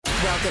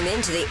Welcome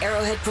into the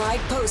Arrowhead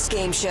Pride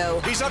post-game show.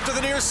 He's up to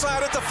the near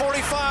side at the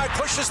 45,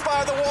 pushes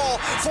by the wall,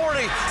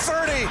 40,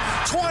 30,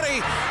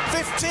 20,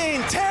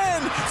 15,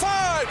 10,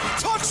 5,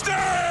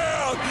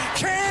 touchdown!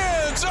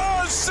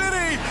 Kansas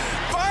City,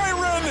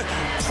 Byron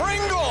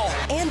Pringle!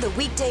 And the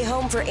weekday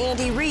home for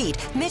Andy Reid,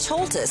 Mitch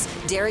Holthus,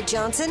 Derek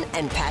Johnson,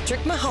 and Patrick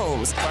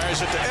Mahomes.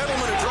 Fires it to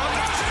Edelman, who dropped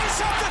it.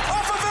 Intercepted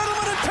off of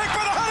Edelman and picked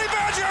by the Honey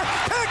Badger.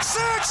 Pick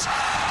six!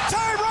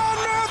 Tyrann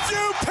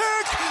Mathieu,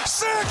 pick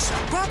six!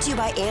 Brought to you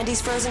by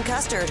Andy's Frozen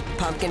Custard.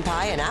 Pumpkin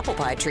pie and apple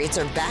pie treats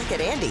are back at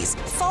Andy's.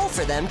 Fall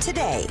for them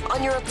today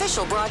on your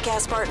official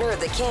broadcast partner of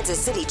the Kansas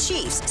City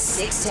Chiefs,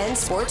 610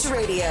 Sports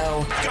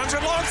Radio. Guns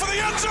it long for the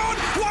end zone.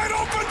 Wide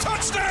open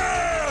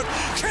touchdown!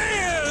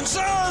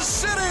 Kansas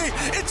City!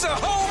 It's a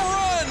home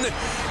run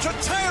to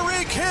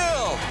Tyreek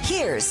Hill.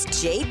 Here's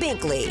Jay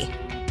Binkley.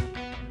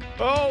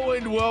 Oh,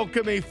 and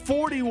welcome a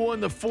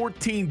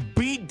 41-14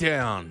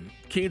 beatdown.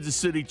 Kansas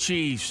City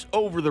Chiefs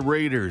over the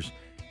Raiders.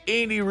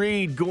 Andy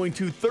Reid going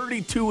to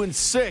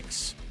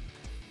 32-6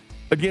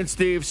 against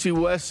the AFC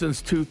West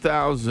since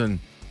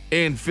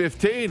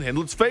 2015. And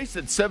let's face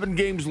it, 7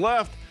 games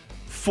left,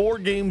 4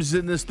 games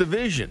in this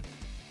division.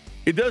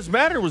 It does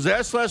matter. It was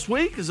asked last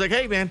week. It's like,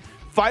 hey, man,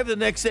 5 of the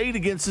next 8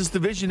 against this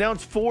division. Now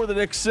it's 4 of the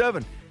next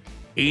 7.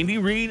 Andy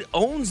Reid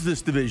owns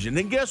this division.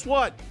 And guess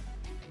what?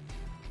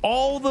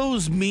 All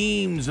those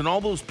memes and all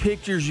those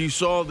pictures you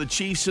saw of the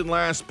Chiefs in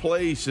last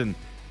place and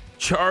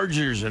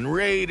Chargers and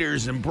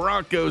Raiders and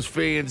Broncos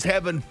fans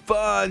having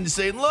fun,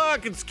 saying,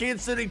 look, it's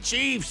Kansas City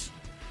Chiefs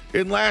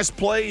in last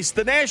place.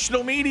 The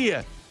national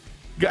media,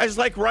 guys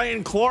like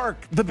Ryan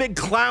Clark, the big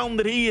clown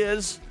that he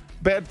is,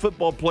 bad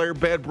football player,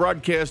 bad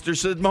broadcaster,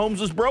 said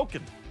Mahomes was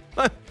broken.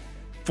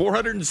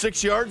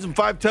 406 yards and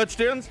 5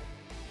 touchdowns?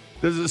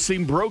 Doesn't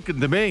seem broken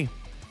to me.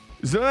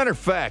 As a matter of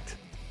fact,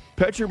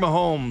 Patrick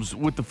Mahomes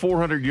with the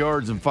 400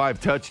 yards and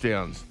 5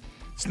 touchdowns,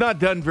 it's not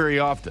done very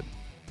often.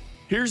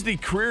 Here's the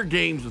career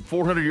games with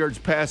 400 yards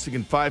passing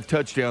and 5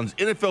 touchdowns,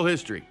 NFL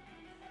history.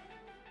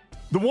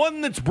 The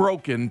one that's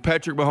broken,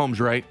 Patrick Mahomes,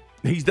 right?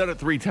 He's done it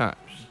 3 times.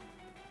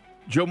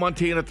 Joe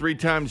Montana 3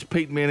 times,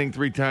 Peyton Manning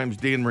 3 times,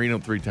 Dan Marino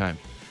 3 times.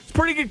 It's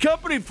pretty good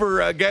company for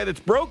a guy that's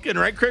broken,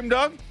 right, Cream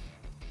Dog?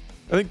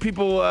 I think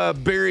people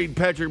buried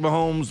Patrick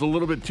Mahomes a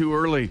little bit too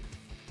early.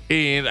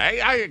 And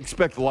I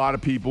expect a lot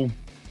of people,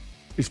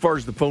 as far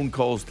as the phone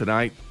calls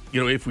tonight,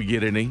 if we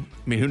get any,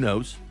 I mean, who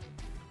knows?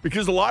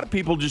 Because a lot of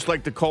people just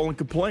like to call and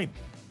complain.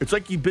 It's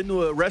like you've been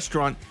to a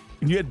restaurant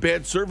and you had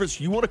bad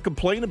service. You want to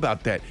complain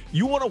about that.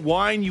 You want to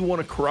whine. You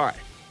want to cry.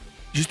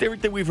 Just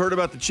everything we've heard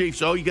about the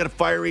Chiefs. Oh, you got to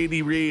fire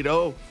Andy Reid.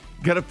 Oh,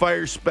 you got to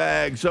fire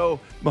Spags. Oh,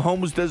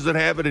 Mahomes doesn't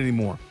have it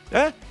anymore.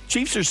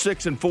 Chiefs are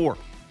 6-4.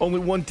 Only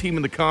one team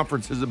in the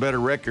conference has a better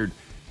record,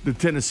 the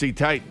Tennessee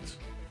Titans.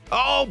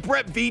 Oh,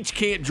 Brett Veach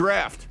can't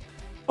draft.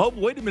 Oh,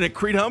 wait a minute.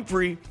 Creed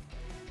Humphrey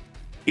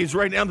is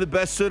right now the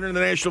best center in the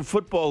National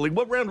Football League.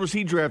 What round was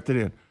he drafted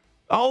in?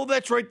 Oh,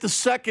 that's right, the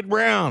 2nd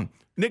round.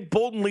 Nick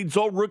Bolton leads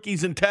all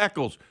rookies in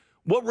tackles.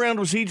 What round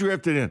was he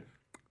drafted in?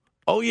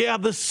 Oh, yeah,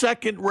 the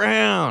 2nd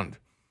round.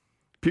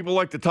 People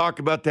like to talk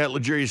about that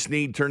L'Jarius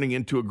Sneed turning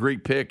into a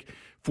great pick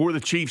for the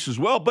Chiefs as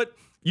well, but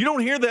you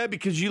don't hear that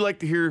because you like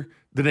to hear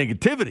the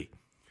negativity.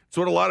 It's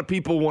what a lot of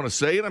people want to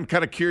say, and I'm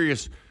kind of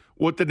curious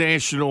what the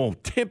national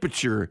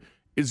temperature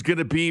is going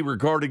to be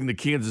regarding the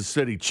Kansas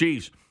City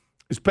Chiefs.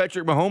 As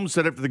Patrick Mahomes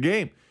said after the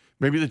game,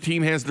 maybe the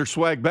team has their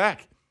swag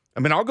back. I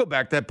mean, I'll go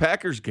back to that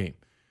Packers game.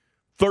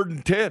 3rd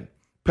and 10.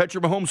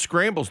 Patrick Mahomes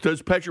scrambles,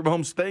 does Patrick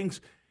Mahomes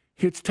things,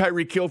 hits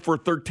Tyreek Hill for a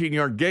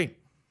 13-yard gain.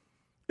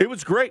 It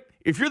was great.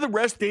 If you're the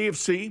rest of the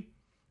AFC,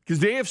 because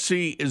the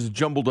AFC is a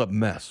jumbled up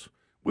mess.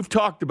 We've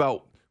talked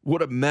about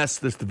what a mess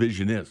this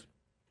division is.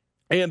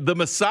 And the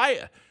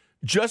Messiah,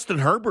 Justin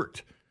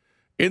Herbert,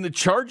 and the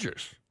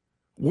Chargers,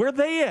 where are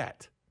they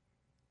at?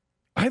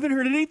 I haven't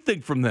heard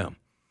anything from them.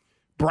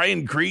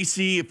 Brian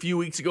Greasy a few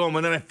weeks ago on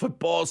Monday Night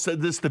Football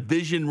said this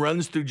division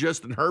runs through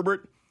Justin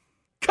Herbert.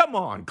 Come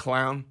on,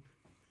 clown.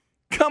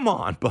 Come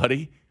on,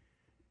 buddy.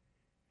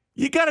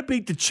 You got to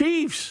beat the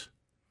Chiefs.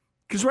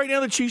 Because right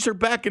now the Chiefs are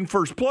back in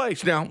first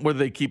place. Now, whether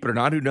they keep it or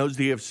not, who knows?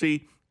 The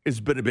AFC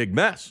has been a big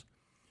mess.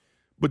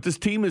 But this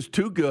team is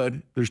too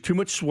good. There's too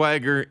much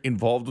swagger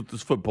involved with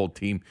this football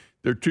team.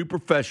 They're too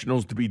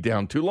professionals to be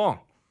down too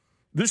long.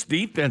 This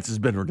defense has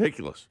been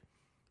ridiculous.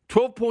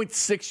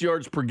 12.6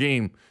 yards per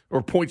game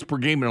or points per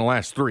game in the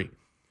last 3.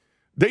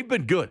 They've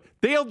been good.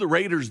 They held the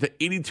Raiders to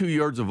 82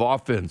 yards of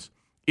offense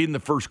in the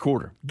first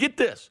quarter. Get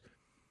this.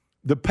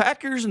 The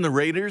Packers and the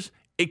Raiders,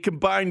 a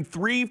combined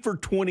 3 for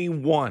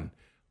 21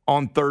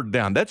 on 3rd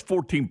down. That's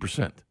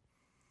 14%.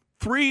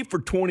 3 for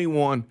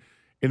 21,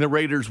 and the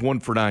Raiders 1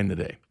 for 9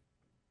 today.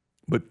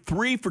 But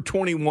 3 for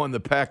 21, the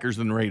Packers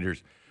and the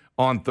Raiders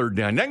on 3rd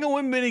down. Not going to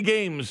win many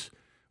games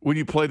when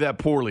you play that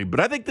poorly, but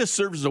I think this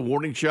serves as a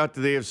warning shot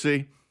to the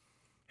AFC.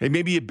 Hey,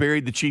 maybe you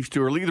buried the Chiefs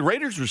too early. The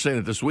Raiders were saying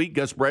it this week.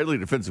 Gus Bradley,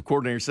 defensive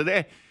coordinator, said,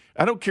 hey,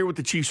 I don't care what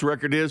the Chiefs'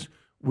 record is.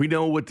 We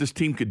know what this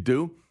team could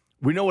do.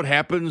 We know what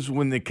happens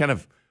when they kind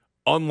of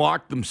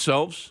unlock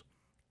themselves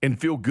and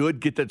feel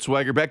good, get that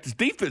swagger back. This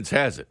defense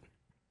has it.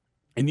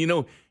 And,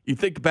 you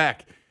think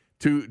back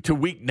to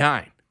week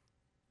 9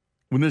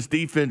 when this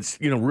defense,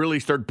 really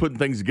started putting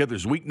things together. It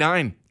was week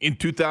 9 in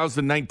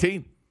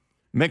 2019,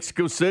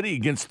 Mexico City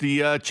against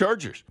the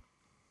Chargers.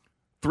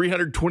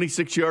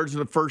 326 yards in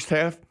the first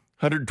half,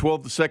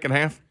 112 the second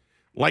half.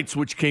 Light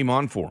switch came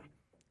on for them.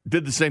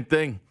 Did the same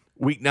thing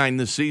week 9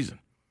 this season.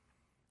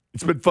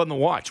 It's been fun to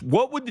watch.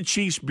 What would the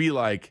Chiefs be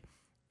like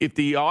if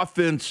the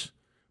offense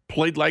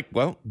played like,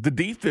 the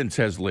defense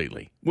has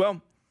lately?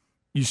 Well,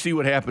 you see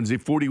what happens, a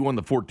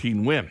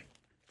 41-14 win.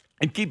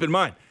 And keep in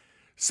mind,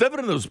 7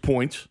 of those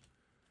points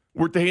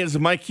were at the hands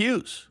of Mike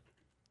Hughes,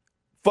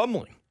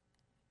 fumbling.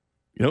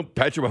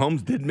 Patrick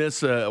Mahomes did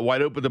miss a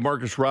wide open to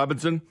Marcus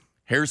Robinson.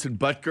 Harrison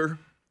Butker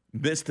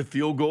missed a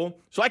field goal.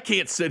 So I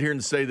can't sit here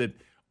and say that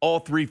all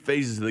 3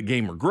 phases of the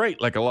game are great,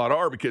 like a lot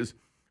are, because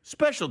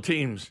special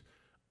teams,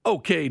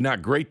 okay,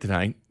 not great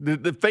tonight.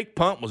 The fake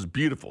punt was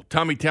beautiful.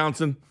 Tommy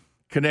Townsend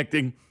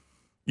connecting,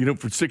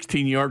 for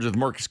 16 yards with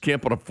Marcus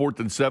Kemp on a 4th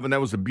and 7.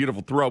 That was a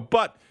beautiful throw.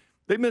 But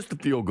they missed the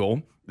field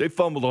goal. They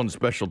fumbled on the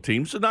special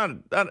teams. So not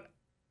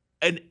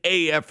an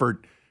A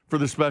effort for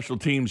the special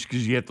teams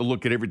because you have to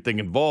look at everything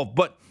involved.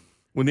 But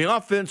when the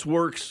offense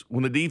works,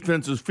 when the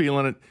defense is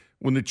feeling it,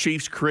 when the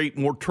Chiefs create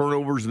more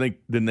turnovers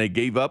than they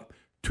gave up,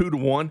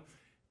 2-1,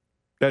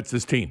 that's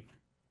this team.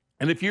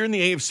 And if you're in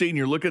the AFC and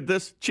you're looking at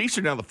this, Chiefs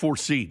are now the 4th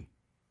seed.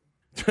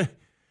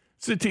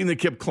 It's a team that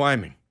kept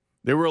climbing.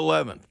 They were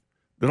 11th.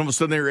 Then all of a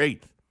sudden they were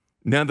 8th.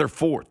 Now they're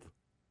 4th.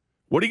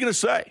 What are you going to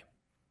say?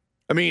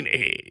 I mean,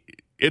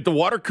 at the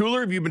water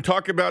cooler, have you been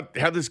talking about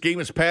how this game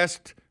has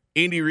passed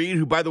Andy Reid,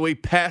 who, by the way,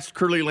 passed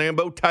Curly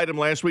Lambeau, tied him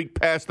last week,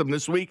 passed him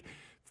this week,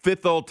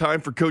 5th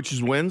all-time for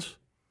coaches' wins?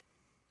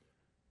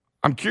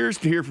 I'm curious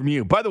to hear from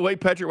you. By the way,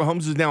 Patrick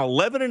Mahomes is now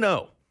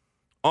 11-0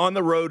 on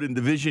the road in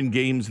division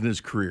games in his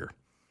career.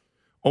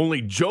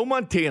 Only Joe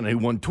Montana, who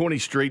won 20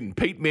 straight, and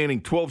Peyton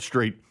Manning 12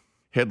 straight,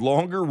 had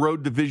longer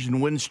road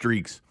division win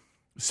streaks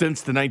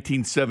since the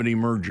 1970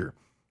 merger.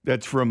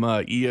 That's from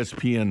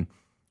ESPN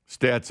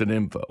Stats and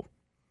Info.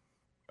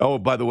 Oh,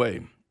 by the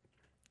way,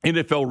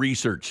 NFL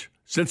research.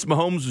 Since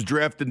Mahomes was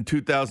drafted in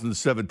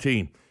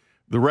 2017,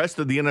 the rest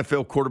of the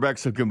NFL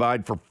quarterbacks have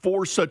combined for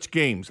 4 such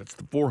games. That's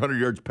the 400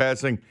 yards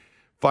passing,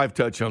 5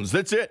 touchdowns.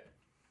 That's it.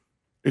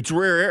 It's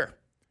rare air.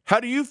 How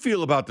do you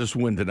feel about this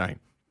win tonight?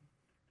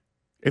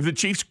 If the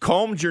Chiefs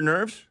calmed your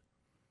nerves,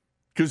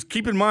 because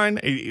keep in mind,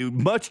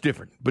 much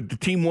different, but the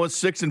team was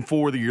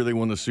 6-4 the year they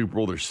won the Super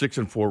Bowl. They're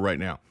 6-4 right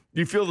now.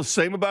 Do you feel the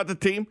same about the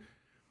team?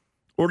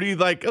 Or do you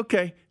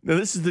okay, now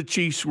this is the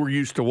Chiefs we're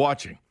used to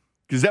watching?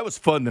 Because that was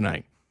fun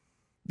tonight.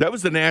 That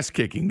was an ass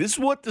kicking. This is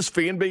what this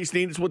fan base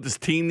needed. This is what this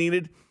team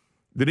needed.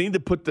 They needed to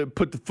put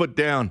the foot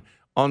down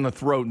on the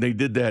throat, and they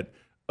did that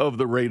of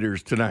the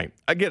Raiders tonight.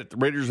 I get it. The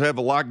Raiders have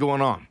a lot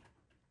going on,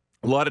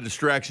 a lot of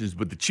distractions,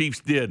 but the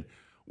Chiefs did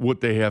what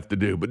they have to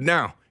do. But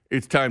now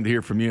it's time to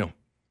hear from you.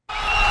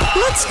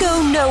 Let's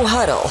go no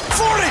huddle.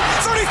 40,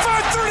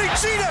 35, 30,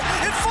 Cheetah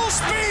in full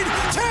speed,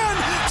 10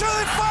 to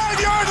the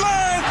 5-yard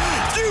line.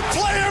 If you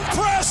play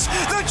impress,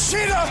 the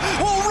Cheetah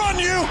will run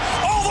you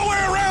all the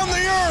way around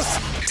the earth.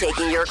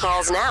 Taking your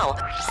calls now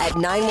at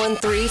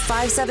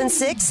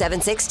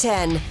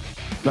 913-576-7610.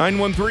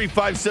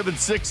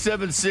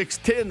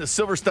 913-576-7610, the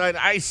Silverstein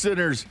Ice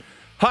Center's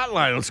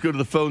hotline. Let's go to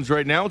the phones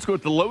right now. Let's go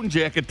with the Lone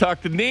Jacket.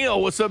 Talk to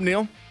Neil. What's up,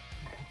 Neil?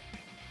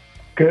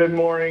 Good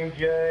morning,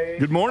 Jay.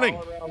 Good morning.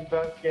 All-around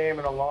best game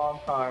in a long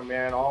time,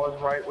 man. All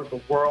is right with the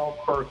world.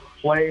 First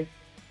place.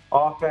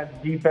 Offense,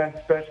 defense,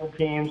 special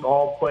teams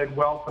all played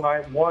well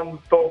tonight. One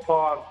faux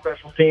pas on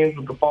special teams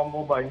with the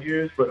fumble by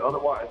Hughes, but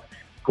otherwise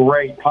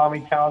great. Tommy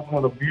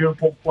Townsend with a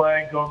beautiful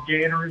play. Go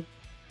Gators.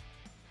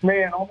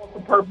 Man, almost a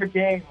perfect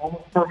game.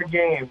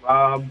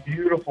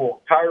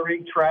 Beautiful.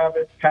 Tyreek,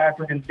 Travis,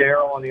 Patrick, and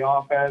Darrell on the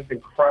offense.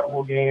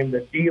 Incredible game.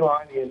 The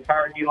D-line, the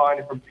entire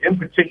D-line, in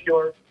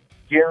particular,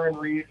 Jarran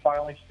Reed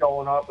finally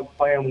showing up and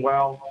playing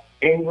well.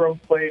 Ingram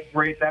played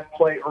great. That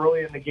play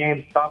early in the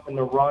game, stopping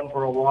the run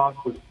for a loss,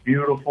 was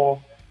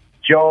beautiful.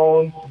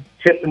 Jones,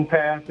 tipping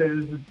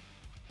passes,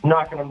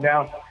 knocking them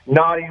down.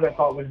 Nadi, I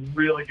thought, was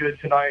really good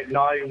tonight.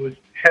 Nadi was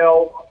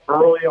held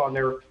early on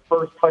their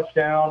first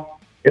touchdown.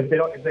 If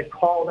they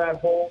call that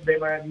hold, they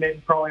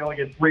might probably only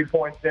get 3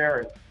 points there.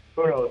 And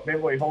who knows? Maybe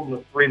we hold them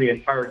to 3 the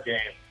entire game.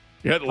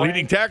 Yeah, the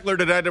leading tackler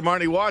tonight,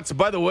 Armani Watts.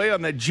 By the way,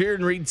 on that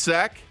Jarran Reed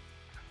sack,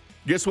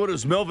 guess what? It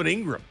was Melvin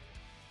Ingram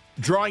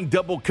drawing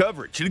double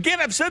coverage. And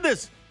again, I've said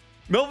this.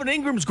 Melvin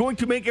Ingram's going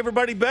to make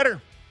everybody better.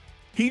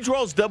 He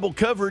draws double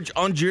coverage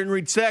on Jarran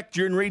Reed's sack.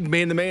 Jarran Reed,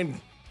 man-to-man,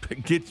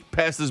 gets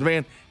past his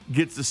man,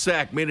 gets the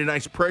sack. Made a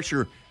nice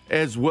pressure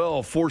as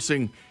well,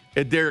 forcing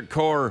a Derek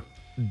Carr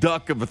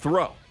duck of a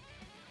throw.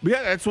 But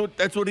yeah, that's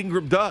what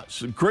Ingram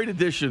does. A great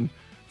addition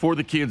for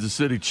the Kansas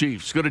City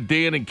Chiefs. Go to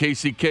Dan in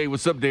KCK.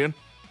 What's up, Dan?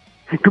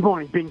 Good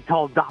morning. Being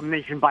told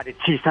domination by the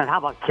Chiefs. And how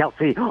about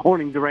Kelsey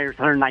owning the Raiders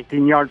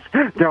 119 yards?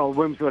 Darrell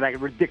Williams with a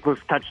ridiculous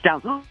touchdown,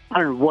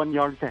 101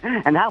 yards.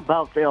 And how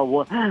about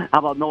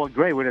Noah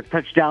Gray with a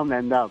touchdown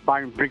and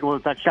Byron Pringle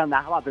with a touchdown?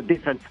 Now, how about the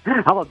defense?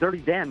 How about Dirty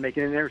Dan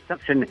making an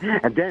interception?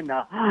 And then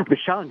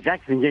Deshaun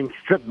Jackson getting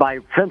stripped by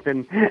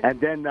Fenton. And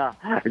then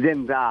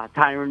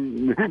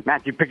Tyrann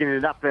Mathieu picking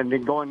it up and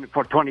then going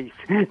for 20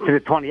 to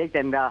the 28.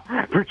 And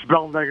Rich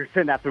Bellmaker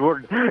saying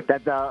afterward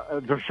that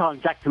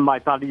Deshaun Jackson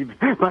might thought he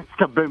must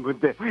have been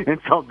in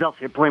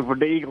Philadelphia playing for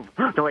the Eagles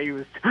the way he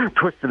was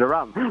twisted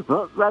around.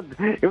 Well,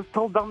 it was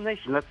total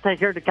domination. Let's take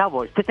care of the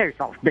Cowboys. Take care of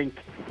yourself, Bink.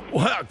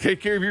 Wow, take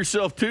care of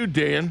yourself too,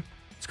 Dan.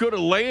 Let's go to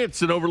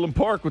Lance in Overland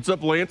Park. What's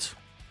up, Lance?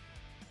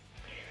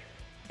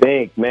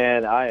 Bink,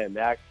 man, I am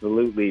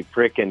absolutely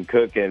freaking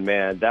cooking,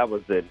 man. That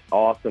was an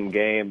awesome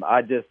game.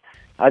 I just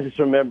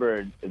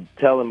remember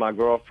telling my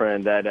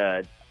girlfriend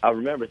that I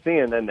remember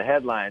seeing in the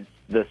headlines,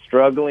 the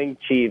struggling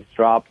Chiefs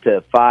drop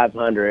to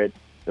 500.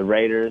 The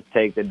Raiders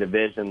take the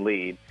division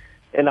lead.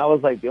 And I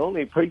was like, the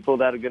only people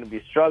that are going to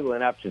be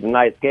struggling after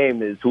tonight's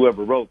game is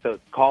whoever wrote the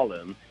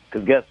column.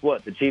 Because guess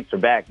what? The Chiefs are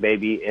back,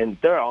 baby, and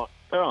they're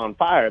on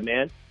fire,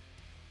 man.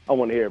 I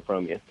want to hear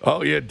from you.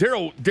 Oh, yeah,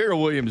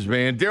 Darrell Williams,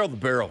 man. Darrell the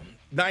Barrel.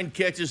 9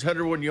 catches,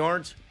 101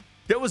 yards.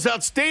 That was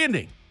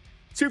outstanding.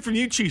 Let's hear from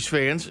you, Chiefs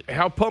fans.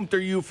 How pumped are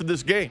you for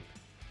this game?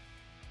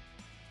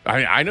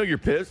 I know you're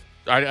pissed.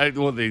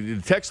 Well, the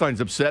text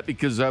line's upset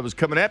because I was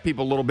coming at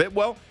people a little bit.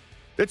 Well,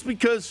 that's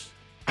because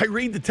I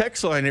read the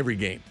text line every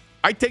game.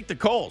 I take the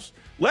calls.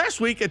 Last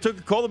week, I took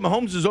the call that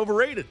Mahomes is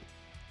overrated.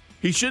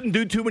 He shouldn't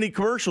do too many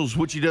commercials,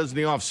 which he does in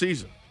the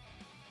offseason.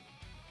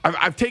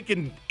 I've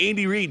taken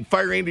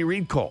Fire Andy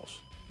Reid calls.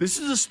 This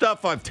is the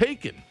stuff I've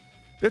taken.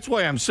 That's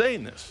why I'm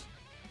saying this.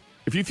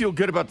 If you feel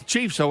good about the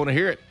Chiefs, I want to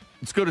hear it.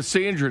 Let's go to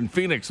Sandra in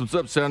Phoenix. What's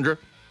up, Sandra?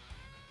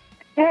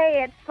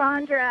 Hey, it's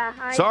Sandra.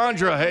 Hi,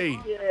 Sandra, hey.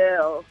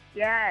 You.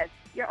 Yes,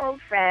 your old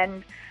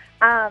friend.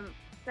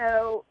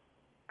 So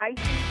I think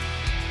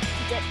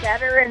to get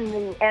better in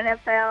the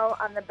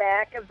NFL on the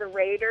back of the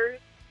Raiders,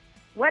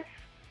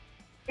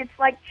 it's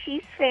like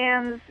Chiefs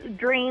fans'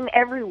 dream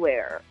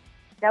everywhere.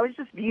 That was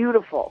just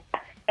beautiful.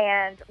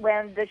 And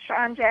when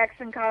Deshaun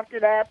Jackson coughed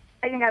it up,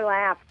 I think I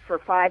laughed for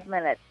 5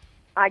 minutes.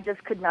 I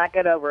just could not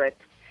get over it.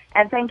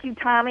 And thank you,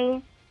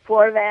 Tommy,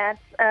 for that,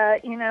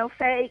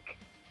 fake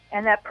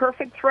and that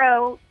perfect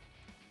throw.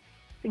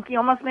 I think he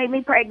almost made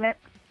me pregnant.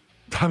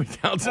 Tommy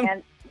Townsend?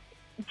 And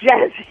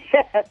yes.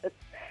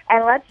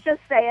 And let's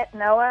just say it,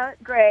 Noah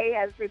Gray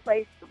has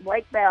replaced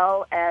Blake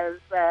Bell as,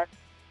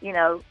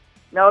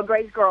 Noah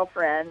Gray's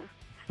girlfriend.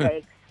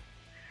 Fakes.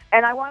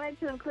 And I wanted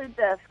to include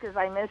this because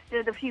I missed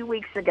it a few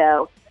weeks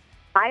ago.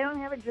 I don't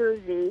have a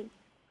jersey,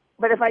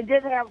 but if I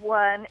did have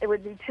one, it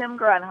would be Tim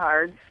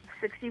Grunhard's,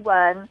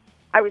 61.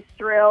 I was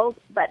thrilled,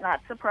 but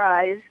not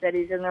surprised that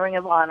he's in the Ring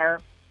of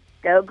Honor.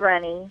 Go,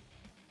 Grunny.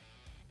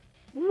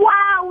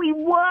 Wow, we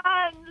won!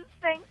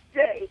 Thanks,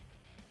 Jay.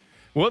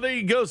 Well, there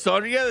you go,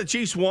 Sandra. Yeah, the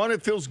Chiefs won.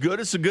 It feels good.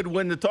 It's a good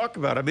win to talk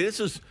about. I mean,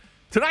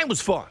 tonight was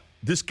fun.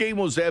 This game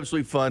was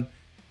absolutely fun.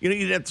 You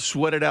didn't have to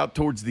sweat it out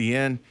towards the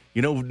end.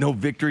 No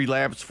victory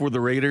laps for the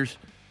Raiders.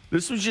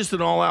 This was just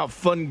an all-out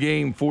fun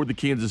game for the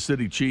Kansas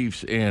City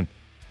Chiefs, and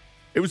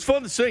it was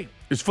fun to see.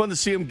 It was fun to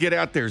see them get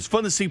out there. It's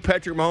fun to see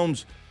Patrick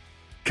Mahomes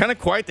kind of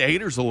quiet the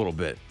haters a little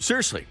bit.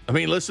 Seriously. I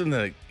mean, listen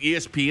to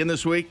ESPN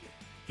this week.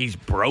 He's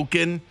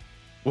broken.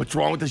 What's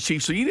wrong with the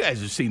Chiefs? So you guys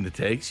have seen the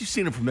takes. You've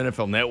seen it from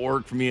NFL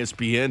Network, from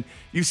ESPN.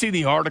 You've seen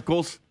the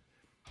articles.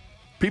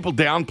 People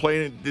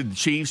downplaying the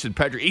Chiefs and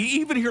Patrick.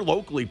 Even here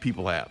locally,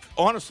 people have.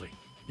 Honestly.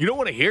 You don't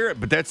want to hear it,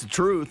 but that's the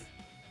truth.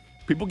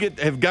 People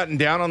have gotten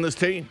down on this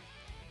team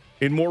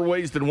in more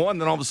ways than one.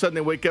 Then all of a sudden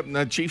they wake up and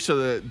the Chiefs are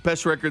the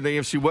best record in the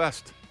AFC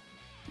West.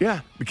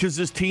 Yeah, because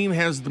this team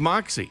has the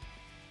moxie.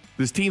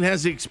 This team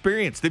has the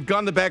experience. They've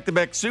gone to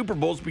back-to-back Super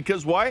Bowls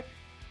because why?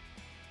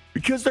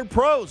 Because they're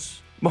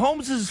pros.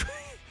 Mahomes is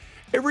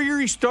every year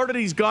he started,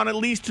 he's gone at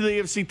least to the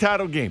AFC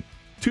title game.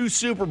 2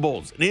 Super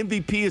Bowls. An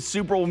MVP is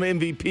Super Bowl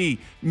MVP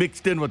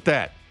mixed in with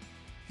that.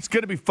 It's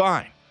going to be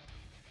fine.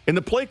 And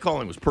the play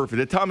calling was perfect.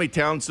 The Tommy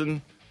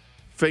Townsend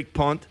fake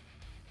punt,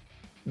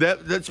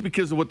 that's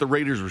because of what the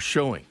Raiders were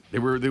showing. They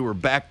were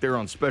back there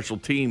on special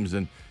teams,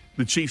 and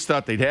the Chiefs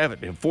thought they'd have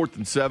it. And 4th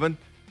and 7,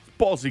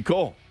 ballsy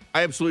call.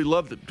 I absolutely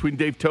loved it. Between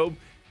Dave Tobe,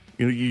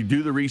 you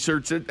do the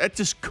research. That's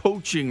just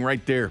coaching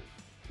right there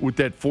with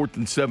that 4th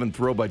and 7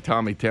 throw by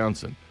Tommy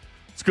Townsend.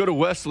 Let's go to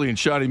Wesley in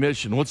Shawnee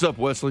Mission. What's up,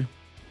 Wesley?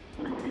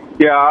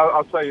 Yeah,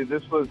 I'll tell you,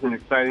 this was an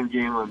exciting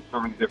game on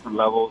so many different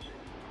levels.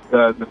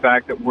 The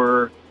fact that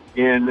we're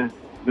in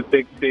the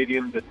big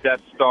stadium, the Death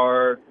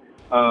Star,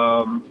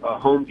 a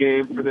home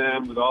game for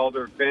them with all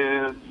their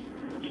fans,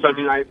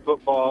 Sunday Night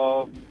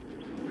Football,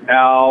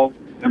 Al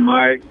and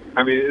Mike.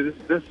 I mean,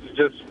 this is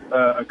just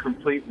a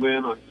complete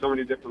win on so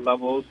many different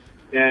levels.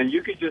 And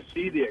you could just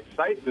see the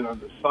excitement on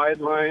the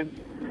sidelines,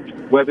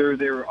 whether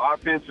they were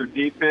offense or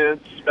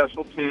defense,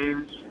 special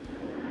teams.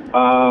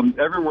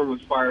 Everyone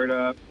was fired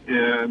up,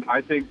 and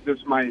I think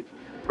this might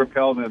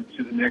propel them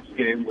to the next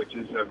game, which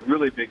is a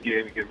really big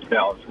game against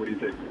Dallas. What do you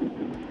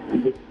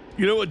think?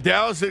 You know what,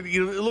 Dallas, it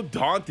looked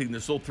daunting,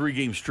 this whole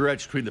 3-game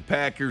stretch between the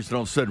Packers, and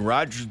all of a sudden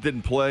Rodgers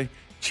didn't play.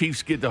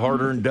 Chiefs get the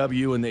hard-earned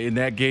W in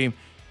that game.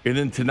 And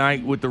then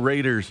tonight with the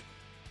Raiders,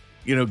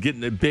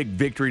 getting a big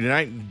victory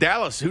tonight.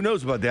 Dallas, who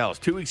knows about Dallas?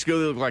 2 weeks ago,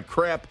 they looked like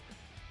crap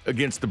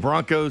against the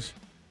Broncos.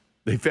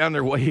 They found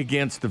their way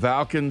against the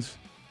Falcons.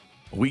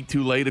 A week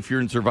too late if you're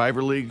in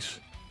Survivor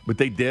Leagues, but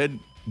they did.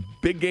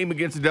 Big game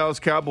against the Dallas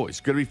Cowboys.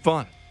 Going to be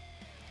fun.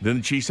 Then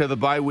the Chiefs have the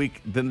bye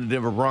week. Then the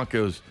Denver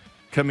Broncos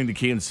coming to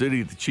Kansas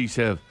City. The Chiefs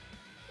have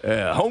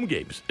home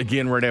games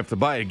again right after the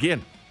bye.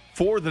 Again,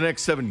 for the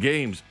next 7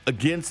 games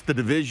against the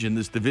division,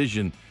 this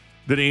division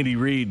that Andy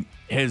Reid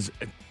has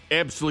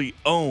absolutely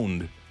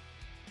owned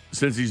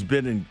since he's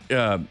been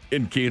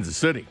in Kansas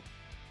City.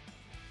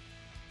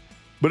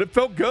 But it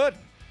felt good.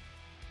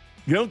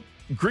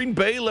 Green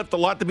Bay left a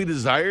lot to be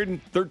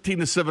desired.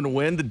 13-7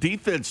 win. The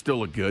defense still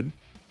looked good.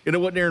 It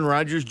wasn't Aaron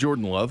Rodgers,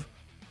 Jordan Love.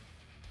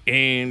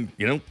 And,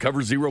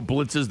 cover zero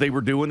blitzes they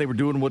were doing. They were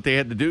doing what they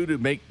had to do to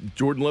make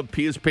Jordan Love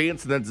pee his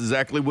pants, and that's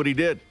exactly what he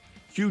did.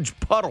 Huge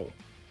puddle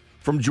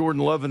from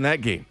Jordan Love in that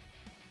game.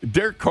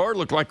 Derek Carr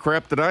looked like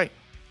crap tonight.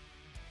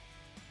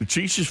 The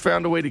Chiefs just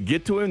found a way to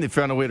get to him. They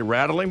found a way to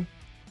rattle him.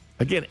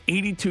 Again,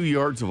 82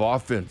 yards of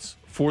offense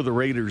for the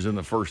Raiders in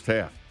the first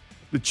half.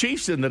 The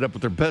Chiefs ended up with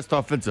their best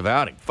offensive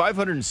outing.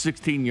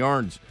 516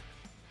 yards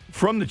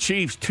from the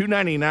Chiefs,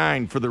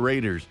 299 for the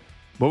Raiders.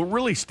 But what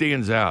really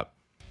stands out,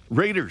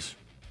 Raiders,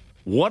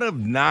 1 of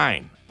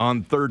 9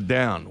 on 3rd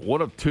down,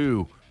 1 of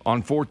 2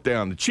 on 4th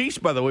down. The Chiefs,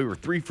 by the way, were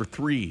 3 for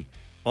 3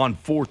 on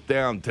 4th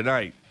down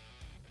tonight.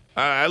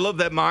 I love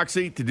that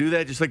moxie to do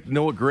that, just like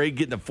Noah Gray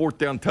getting a 4th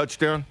down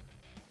touchdown.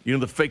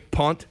 The fake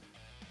punt.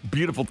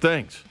 Beautiful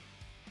things.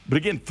 But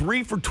again,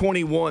 3 for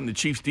 21, the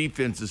Chiefs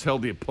defense has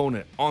held the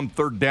opponent on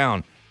 3rd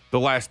down the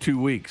last 2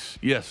 weeks.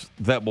 Yes,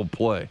 that will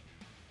play.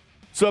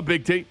 What's up,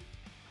 Big T?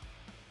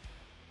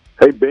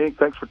 Hey, Bink,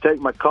 thanks for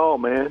taking my call,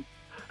 man.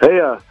 Hey,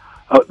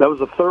 that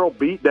was a thorough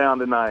beatdown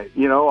tonight.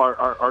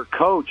 Our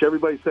coach,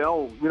 everybody say,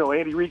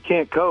 Andy Reid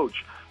can't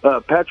coach.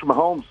 Patrick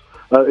Mahomes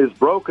is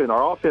broken.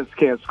 Our offense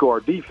can't score. Our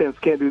defense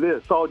can't do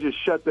this. All just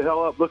shut the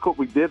hell up. Look what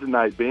we did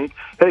tonight, Bink.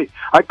 Hey,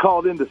 I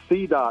called into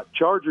C-Dot,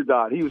 Charger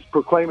Dot. He was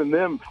proclaiming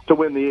them to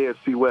win the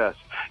AFC West.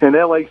 And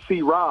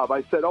LAC Rob,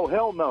 I said, oh,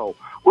 hell no.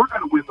 We're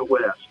going to win the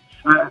West.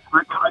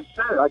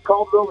 I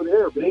called it over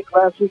there, Bink,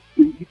 last week.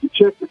 You can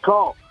check the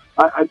call.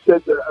 I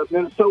said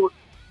Minnesota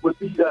would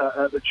beat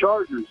the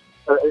Chargers,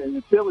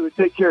 and Philly would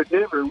take care of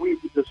Denver, and we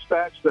would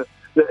dispatch the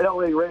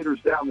L.A.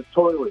 Raiders down the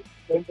toilet.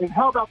 And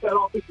how about that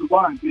offensive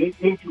line?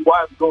 Andrew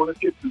White going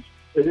against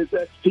his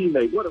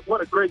ex-teammate.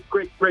 What a great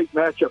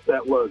matchup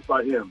that was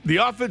by him. The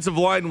offensive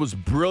line was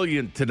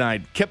brilliant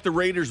tonight. Kept the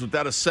Raiders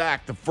without a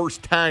sack the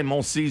first time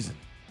all season.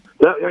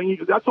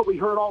 That's what we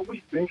heard all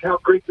week, man, how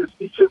great this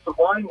defensive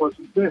line was.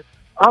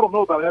 I don't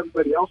know about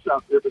everybody else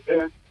out there, but,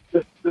 man,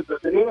 the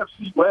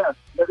AFC West,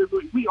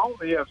 we own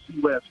the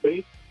AFC West,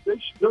 man.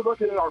 They're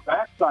looking at our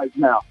backsides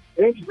now.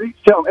 Andy Reid's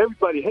telling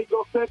everybody, hey,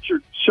 go fetch your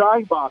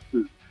shine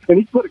boxes. And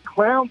he put a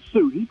clown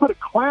suit. He put a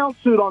clown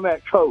suit on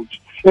that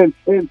coach. And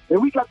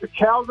we got the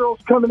Cowgirls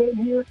coming in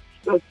here.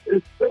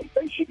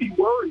 They should be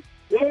worried.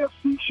 The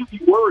AFC should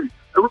be worried.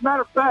 As a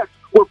matter of fact,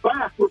 we're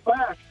back. We're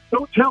back.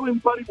 Don't tell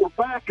anybody we're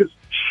back because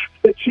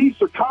the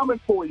Chiefs are coming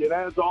for you. And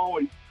as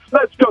always,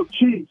 let's go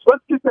Chiefs.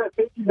 Let's get that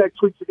victory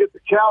next week to get the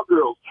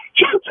Cowgirls.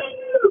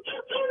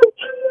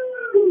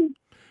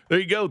 There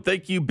you go.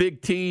 Thank you,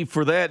 Big T,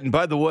 for that. And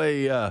by the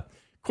way,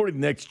 according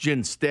to Next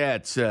Gen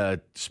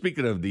Stats,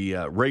 speaking of the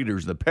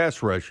Raiders, the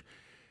pass rush,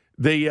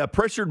 they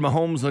pressured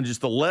Mahomes on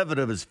just 11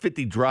 of his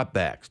 50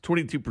 dropbacks,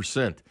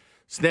 22%,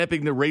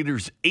 snapping the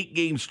Raiders'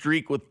 8-game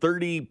streak with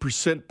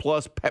 30%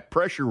 plus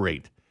pressure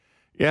rate.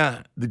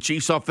 Yeah, the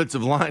Chiefs'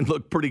 offensive line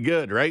looked pretty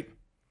good, right?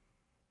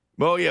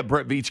 Well, yeah,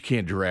 Brett Veach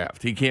can't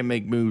draft. He can't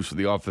make moves for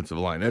the offensive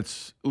line.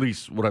 That's at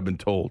least what I've been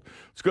told.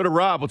 Let's go to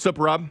Rob. What's up,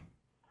 Rob?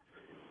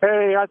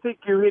 Hey, I think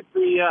you hit the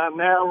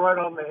nail right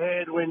on the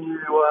head when you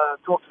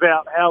talked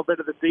about how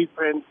better the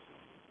defense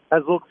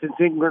has looked since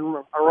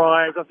Ingram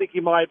arrived. I think he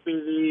might be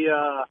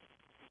the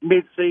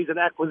mid-season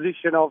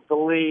acquisition of the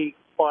league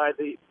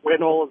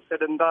when all is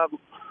said and done.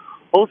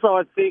 Also,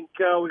 I think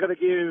we're going to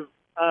give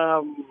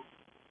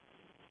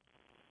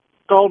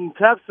Golden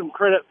Tap some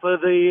credit for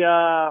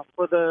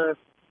the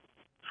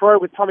throw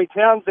with Tommy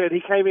Townsend.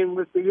 He came in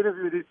with the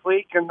interview this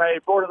week, and they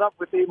brought it up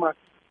with him. I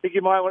think he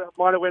might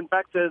have went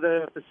back to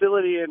the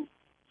facility and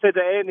said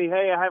to Andy,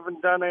 hey, I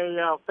haven't done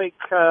a fake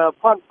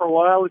punt for a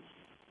while.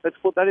 Let's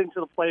put that into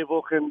the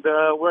playbook, and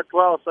worked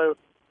well. So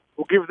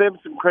we'll give them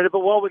some credit. But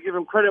while we give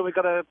them credit, we've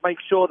got to make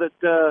sure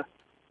that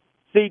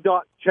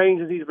C-Dot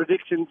changes his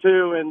prediction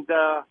too and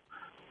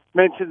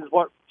mentions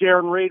what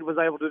Jaron Reed was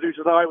able to do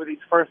tonight with his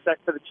first sack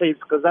for the Chiefs,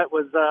 because that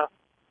was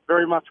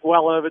very much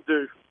well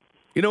overdue.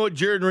 You know what?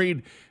 Jaron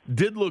Reed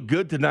did look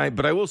good tonight,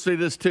 but I will say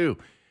this too.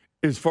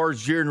 As far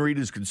as Jaron Reed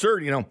is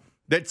concerned,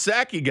 that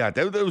sack he got,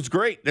 that was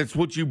great. That's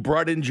what you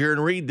brought in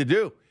Jaron Reed to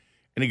do.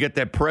 And he got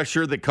that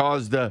pressure that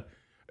caused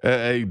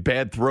a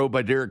bad throw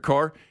by Derek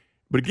Carr.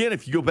 But again,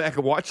 if you go back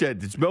and watch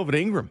that, it's Melvin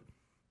Ingram.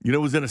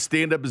 Was in a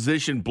stand-up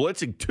position,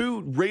 blitzing.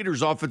 2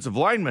 Raiders offensive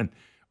linemen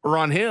are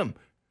on him.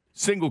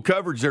 Single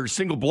coverage there,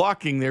 single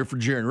blocking there for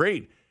Jarran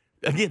Reed.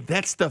 Again,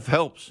 that stuff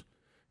helps.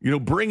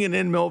 Bringing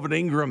in Melvin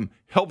Ingram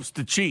helps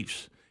the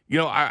Chiefs.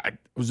 I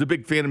was a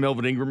big fan of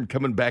Melvin Ingram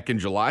coming back in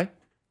July,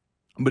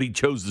 but he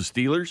chose the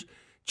Steelers,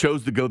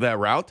 chose to go that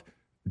route,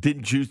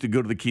 didn't choose to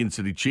go to the Kansas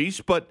City Chiefs,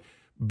 but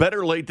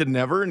better late than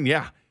never. And,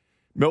 yeah,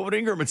 Melvin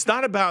Ingram, it's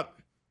not about,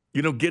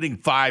 getting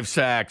 5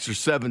 sacks or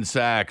 7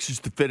 sacks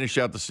just to finish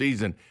out the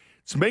season.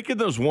 It's making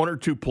those 1 or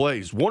 2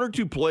 plays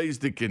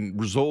that can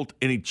result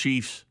in a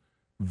Chiefs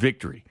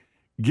victory,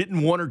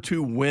 getting 1 or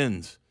 2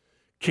 wins.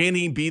 Can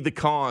he be the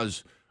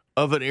cause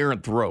of an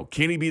errant throw?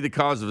 Can he be the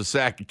cause of a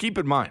sack? And keep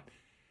in mind,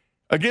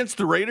 against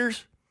the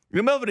Raiders,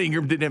 Melvin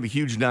Ingram didn't have a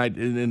huge night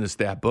in the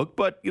stat book,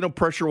 but,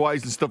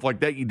 pressure-wise and stuff like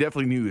that, you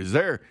definitely knew he was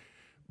there.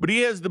 But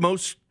he has the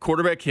most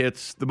quarterback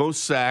hits, the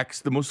most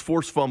sacks, the most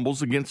forced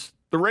fumbles against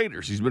the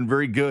Raiders. He's been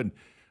very good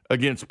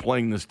against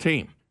playing this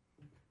team.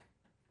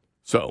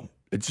 So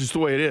it's just the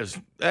way it is.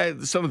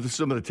 Some of the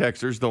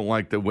texters don't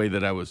like the way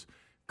that I was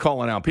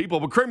calling out people.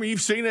 But, Kramer,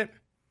 you've seen it.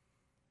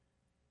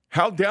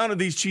 How down have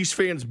these Chiefs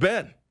fans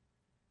been?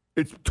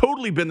 It's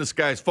totally been the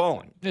sky's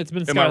falling. It's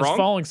been skies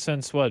falling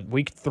since,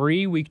 week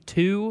 3, week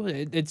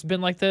 2? It's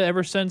been like that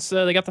ever since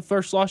they got the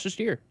first loss this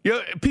year.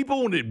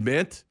 People won't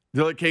admit.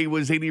 They're like, hey,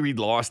 was Andy Reid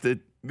lost it?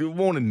 They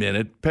won't admit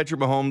it. Patrick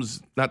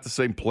Mahomes, not the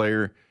same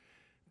player.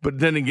 But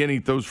then again, he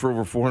throws for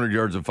over 400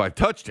 yards and 5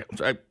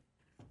 touchdowns. It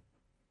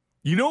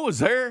was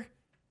there.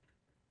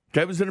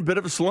 Guy was in a bit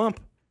of a slump.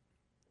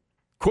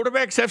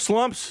 Quarterbacks have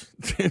slumps.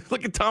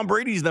 Look at Tom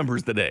Brady's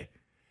numbers today.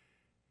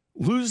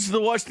 Loses to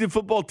the Washington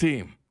football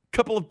team.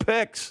 Couple of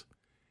picks.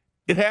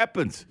 It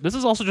happens. This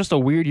is also just a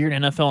weird year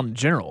in NFL in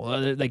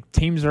general.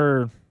 Teams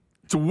are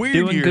it's a weird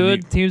doing year.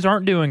 Good. Teams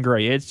aren't doing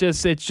great. It's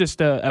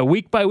just a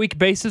week-by-week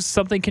basis.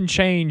 Something can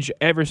change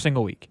every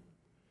single week.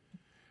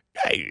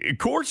 Hey, of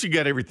course you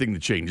got everything to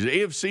change. The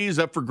AFC is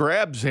up for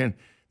grabs, and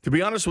to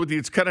be honest with you,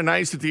 it's kind of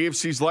nice that the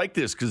AFC is like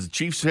this because the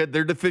Chiefs had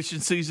their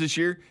deficiencies this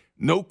year.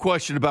 No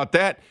question about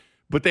that,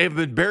 but they haven't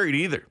been buried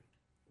either.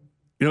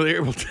 They're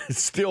able to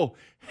still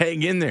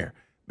hang in there.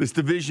 This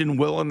division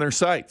well in their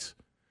sights.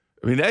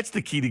 I mean, that's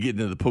the key to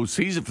getting into the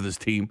postseason for this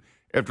team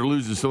after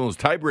losing some of those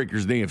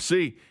tiebreakers in the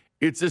AFC.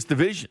 It's this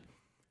division.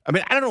 I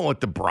mean, I don't know what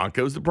the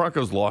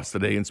Broncos lost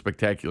today in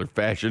spectacular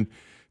fashion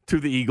to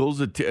the Eagles,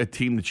 a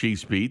team the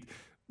Chiefs beat.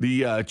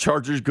 The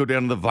Chargers go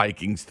down to the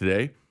Vikings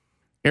today.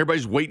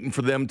 Everybody's waiting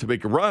for them to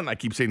make a run. I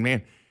keep saying,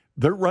 man,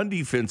 their run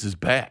defense is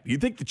bad. You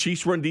think the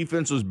Chiefs' run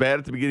defense was bad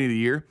at the beginning of the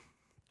year?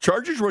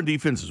 Chargers' run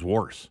defense is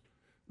worse.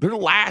 They're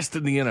last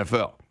in the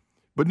NFL.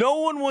 But no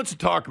one wants to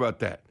talk about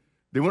that.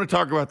 They want to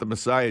talk about the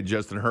Messiah,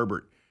 Justin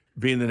Herbert,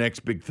 being the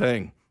next big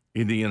thing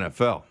in the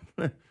NFL.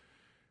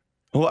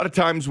 A lot of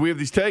times we have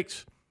these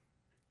takes.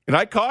 And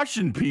I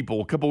cautioned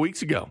people a couple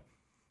weeks ago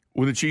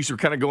when the Chiefs were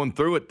kind of going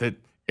through it that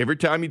every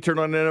time you turn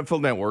on an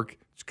NFL Network,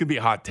 it's going to be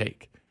a hot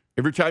take.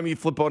 Every time you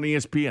flip on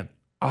ESPN,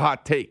 a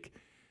hot take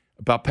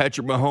about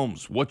Patrick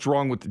Mahomes. What's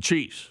wrong with the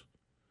Chiefs?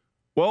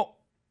 Well,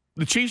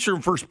 the Chiefs are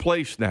in first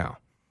place now.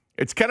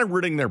 It's kind of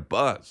ridding their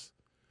buzz.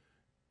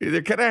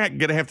 They're kind of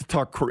going to have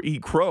to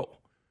eat crow.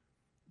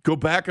 Go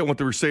back on what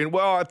they were saying.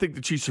 Well, I think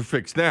the Chiefs are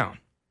fixed now.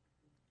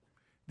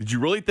 Did you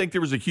really think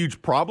there was a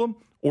huge problem,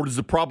 or does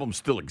the problem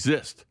still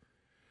exist?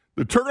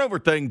 The turnover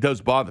thing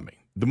does bother me.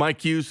 The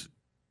Mike Hughes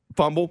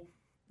fumble,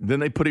 then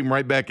they put him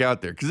right back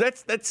out there because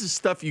that's the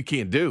stuff you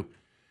can't do.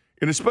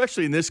 And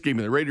especially in this game,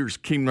 and the Raiders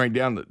came right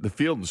down the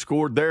field and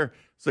scored there.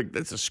 It's like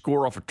that's a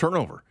score off a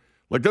turnover.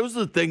 Like those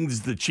are the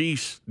things the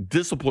Chiefs,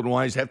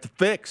 discipline-wise, have to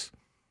fix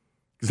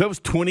because that was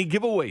 20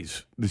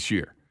 giveaways this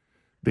year.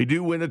 They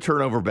do win a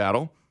turnover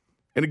battle.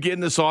 And again,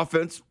 this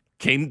offense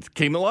came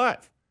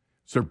alive.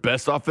 It's their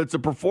best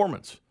offensive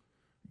performance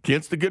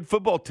against a good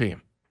football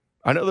team.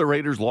 I know the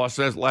Raiders lost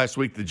last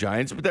week to the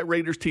Giants, but that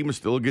Raiders team is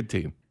still a good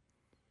team.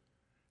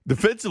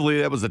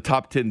 Defensively, that was a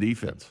top 10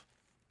 defense.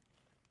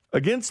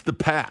 Against the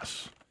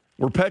pass,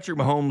 where Patrick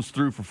Mahomes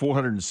threw for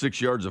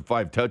 406 yards and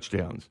 5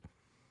 touchdowns.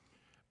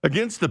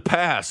 Against the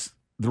pass,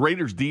 the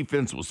Raiders'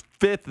 defense was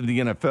 5th in the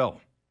NFL,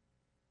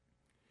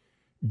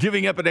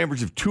 giving up an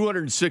average of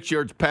 206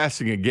 yards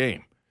passing a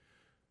game.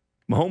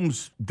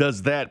 Mahomes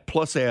does that,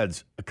 plus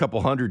adds a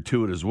couple hundred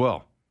to it as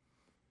well.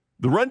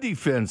 The run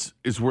defense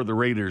is where the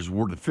Raiders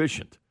were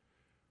deficient.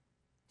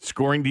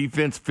 Scoring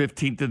defense,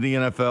 15th in the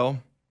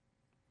NFL.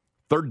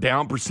 Third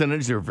down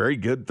percentage, they're very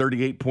good,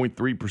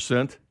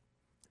 38.3%.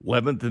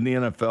 11th in the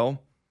NFL.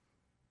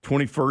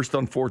 21st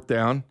on fourth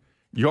down.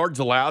 Yards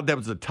allowed, that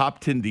was a top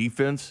 10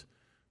 defense.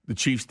 The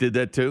Chiefs did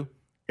that too.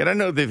 And I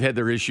know they've had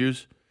their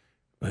issues,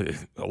 a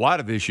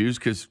lot of issues,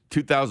 because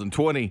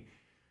 2020,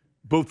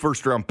 both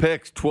first-round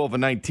picks, 12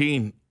 and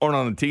 19, aren't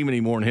on the team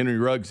anymore, and Henry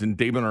Ruggs and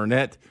Damon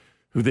Arnett,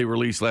 who they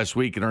released last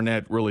week, and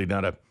Arnett really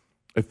not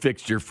a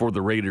fixture for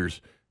the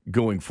Raiders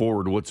going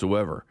forward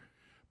whatsoever.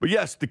 But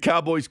yes, the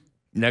Cowboys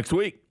next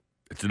week.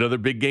 It's another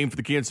big game for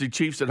the Kansas City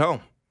Chiefs at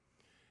home.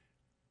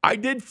 I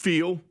did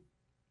feel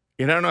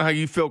And I don't know how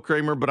you felt,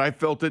 Kramer, but I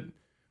felt it.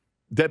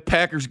 That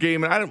Packers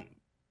game, and I don't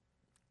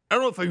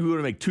know if I want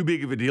to make too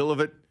big of a deal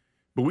of it,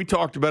 but we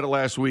talked about it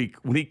last week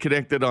when he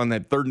connected on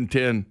that 3rd and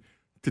 10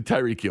 to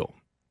Tyreek Hill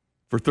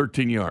for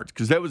 13 yards,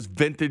 because that was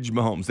vintage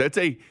Mahomes. That's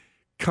a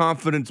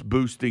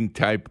confidence-boosting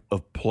type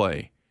of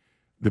play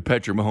that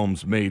Patrick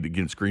Mahomes made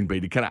against Green Bay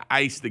to kind of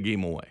ice the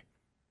game away.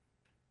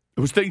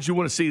 It was things you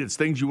want to see. It's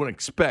things you want to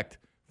expect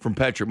from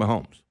Patrick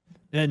Mahomes.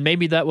 And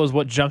maybe that was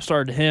what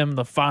jump-started him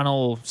the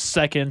final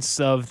seconds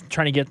of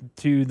trying to get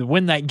to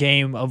win that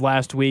game of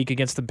last week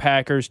against the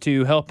Packers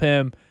to help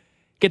him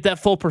get that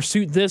full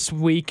pursuit this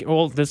week,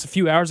 this a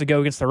few hours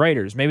ago against the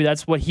Raiders. Maybe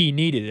that's what he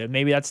needed. And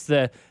maybe that's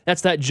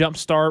that jump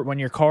start when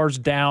your car's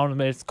down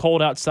and it's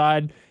cold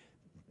outside.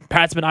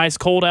 Pat's been ice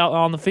cold out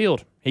on the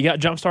field. He got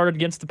jump-started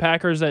against the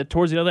Packers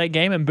towards the end of that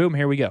game, and boom,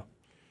 here we go.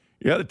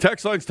 Yeah, the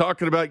text line's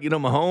talking about,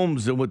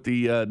 Mahomes and with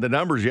the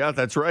numbers. Yeah,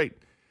 that's right.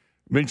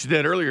 Mentioned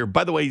that earlier.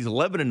 By the way, he's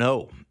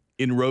 11-0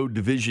 in road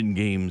division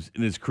games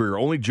in his career.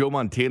 Only Joe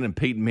Montana and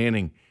Peyton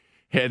Manning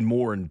had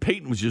more, and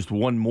Peyton was just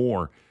one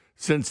more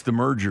since the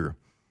merger.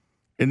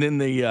 And then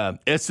the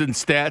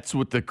Essence stats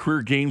with the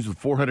career games with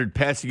 400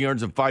 passing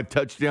yards and 5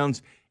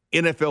 touchdowns.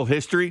 NFL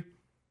history,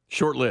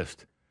 short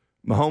list.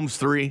 Mahomes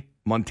 3,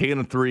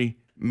 Montana 3,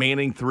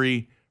 Manning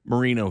 3,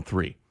 Marino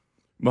 3.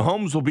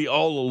 Mahomes will be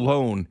all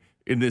alone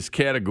in this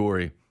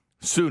category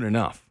soon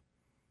enough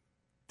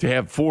to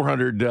have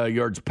 400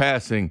 yards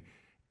passing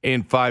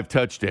and 5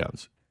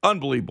 touchdowns.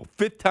 Unbelievable.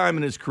 5th time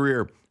in his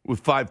career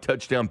with 5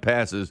 touchdown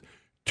passes,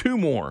 2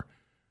 more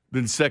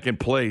than second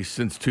place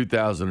since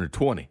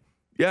 2020.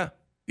 Yeah,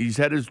 he's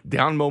had his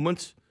down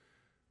moments,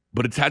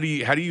 but it's how do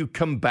you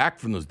come back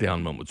from those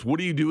down moments? What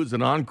do you do as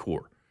an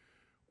encore?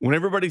 When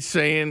everybody's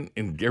saying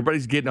and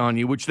everybody's getting on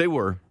you, which they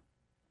were,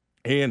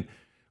 and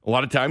a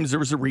lot of times there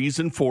was a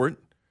reason for it,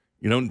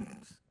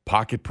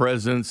 pocket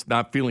presence,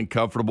 not feeling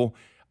comfortable.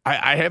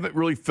 I haven't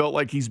really felt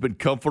like he's been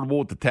comfortable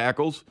with the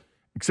tackles,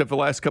 except for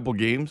the last couple of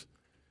games.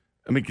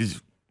 I mean,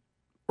 because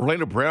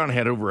Orlando Brown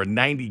had over a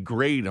 90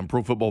 grade on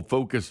Pro Football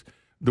Focus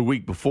the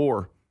week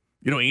before.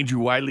 Andrew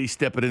Wiley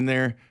stepping in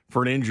there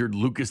for an injured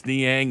Lucas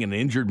Niang and an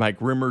injured Mike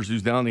Rimmers,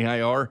 who's down the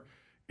IR.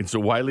 And so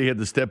Wiley had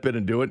to step in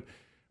and do it.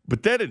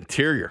 But that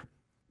interior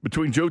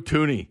between Joe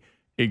Thuney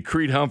and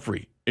Creed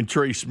Humphrey and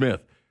Trey Smith,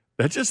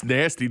 that's just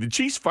nasty. The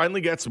Chiefs finally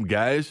got some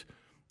guys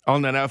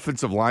on that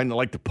offensive line that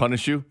like to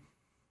punish you.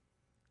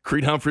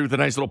 Creed Humphrey with a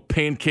nice little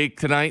pancake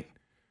tonight,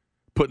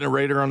 putting a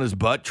Raider on his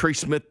butt. Trey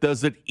Smith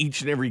does it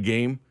each and every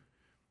game.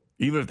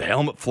 Even if the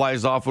helmet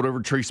flies off, whatever,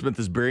 Trey Smith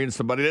is burying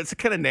somebody. That's the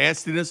kind of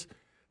nastiness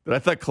that I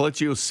thought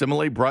Kelechi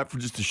Osemele brought for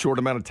just a short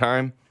amount of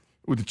time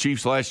with the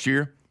Chiefs last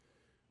year.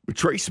 But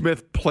Trey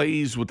Smith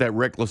plays with that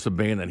reckless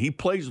abandon. He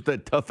plays with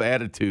that tough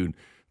attitude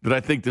that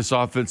I think this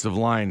offensive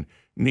line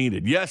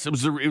needed. Yes, it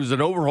was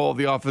an overhaul of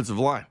the offensive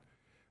line.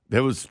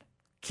 That was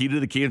key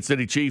to the Kansas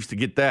City Chiefs to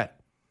get that.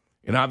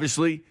 And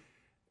obviously,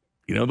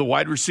 the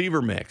wide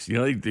receiver mix.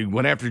 They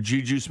went after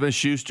Juju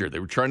Smith-Schuster. They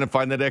were trying to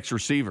find that X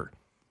receiver.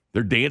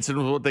 They're dancing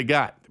with what they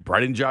got. They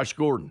brought in Josh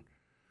Gordon.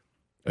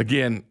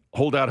 Again,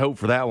 hold out hope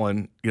for that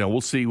one. We'll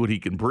see what he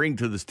can bring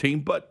to this team.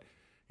 But,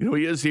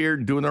 he is here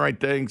doing the right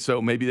thing.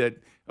 So maybe that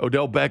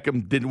Odell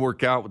Beckham didn't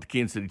work out with the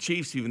Kansas City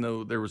Chiefs, even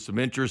though there was some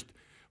interest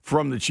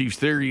from the Chiefs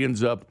there. He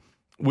ends up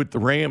with the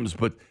Rams.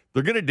 But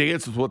they're going to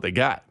dance with what they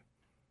got.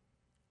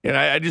 And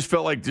I just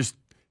felt like just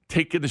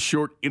taking the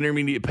short,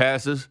 intermediate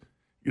passes,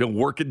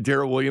 working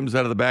Darrell Williams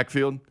out of the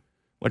backfield.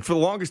 Like for the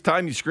longest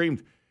time, you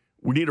screamed,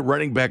 we need a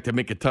running back to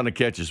make a ton of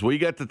catches. Well, you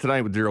got that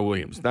tonight with Darrell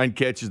Williams. 9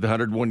 catches to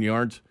 101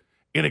 yards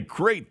and a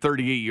great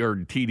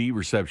 38-yard TD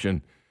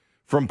reception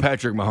from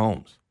Patrick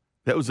Mahomes.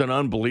 That was an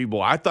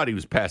unbelievable. I thought he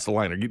was past the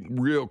line or getting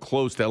real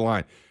close to that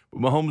line.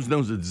 But Mahomes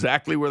knows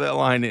exactly where that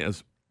line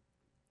is,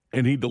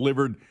 and he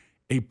delivered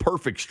a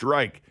perfect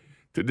strike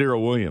to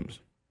Darrell Williams.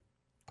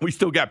 We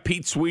still got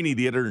Pete Sweeney,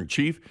 the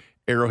editor-in-chief,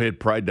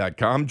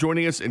 arrowheadpride.com,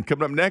 joining us. And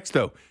coming up next,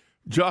 though,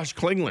 Josh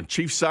Klingland,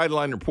 chief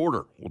sideline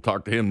reporter. We'll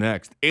talk to him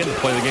next and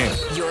play the game.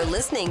 You're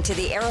listening to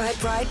the Arrowhead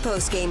Pride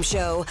postgame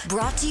show,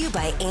 brought to you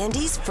by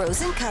Andy's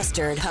Frozen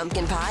Custard.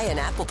 Pumpkin pie and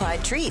apple pie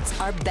treats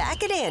are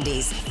back at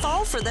Andy's.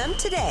 Fall for them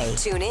today.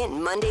 Tune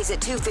in Mondays at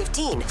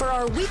 2:15 for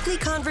our weekly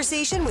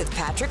conversation with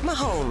Patrick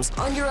Mahomes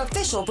on your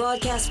official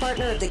broadcast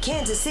partner of the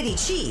Kansas City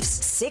Chiefs,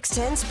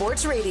 610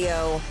 Sports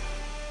Radio.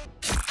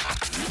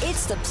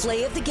 It's the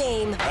play of the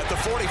game. At the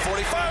 40,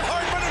 45,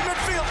 Hardman in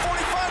midfield,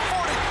 45,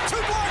 40,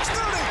 2 blocks,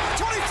 30,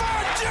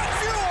 25, jet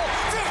fuel,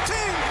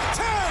 15,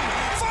 10,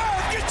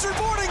 5, get your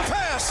boarding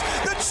pass.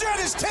 The jet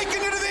is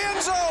taking you to the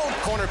end zone.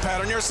 Corner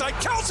pattern near side,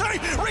 Kelsey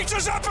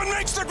reaches up and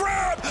makes the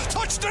grab.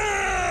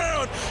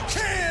 Touchdown,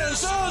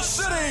 Kansas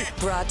City.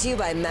 Brought to you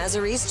by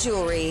Mazaris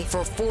Jewelry.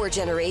 For 4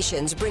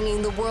 generations,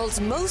 bringing the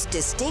world's most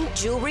distinct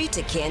jewelry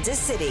to Kansas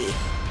City.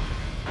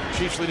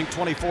 Chiefs leading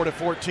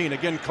 24-14.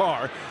 Again,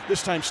 Carr,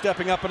 this time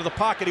stepping up into the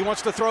pocket. He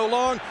wants to throw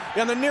long,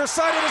 and the near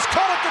side, it is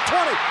caught at the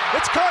 20.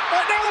 It's caught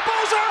right now. The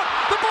ball's out.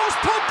 The ball's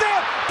poked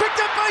out. Picked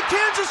up by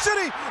Kansas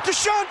City.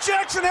 Deshaun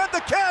Jackson had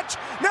the catch.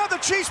 Now the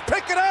Chiefs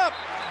pick it up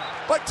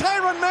by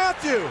Tyrann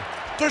Mathieu.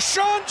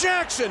 Deshaun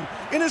Jackson,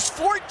 in his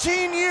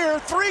 14-year,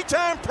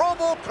 3-time Pro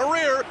Bowl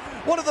career,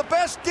 one of the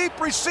best deep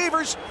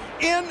receivers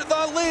in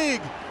the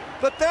league.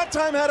 But that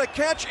time had a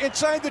catch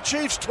inside the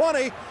Chiefs'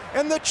 20,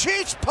 and the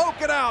Chiefs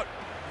poke it out.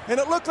 And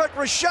it looked like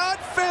Rashad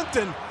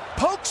Fenton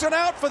pokes it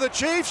out for the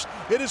Chiefs.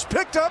 It is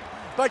picked up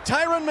by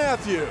Tyrann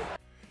Mathieu.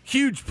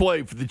 Huge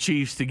play for the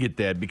Chiefs to get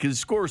that because the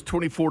score is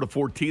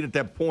 24-14 at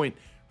that point.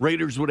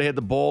 Raiders would have had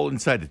the ball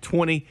inside the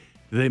 20. Did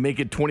they make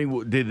it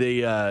 20? Did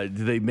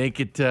they make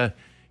it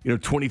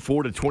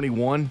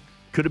 24-21?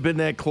 Could have been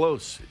that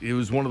close. It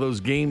was one of those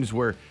games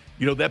where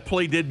that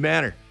play did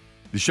matter.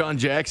 Deshaun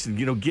Jackson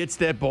gets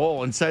that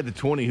ball inside the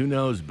 20. Who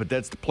knows? But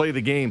that's the play of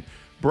the game.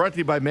 Brought to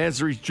you by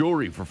Mansory's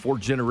Jewelry for 4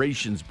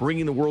 generations,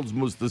 bringing the world's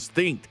most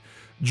distinct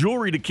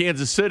jewelry to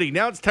Kansas City.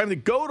 Now it's time to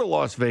go to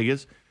Las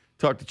Vegas.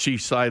 Talk to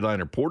Chief sideline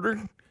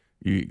reporter.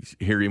 You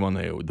hear him on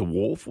the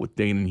Wolf with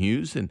Dana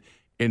Hughes and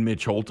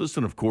Mitch Holthus,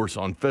 and of course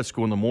on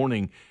Fesco in the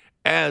morning,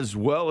 as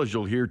well as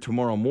you'll hear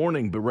tomorrow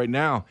morning. But right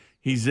now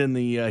he's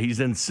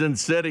in Sin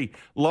City,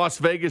 Las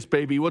Vegas,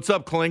 baby. What's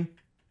up, Kling?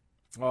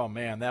 Oh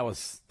man, that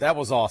was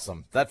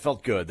awesome. That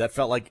felt good. That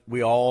felt like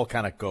we all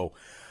kind of go.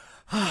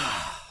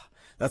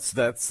 That's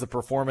the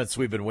performance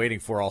we've been waiting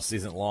for all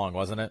season long,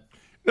 wasn't it?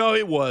 No,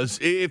 it was.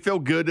 It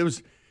felt good.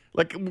 It's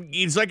like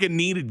a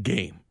needed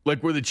game,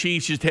 like where the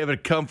Chiefs just have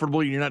it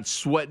comfortable. You're not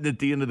sweating at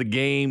the end of the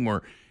game,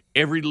 or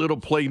every little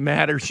play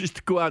matters. Just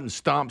to go out and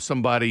stomp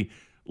somebody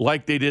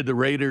like they did the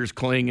Raiders,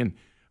 Kling. And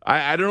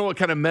I don't know what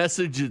kind of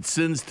message it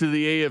sends to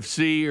the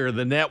AFC or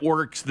the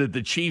networks that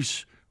the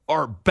Chiefs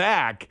are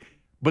back,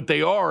 but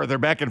they are. They're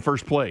back in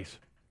first place.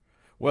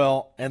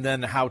 Well, and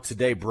then how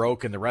today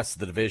broke in the rest of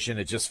the division,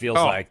 it just feels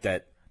like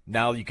that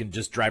now you can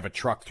just drive a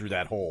truck through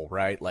that hole,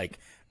 right? Like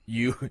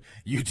you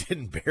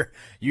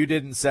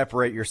didn't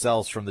separate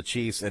yourselves from the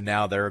Chiefs, and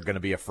now they're going to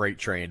be a freight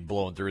train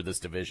blowing through this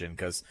division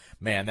because,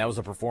 man, that was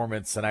a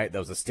performance tonight. That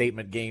was a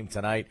statement game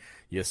tonight.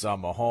 You saw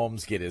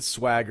Mahomes get his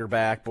swagger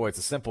back. Boy, it's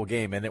a simple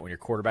game, isn't it, when your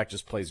quarterback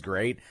just plays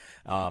great?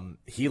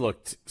 He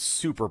looked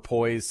super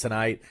poised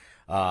tonight.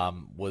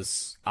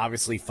 Was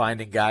obviously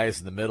finding guys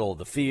in the middle of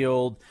the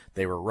field.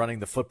 They were running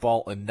the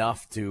football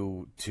enough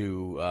to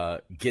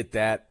get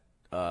that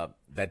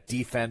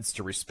defense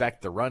to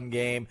respect the run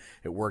game.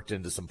 It worked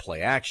into some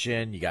play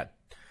action. You got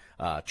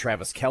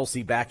Travis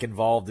Kelce back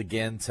involved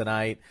again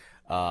tonight.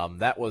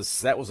 That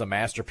was a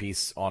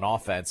masterpiece on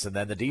offense, and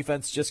then the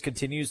defense just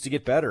continues to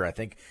get better. I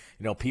think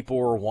people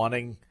were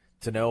wanting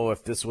to know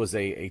if this was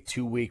a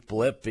 2-week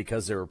blip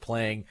because they were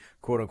playing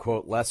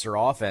quote-unquote lesser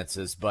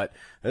offenses, but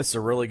this is a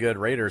really good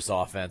Raiders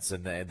offense,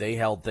 and they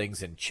held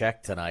things in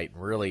check tonight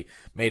and really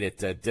made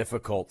it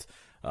difficult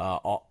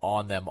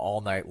on them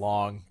all night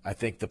long. I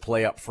think the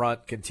play up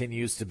front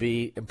continues to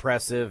be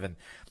impressive, and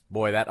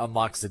boy, that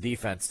unlocks the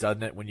defense,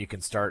 doesn't it, when you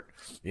can start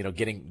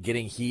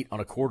getting heat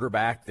on a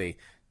quarterback. They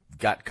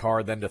got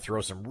Carr then to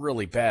throw some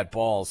really bad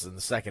balls in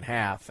the second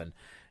half,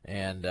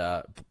 and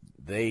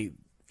you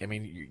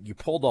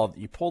pulled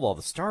all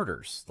the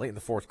starters late in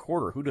the fourth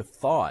quarter. Who'd have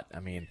thought? I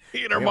mean,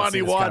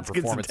 Armani Watts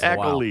gets a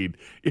tackle lead.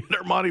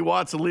 Armani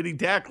Watts, a leading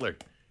tackler.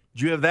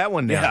 Did you have that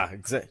one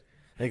down? Yeah,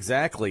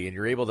 exactly. And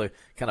you're able to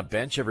kind of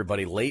bench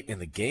everybody late in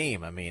the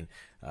game. I mean,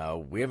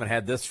 we haven't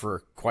had this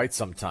for quite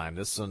some time.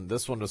 This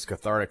one was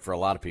cathartic for a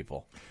lot of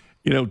people.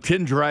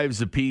 10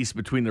 drives apiece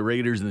between the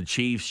Raiders and the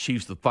Chiefs.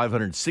 Chiefs with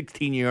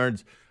 516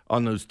 yards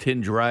on those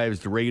 10 drives.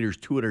 The Raiders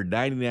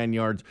 299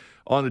 yards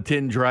on the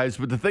 10 drives.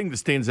 But the thing that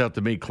stands out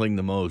to me, Kling,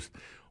 the most,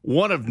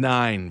 1 of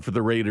 9 for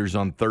the Raiders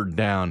on third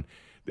down.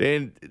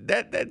 And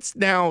that's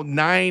now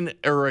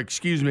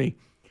the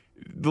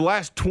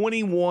last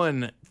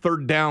 21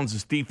 third downs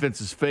this defense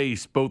has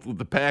faced, both with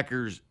the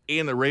Packers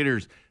and the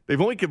Raiders.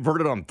 They've only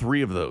converted on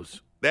 3 of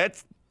those.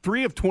 That's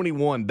 3 of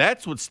 21.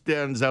 That's what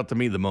stands out to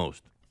me the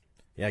most.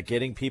 Yeah,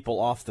 getting people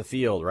off the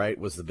field, right,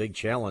 was the big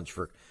challenge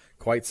for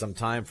quite some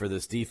time for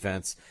this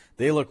defense.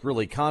 They look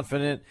really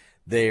confident.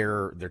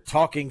 They're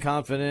talking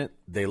confident.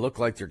 They look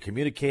like they're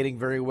communicating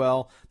very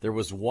well. There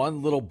was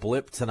one little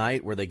blip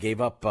tonight where they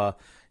gave up a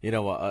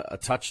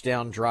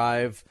touchdown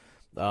drive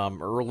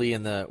early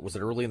in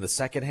the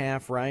second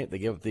half, right? They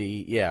give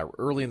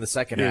early in the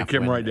second half.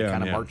 Came right down.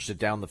 Kind of marched it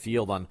down the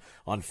field on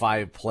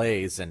 5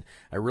 plays, and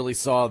I really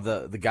saw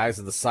the guys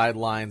on the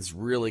sidelines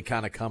really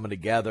kind of coming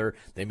together.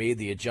 They made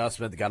the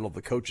adjustment. They got all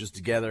the coaches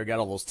together, got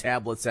all those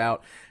tablets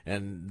out,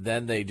 and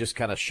then they just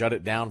kind of shut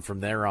it down from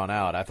there on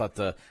out. I thought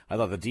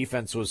the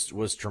defense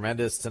was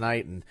tremendous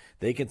tonight, and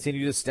they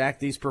continue to stack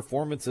these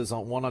performances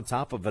on one on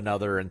top of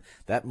another, and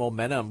that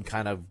momentum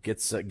kind of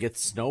gets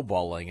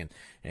snowballing.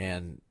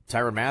 And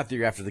Tyrann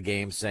Mathieu after the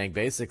game saying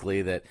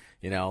basically that,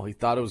 he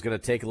thought it was going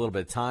to take a little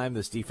bit of time.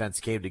 This defense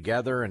came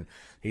together, and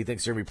he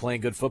thinks they're going to be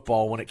playing good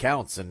football when it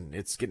counts, and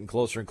it's getting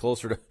closer and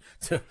closer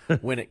to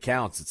when it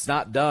counts. It's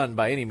not done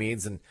by any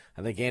means, and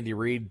I think Andy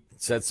Reid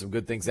said some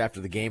good things after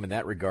the game in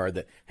that regard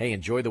that, hey,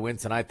 enjoy the win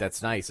tonight.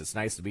 That's nice. It's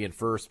nice to be in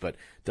first, but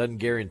doesn't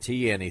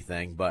guarantee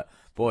anything. But,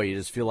 boy, you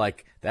just feel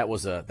like that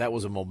was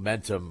a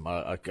momentum,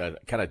 a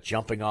kind of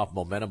jumping off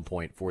momentum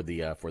point for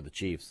the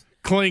Chiefs.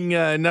 Kling,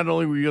 not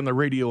only were you on the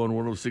radio on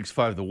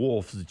 106.5 The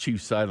Wolf as the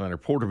Chiefs sideline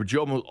reporter, but you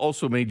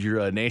also made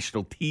your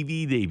national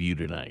TV debut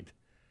tonight.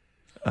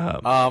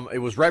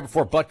 It was right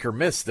before Butker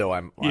missed, though.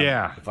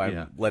 If I'm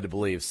yeah. led to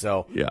believe.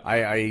 So yeah.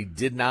 I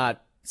did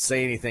not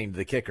say anything to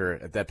the kicker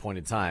at that point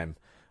in time.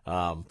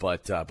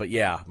 But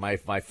yeah, my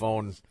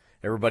phone.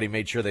 Everybody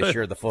made sure they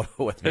shared the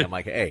photo with me. I'm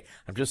like, hey,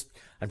 I'm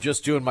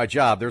just doing my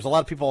job. There's a lot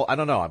of people. I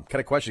don't know. I'm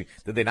kind of questioning.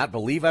 Did they not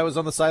believe I was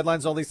on the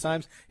sidelines all these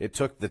times? It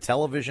took the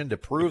television to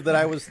prove that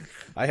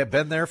I have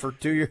been there for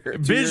 2 years.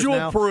 Visual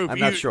now. proof. I'm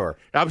not sure.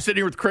 I'm sitting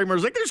here with Kramer. I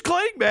was like, "There's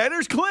Kling, man.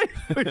 There's Kling."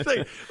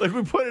 like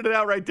we put it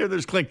out right there.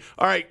 There's Kling.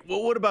 All right.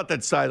 Well, what about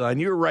that sideline?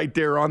 You were right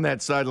there on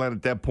that sideline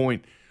at that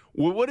point.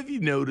 What have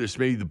you noticed?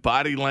 Maybe the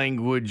body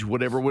language,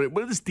 whatever. What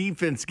is this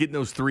defense getting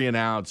those 3 and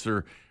outs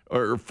or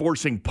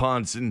forcing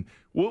punts? And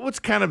what's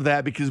kind of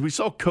that? Because we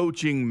saw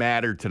coaching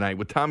matter tonight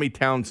with Tommy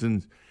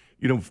Townsend's,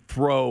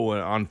 throw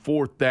on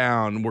 4th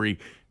down where he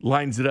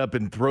lines it up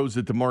and throws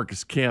it to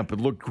Marcus Kemp. It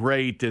looked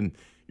great. And,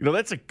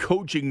 that's a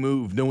coaching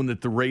move, knowing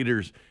that the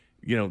Raiders,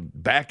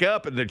 back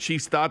up and the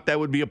Chiefs thought that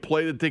would be a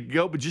play that they could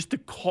go. But just to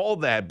call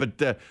that.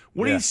 But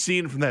what are you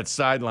seeing from that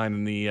sideline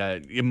and the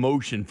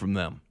emotion from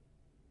them?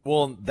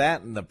 Well,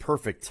 that and the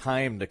perfect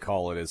time to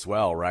call it as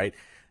well, right?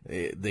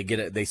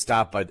 They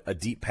stop a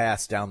deep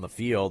pass down the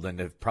field, and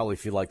they probably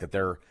feel like that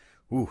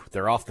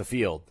they're off the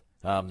field.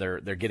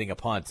 They're getting a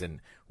punt, and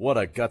what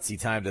a gutsy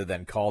time to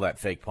then call that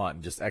fake punt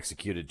and just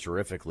execute it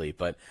terrifically.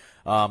 But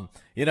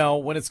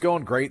when it's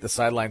going great, the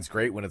sideline's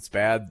great. When it's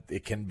bad,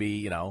 it can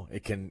be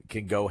it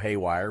can go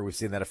haywire. We've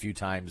seen that a few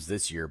times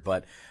this year,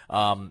 but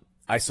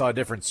I saw a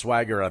different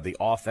swagger of the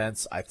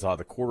offense. I saw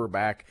the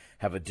quarterback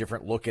have a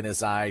different look in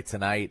his eye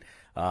tonight.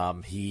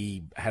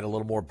 He had a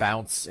little more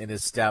bounce in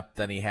his step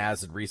than he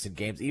has in recent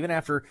games. Even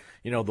after,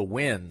 the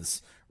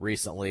wins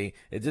recently,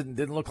 it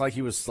didn't look like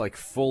he was like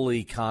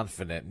fully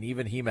confident. And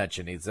even he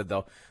mentioned, he said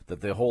though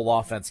that the whole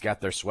offense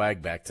got their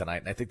swag back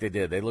tonight. And I think they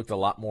did. They looked a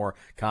lot more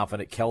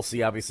confident.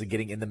 Kelsey obviously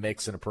getting in the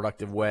mix in a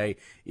productive way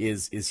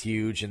is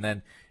huge. And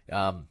then,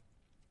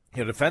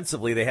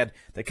 defensively, they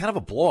kind of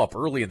a blow up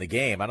early in the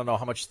game. I don't know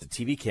how much the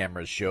TV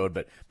cameras showed,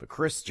 but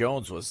Chris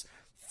Jones was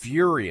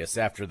furious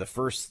after the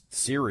first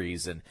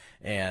series, and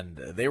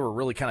they were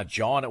really kind of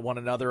jawing at one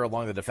another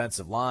along the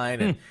defensive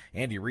line, and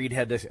Andy Reid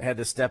had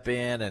to step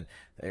in, and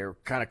their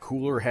kind of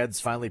cooler heads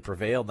finally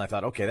prevailed. And I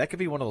thought, okay, that could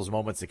be one of those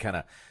moments that kind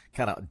of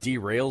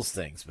derails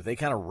things, but they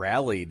kind of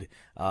rallied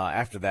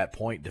after that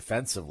point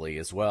defensively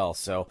as well.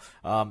 So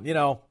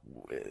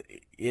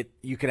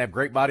you can have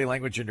great body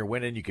language when you're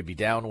winning, you could be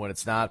down when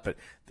it's not, but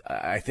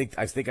I think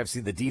I've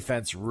seen the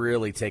defense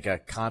really take a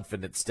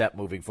confident step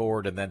moving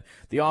forward, and then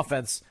the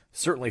offense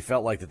certainly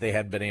felt like that they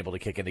hadn't been able to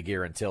kick into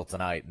gear until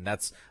tonight, and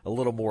that's a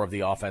little more of the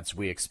offense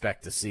we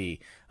expect to see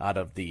out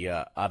of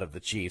the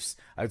Chiefs.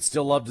 I'd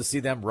still love to see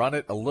them run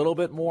it a little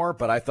bit more,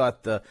 but I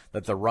thought that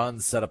the run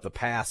set up the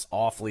pass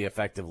awfully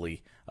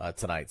effectively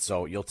tonight,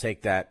 so you'll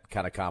take that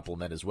kind of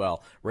compliment as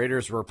well.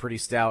 Raiders were pretty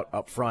stout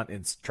up front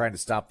in trying to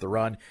stop the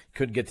run.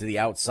 Couldn't get to the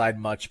outside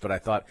much, but I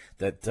thought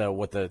that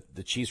what the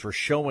Chiefs were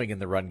showing in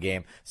the run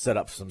game set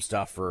up some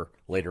stuff for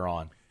later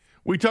on.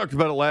 We talked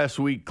about it last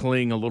week,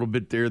 Kling, a little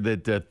bit there,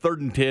 that 3rd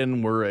and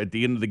 10 were at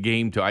the end of the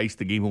game to ice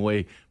the game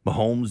away.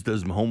 Mahomes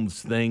does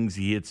Mahomes things.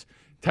 He hits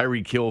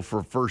Tyreek Hill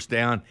for a 1st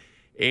down.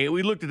 And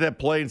we looked at that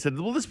play and said,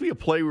 will this be a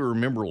play we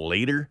remember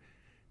later?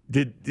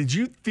 Did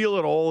you feel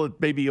at all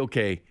that maybe,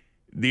 okay,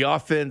 the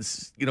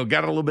offense,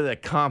 got a little bit of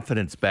that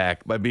confidence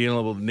back by being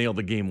able to nail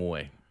the game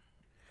away?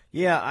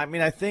 Yeah, I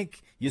mean, I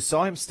think you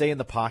saw him stay in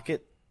the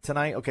pocket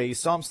tonight. Okay, you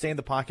saw him stay in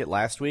the pocket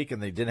last week,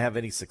 and they didn't have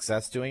any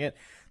success doing it.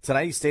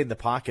 Tonight he stayed in the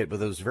pocket,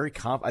 but it was I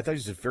thought he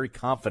was very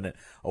confident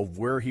of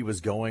where he was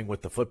going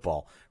with the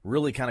football,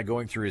 really kind of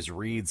going through his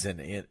reads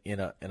in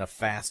a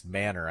fast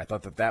manner. I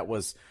thought that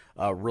was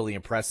really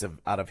impressive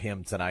out of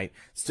him tonight.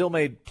 Still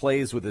made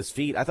plays with his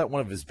feet. I thought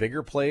one of his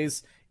bigger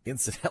plays,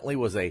 incidentally,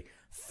 was a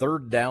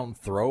 3rd down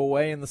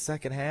throwaway in the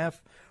second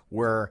half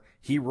where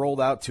he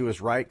rolled out to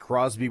his right.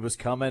 Crosby was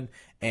coming,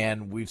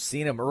 and we've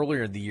seen him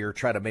earlier in the year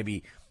try to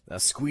maybe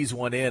squeeze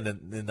one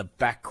in the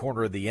back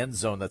corner of the end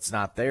zone that's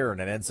not there,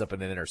 and it ends up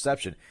in an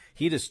interception.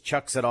 He just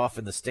chucks it off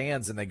in the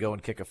stands, and they go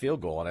and kick a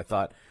field goal. And I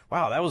thought,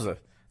 wow, that was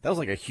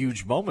like a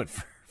huge moment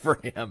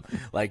for him.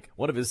 Like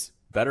one of his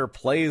better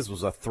plays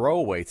was a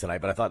throwaway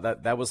tonight, but I thought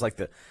that was like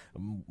the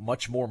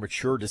much more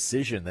mature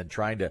decision than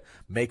trying to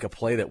make a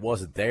play that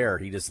wasn't there.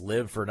 He just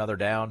lived for another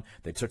down.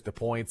 They took the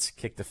points,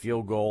 kicked the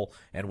field goal,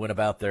 and went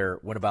about their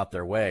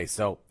way.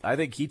 So I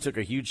think he took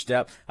a huge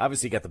step.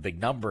 Obviously he got the big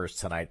numbers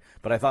tonight,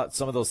 but I thought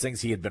some of those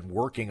things he had been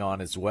working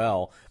on as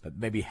well, but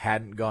maybe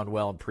hadn't gone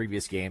well in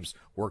previous games,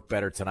 worked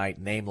better tonight,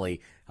 namely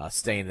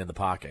staying in the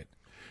pocket.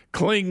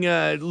 Kling,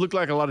 looked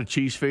like a lot of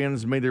Chiefs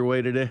fans made their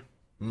way today.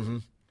 Mm-hmm.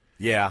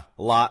 Yeah,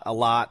 a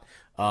lot.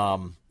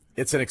 It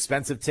it's an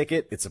expensive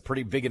ticket. It's a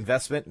pretty big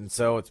investment, and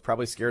so it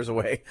probably scares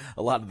away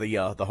a lot of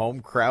the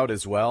home crowd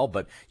as well.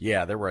 But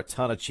yeah, there were a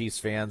ton of Chiefs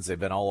fans. They've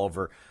been all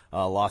over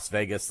Las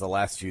Vegas the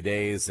last few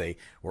days. They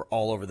were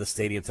all over the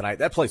stadium tonight.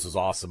 That place was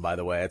awesome, by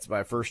the way. It's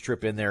my first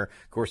trip in there.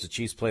 Of course, the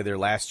Chiefs played there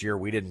last year.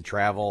 We didn't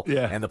travel,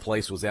 and the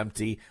place was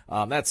empty.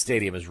 That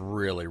stadium is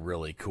really,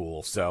 really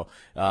cool. So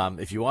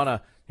if you want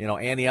to,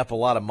 ante up a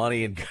lot of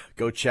money and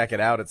go check it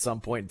out at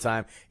some point in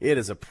time, it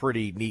is a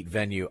pretty neat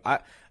venue.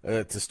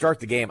 To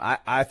start the game,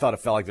 I thought it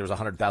felt like there was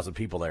 100,000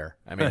 people there.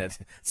 I mean,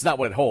 it's not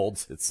what it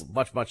holds. It's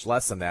much, much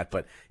less than that,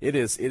 but it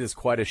is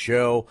quite a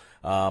show.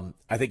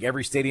 I think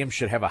every stadium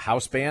should have a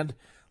house band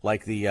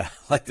like the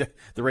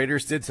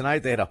Raiders did tonight.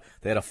 They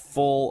had a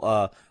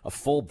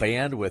full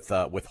band with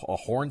a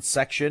horn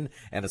section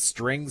and a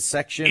strings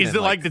section. Is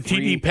it like the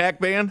TD Pack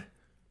band?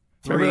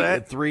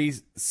 Three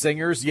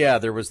singers. Yeah,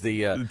 there was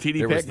the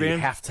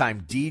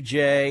halftime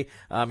DJ.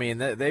 I mean,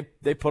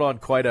 they put on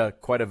quite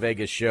a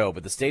Vegas show,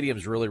 but the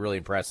stadium's really, really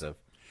impressive.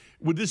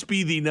 Would this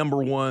be the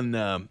number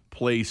one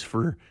place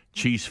for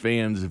Chiefs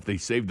fans if they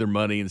saved their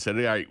money and said,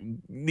 "Hey, I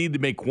need to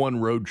make one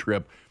road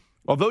trip"?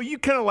 Although you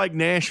kind of like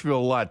Nashville a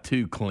lot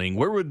too, Kling.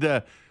 Where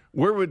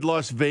would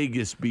Las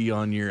Vegas be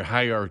on your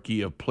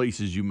hierarchy of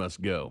places you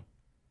must go?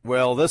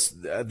 Well,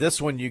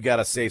 this one you got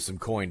to save some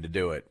coin to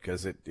do it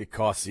because it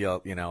costs you,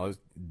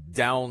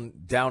 down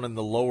in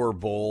the lower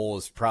bowl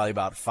is probably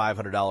about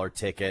 $500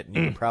 ticket, and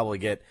you can probably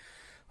get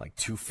like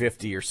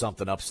 $250 or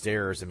something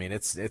upstairs. I mean,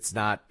 it's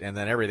not, and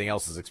then everything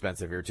else is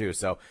expensive here too.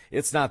 So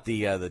it's not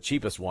the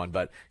cheapest one,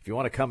 but if you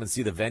want to come and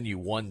see the venue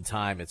one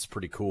time, it's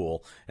pretty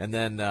cool. And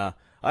then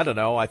I don't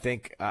know. I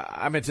think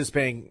I'm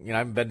anticipating. I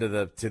haven't been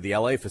to the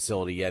LA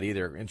facility yet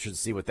either. Interested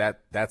to see what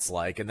that's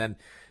like, and then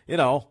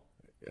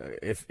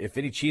if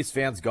any Chiefs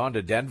fans gone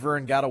to Denver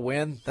and got a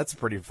win, that's a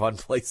pretty fun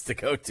place to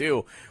go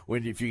to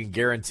if you can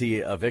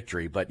guarantee a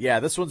victory. But yeah,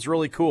 this one's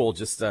really cool.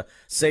 Just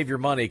save your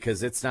money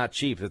because it's not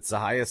cheap. It's the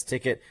highest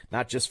ticket,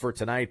 not just for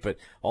tonight, but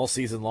all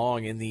season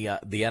long in the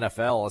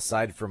NFL.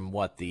 Aside from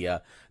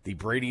the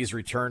Brady's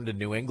return to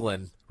New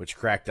England, which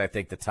cracked I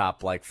think the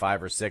top like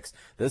 5 or 6.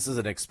 This is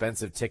an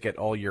expensive ticket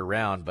all year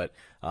round, but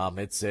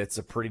it's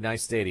a pretty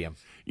nice stadium.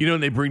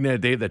 And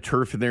they have that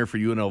turf in there for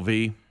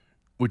UNLV,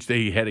 which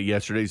they had it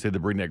yesterday. Said to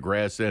bring that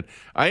grass in.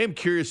 I am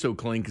curious, though,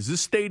 Clint, because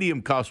this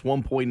stadium costs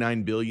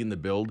 $1.9 billion to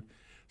build.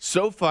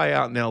 SoFi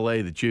out in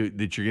L.A. that you're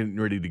getting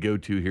ready to go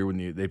to here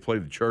when they play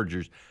the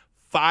Chargers,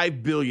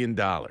 $5 billion.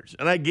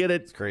 And I get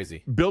it. It's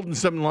crazy. Building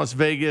something in Las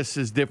Vegas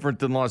is different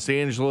than Los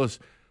Angeles,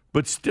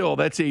 but still,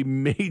 that's a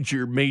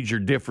major, major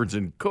difference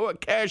in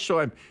cash. So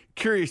I'm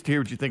curious to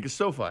hear what you think of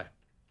SoFi.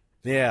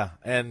 Yeah,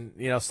 and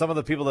some of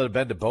the people that have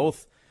been to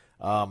both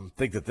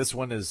think that this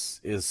one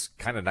is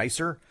kind of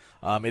nicer.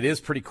 It is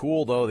pretty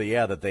cool, though,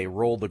 that they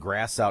roll the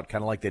grass out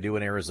kind of like they do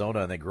in Arizona,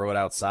 and they grow it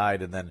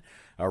outside and then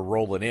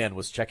roll it in.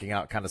 Was checking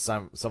out kind of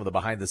some of the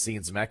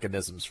behind-the-scenes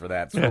mechanisms for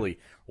that. It's a really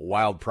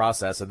wild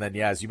process. And then,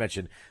 as you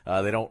mentioned,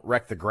 they don't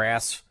wreck the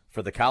grass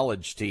for the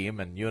college team,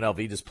 and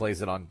UNLV just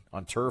plays it on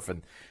turf,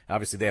 and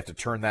obviously they have to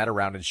turn that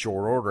around in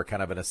short order,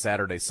 kind of in a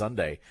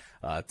Saturday-Sunday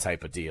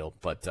type of deal.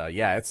 But,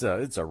 it's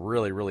a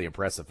really, really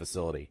impressive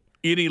facility.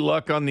 Any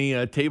luck on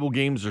the table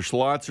games or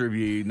slots, or have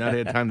you not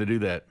had time to do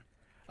that?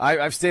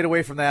 I've stayed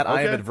away from that. Okay.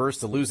 I am adverse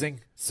to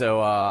losing,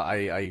 so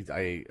I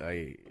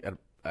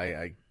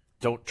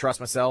don't trust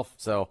myself.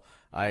 So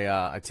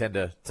I tend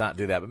to not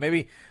do that. But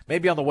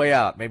maybe on the way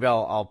out, maybe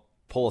I'll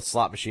pull a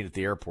slot machine at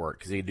the airport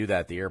because you can do that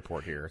at the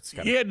airport here. It's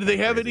do they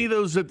have any of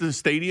those at the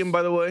stadium?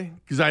 By the way,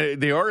 because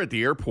they are at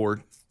the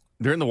airport.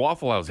 They're in the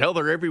Waffle House. Hell,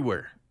 they're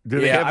everywhere.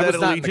 Do they have that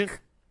at Allegiant?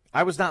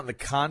 I was not in the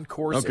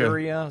concourse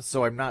area,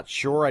 so I'm not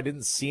sure. I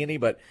didn't see any,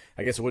 but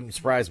I guess it wouldn't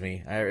surprise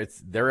me.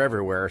 They're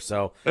everywhere,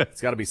 so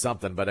it's got to be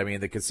something. But I mean,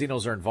 the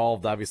casinos are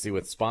involved, obviously,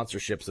 with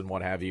sponsorships and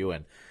what have you,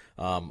 and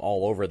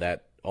all over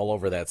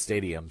that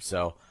stadium.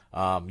 So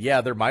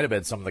there might have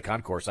been some in the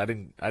concourse. I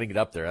didn't get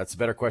up there. That's a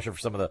better question for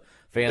some of the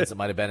fans that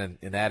might have been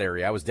in that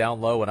area. I was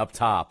down low and up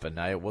top, and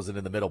I wasn't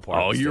in the middle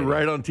part. Oh, you're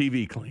right on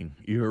TV, Kling.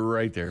 You're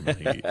right there,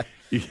 man.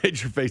 you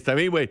get your FaceTime.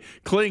 Anyway,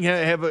 Kling,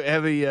 have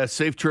a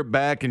safe trip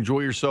back. Enjoy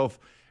yourself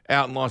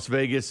out in Las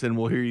Vegas, and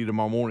we'll hear you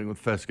tomorrow morning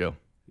with Fesco.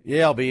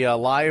 Yeah, I'll be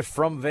live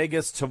from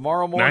Vegas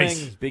tomorrow morning,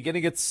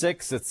 beginning at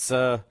 6. It's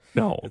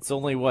it's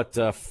only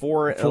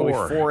 4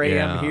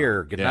 a.m.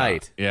 here. Good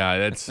night. Yeah,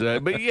 that's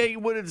but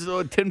it's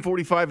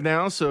 10:45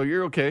 now, so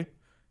you're okay.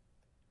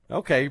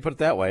 Okay, you put it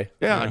that way.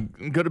 Yeah.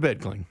 Go to bed,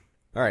 Kling.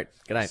 All right,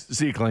 good night.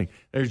 See you, Kling.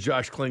 There's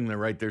Josh Klingler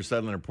right there,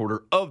 sideline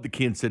reporter of the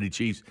Kansas City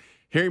Chiefs.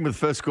 Hearing with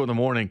Fesco in the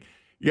morning.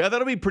 Yeah,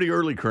 that'll be pretty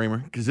early, Kramer,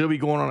 because it'll be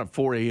going on at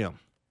 4 a.m.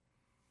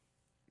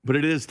 But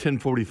it is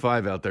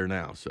 10:45 out there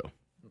now, so.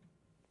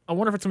 I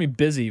wonder if it's going to be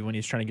busy when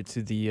he's trying to get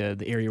to the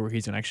area where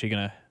he's actually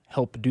going to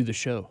help do the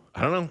show.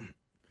 I don't know.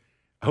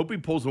 I hope he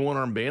pulls a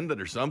one-arm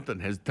bandit or something,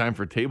 has time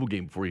for a table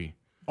game for you.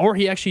 Or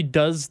he actually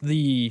does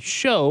the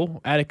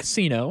show at a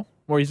casino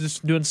where he's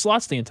just doing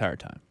slots the entire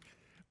time.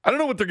 I don't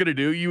know what they're going to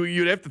do.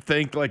 You'd have to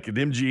think like an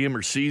MGM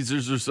or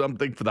Caesars or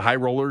something for the high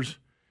rollers.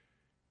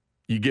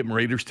 You give them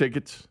Raiders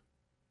tickets.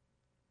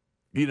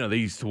 You know, they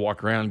used to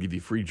walk around and give you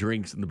free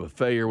drinks in the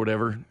buffet or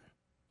whatever.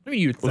 I mean,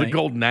 you'd think. The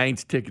Golden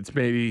Knights tickets,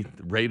 maybe.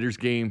 The Raiders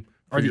game.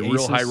 For Or the real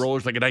Aces. high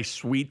rollers, like a nice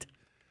suite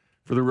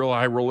for the real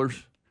high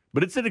rollers.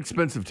 But it's an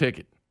expensive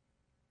ticket.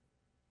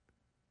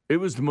 It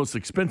was the most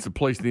expensive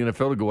place in the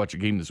NFL to go watch a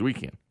game this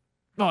weekend.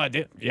 Oh, I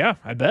did. Yeah,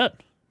 I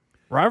bet.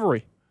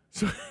 Rivalry.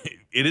 So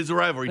it is a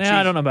rivalry. Yeah,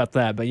 I don't know about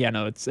that, but yeah,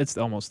 no, it's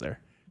almost there.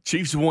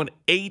 Chiefs won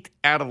 8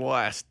 out of the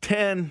last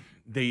 10.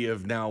 They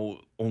have now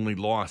only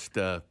lost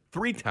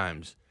 3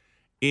 times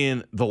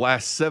in the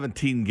last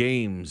 17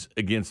 games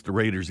against the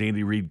Raiders.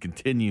 Andy Reid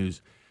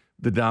continues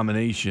the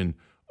domination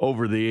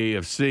over the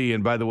AFC.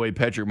 And by the way,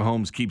 Patrick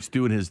Mahomes keeps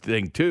doing his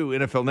thing too.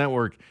 NFL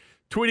Network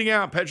tweeting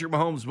out Patrick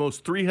Mahomes'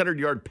 most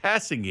 300-yard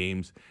passing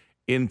games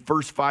in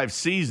first 5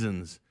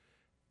 seasons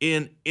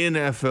in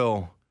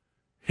NFL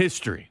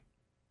history.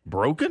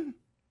 Broken?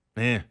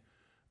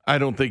 I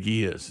don't think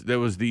he is. That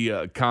was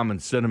the common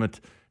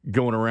sentiment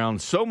going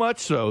around, so much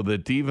so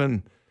that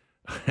even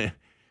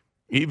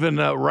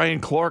Ryan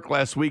Clark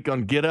last week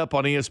on Get Up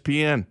on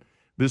ESPN,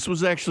 this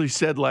was actually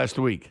said last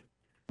week.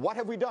 What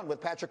have we done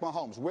with Patrick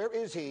Mahomes? Where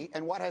is he,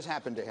 and what has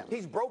happened to him?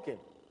 He's broken.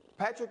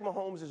 Patrick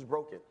Mahomes is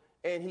broken.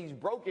 And he's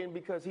broken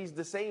because he's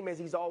the same as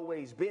he's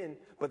always been,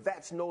 but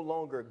that's no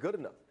longer good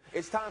enough.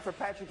 It's time for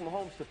Patrick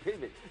Mahomes to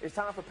pivot. It's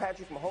time for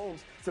Patrick Mahomes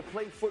to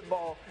play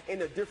football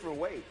in a different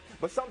way.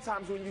 But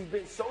sometimes when you've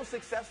been so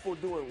successful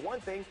doing one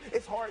thing,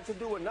 it's hard to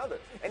do another.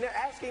 And they're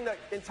asking the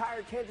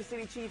entire Kansas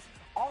City Chiefs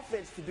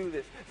offense to do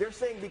this. They're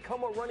saying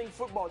become a running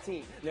football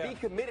team. Yeah. Be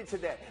committed to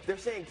that. They're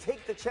saying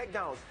take the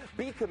checkdowns.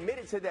 Be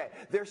committed to that.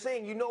 They're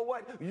saying, you know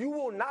what? You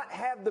will not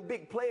have the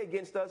big play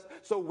against us,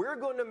 so we're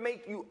going to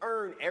make you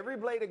earn every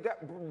blade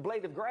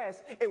of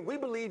grass, and we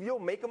believe you'll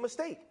make a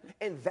mistake.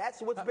 And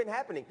that's what's been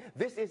happening.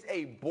 This is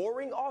a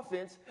boring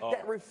offense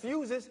that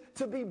refuses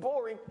to be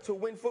boring to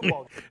win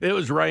football. It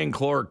was Ryan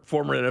Clark,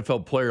 former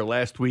NFL player,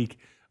 last week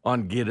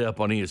on Get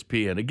Up on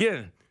ESPN.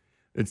 Again,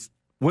 it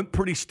went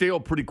pretty stale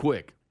pretty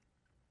quick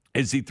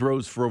as he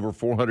throws for over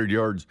 400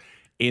 yards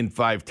and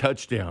 5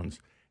 touchdowns.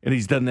 And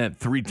he's done that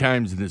 3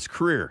 times in his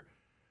career,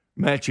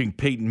 matching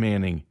Peyton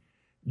Manning,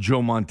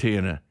 Joe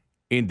Montana,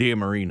 and Dan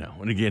Marino.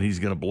 And again, he's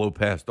going to blow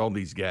past all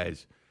these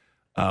guys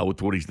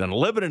with what he's done.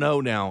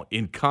 11-0 now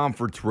in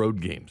conference road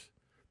games.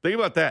 Think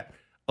about that.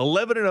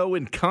 11-0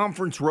 in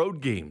conference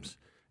road games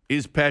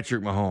is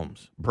Patrick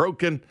Mahomes.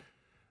 Broken?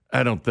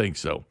 I don't think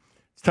so.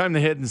 It's time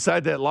to head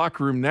inside that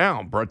locker room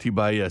now. Brought to you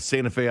by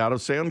Santa Fe Auto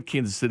Sound,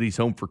 Kansas City's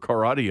home for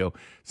car audio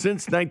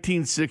since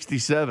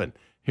 1967.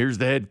 Here's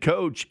the head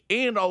coach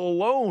and all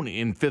alone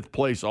in 5th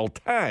place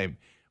all-time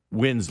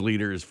wins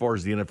leader as far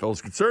as the NFL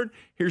is concerned.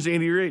 Here's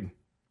Andy Reid.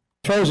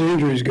 As far as the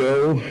injuries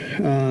go,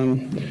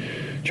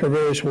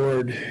 Charvarius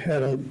Ward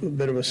had a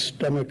bit of a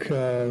stomach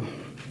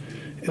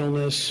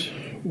illness.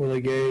 Willie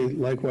Gay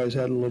likewise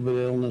had a little bit of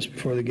illness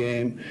before the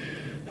game.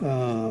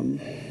 And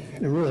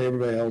really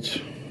everybody else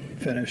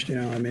finished,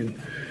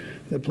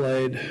 they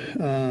played.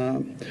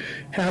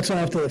 Hats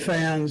off to the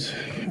fans.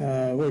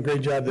 What a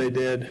great job they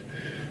did.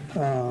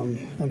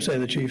 I'm saying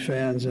the Chief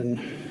fans, and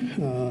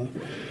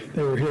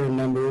they were here in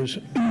numbers.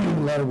 A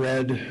lot of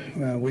red.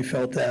 We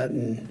felt that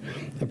and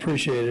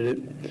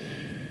appreciated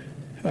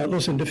it.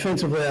 Listen,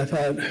 defensively, I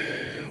thought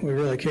we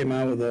really came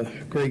out with a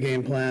great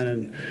game plan,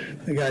 and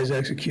the guys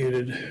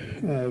executed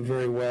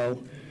very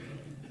well.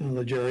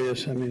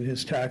 Legarius,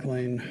 his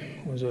tackling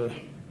was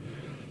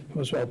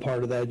all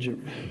part of that.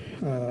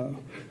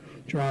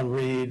 Jerron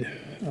Reed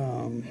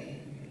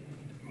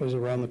was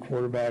around the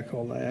quarterback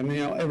all night.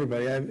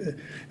 Everybody had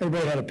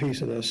a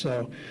piece of this.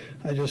 So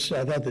I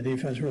thought the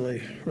defense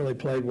really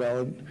played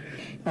well. And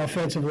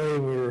offensively,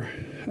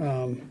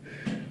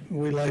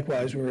 we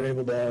likewise were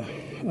able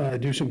to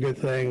do some good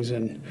things,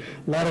 and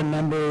a lot of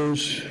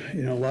numbers.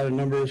 A lot of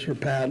numbers for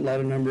Pat. A lot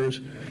of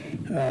numbers.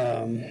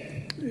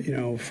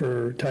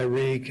 For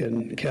Tyreek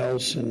and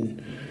Kels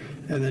and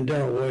then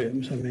Darrell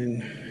Williams.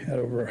 Had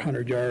over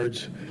 100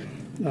 yards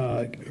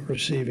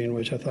receiving,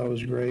 which I thought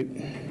was great.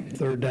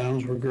 Third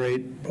downs were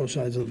great, both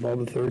sides of the ball.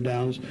 The third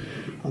downs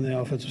on the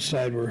offensive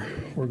side were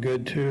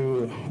good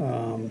too.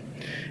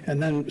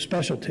 And then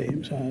special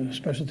teams.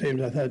 Special teams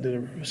I thought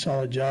did a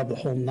solid job the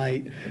whole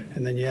night.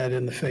 And then you add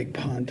in the fake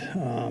punt,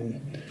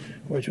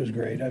 which was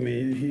great.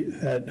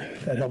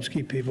 That helps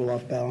keep people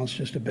off balance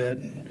just a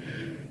bit.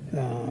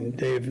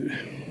 Dave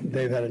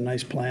had a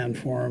nice plan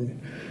for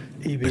him.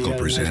 Pickle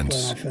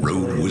presents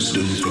Road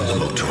Wisdom from the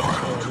Motor.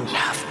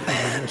 Half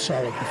bad. A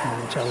solid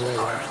performance all the way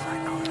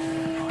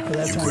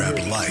around. You grab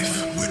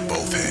life with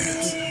both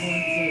hands.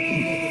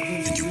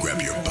 And you grab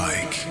your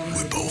bike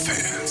with both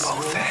hands.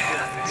 Both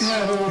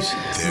hands.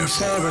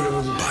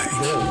 Therefore, bike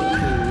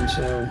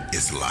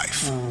is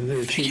life. They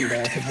were cheating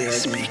back a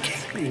bit.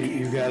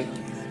 You got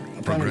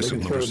a punter that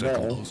can throw a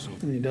ball,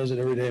 and he does it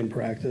every day in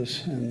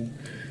practice. And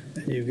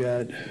you've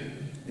got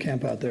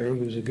Kemp out there,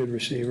 who's a good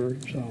receiver.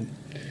 So,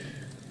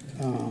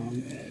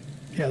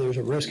 there was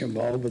a risk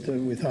involved, but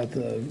we thought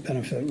the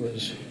benefit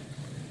was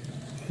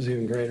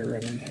even greater.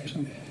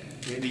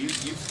 Andy, you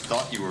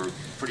thought you were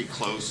pretty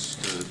close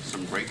to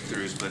some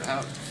breakthroughs, but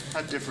how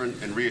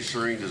different and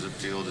reassuring does it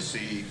feel to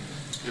see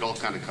it all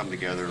kind of come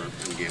together in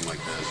a game like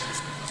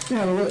this?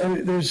 Yeah, well, I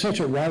mean, there's such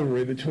a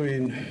rivalry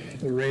between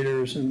the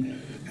Raiders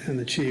and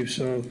the Chiefs,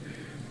 so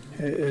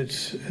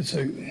it's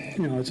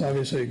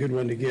obviously a good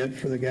one to get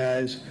for the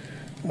guys.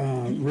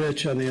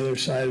 Rich on the other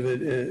side of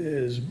it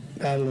is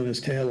battling his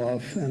tail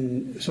off,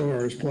 and so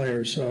are his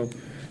players. So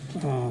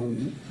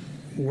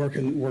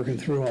working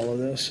through all of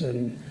this,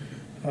 and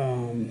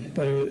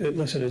but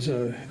listen,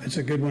 it's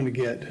a good one to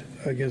get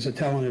against a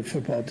talented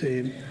football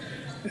team,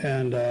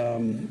 and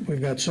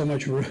we've got so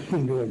much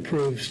room to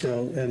improve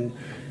still, and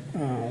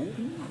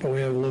but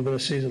we have a little bit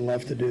of season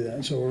left to do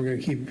that. So we're going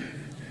to keep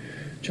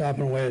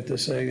chopping away at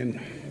this thing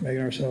and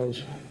making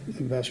ourselves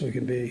the best we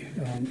can be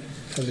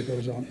as it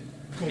goes on.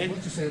 Coach,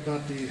 what to say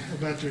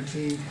about your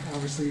team?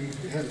 Obviously,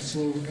 you had a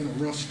slow and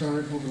a rough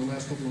start over the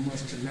last couple of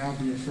months to now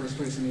be in first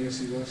place in the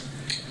AFC West.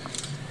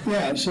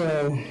 Yeah,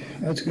 so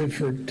that's good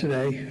for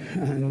today,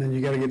 and then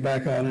you got to get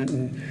back on it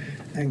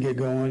and get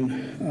going.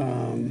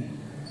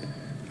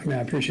 I mean,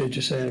 I appreciate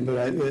you saying it,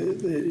 but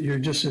you're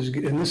just as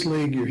good in this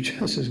league. You're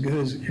just as good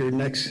as your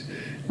next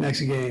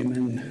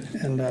game,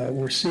 and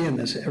we're seeing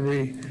this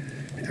every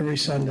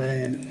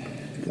Sunday and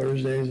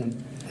Thursdays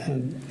and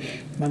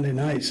Monday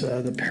nights.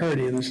 The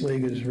parity in this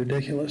league is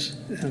ridiculous,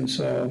 and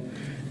so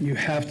you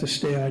have to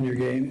stay on your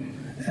game,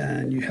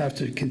 and you have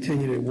to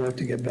continue to work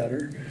to get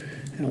better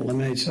and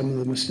eliminate some of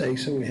the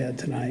mistakes that we had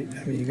tonight.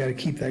 I mean, you got to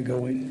keep that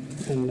going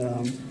and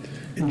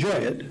enjoy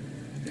it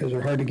because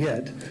they're hard to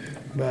get,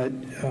 but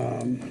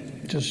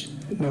just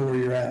know where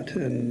you're at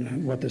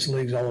and what this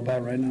league's all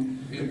about right now.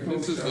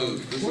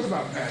 What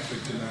about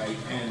Patrick tonight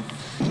and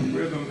the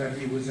rhythm that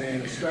he was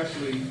in,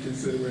 especially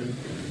considering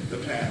the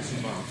past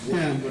month?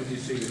 What did you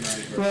see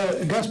tonight?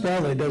 Well, Gus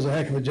Bradley does a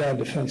heck of a job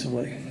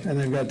defensively, and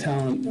they've got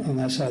talent on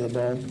that side of the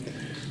ball.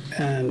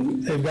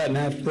 And they've gotten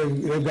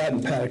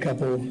Pat a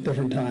couple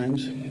different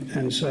times,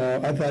 and so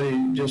I thought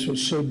he just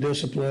was so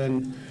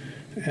disciplined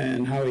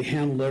and how he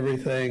handled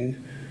everything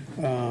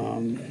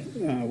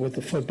with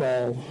the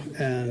football,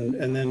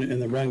 and then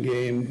in the run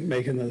game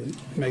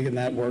making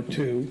that work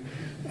too.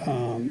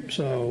 And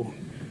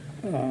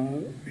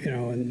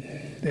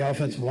the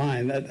offensive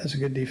line, that's a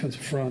good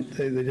defensive front.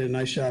 They did a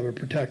nice job of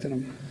protecting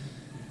them.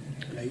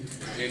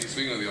 Andy,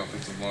 speaking of the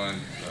offensive line,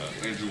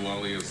 Andrew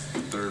Wally is the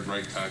third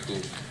right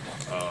tackle.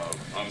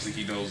 Obviously,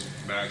 he knows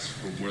Max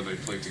from where they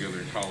played together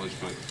in college,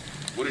 but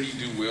what did he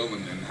do well,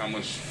 and how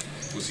much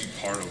was he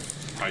part of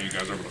how you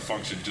guys are able to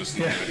function, just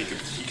knowing that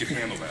he could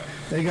handle that?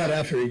 They got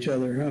after each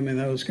other. I mean,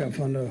 that was kind of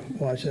fun to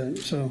watch that.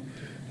 So,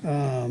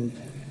 and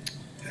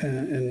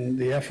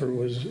the effort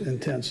was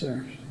intense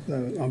there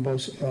on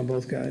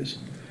both guys.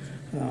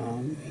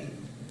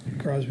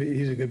 Crosby,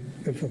 he's a good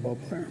football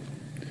player.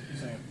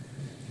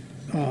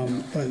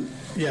 But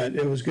yeah,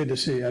 it was good to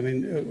see. I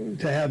mean,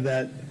 to have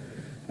that.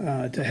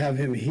 To have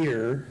him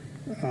here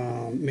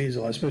means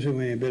a lot, especially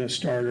when he's been a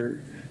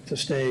starter, to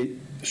stay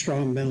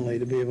strong mentally,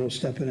 to be able to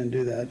step in and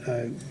do that.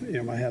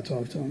 My hat's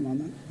off to him on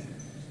that.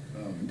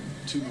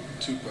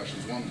 Two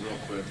questions. One real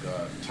quick.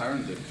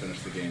 Tyron didn't finish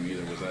the game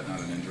either. Was that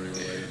not an injury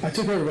related? I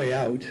took everybody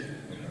out.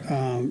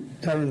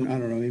 Tyron, I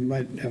don't know, he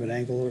might have an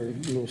ankle or a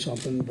little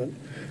something, but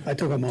I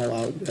took them all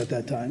out at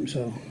that time,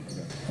 so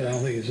I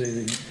don't think it's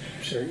anything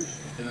serious.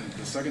 And then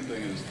the second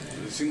thing is,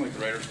 it seemed like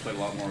the Raiders played a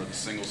lot more of the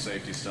single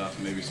safety stuff,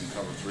 maybe some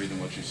cover three than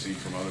what you've seen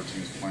from other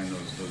teams playing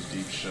those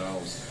deep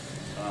shells.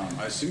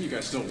 I assume you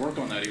guys still work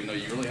on that, even though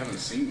you really haven't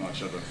seen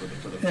much of it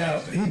for the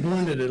past. Yeah, he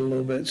blended it a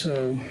little bit.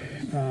 So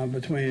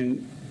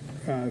between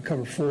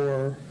cover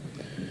four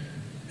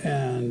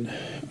and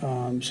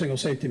single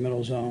safety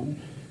middle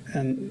zone,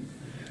 and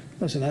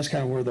listen, that's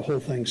kind of where the whole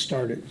thing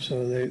started.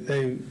 So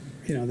they've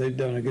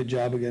done a good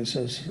job against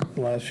us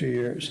the last few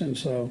years, and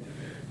so.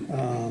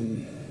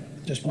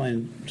 Just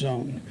playing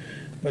zone.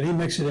 But he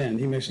mixed it in.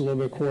 He mixed a little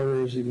bit of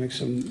quarters, he mixed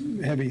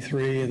some heavy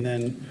three, and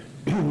then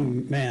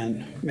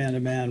man to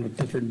man with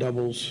different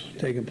doubles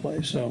taking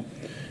place. So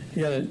he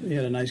had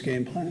a nice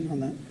game plan on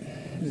that.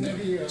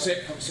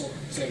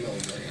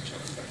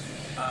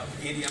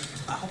 Andy,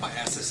 I hope I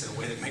asked this in a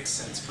way that makes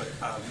sense, but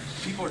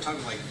people are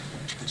talking like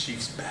the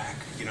Chiefs back,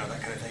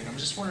 that kind of thing. I'm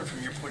just wondering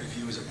from your point of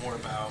view, is it more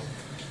about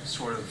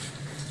sort of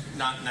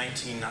not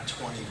 19, not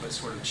 20, but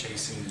sort of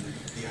chasing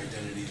the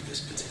identity of this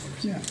particular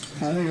team? Yeah,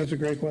 I think that's a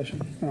great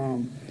question.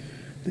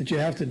 That you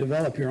have to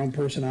develop your own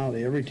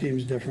personality. Every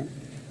team's different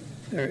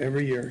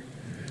every year.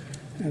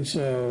 And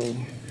so,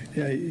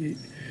 you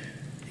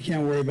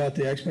can't worry about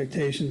the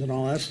expectations and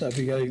all that stuff.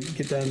 You got to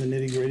get down to the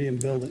nitty gritty and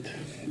build it.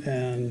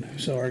 And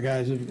so our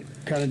guys have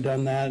kind of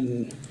done that,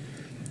 and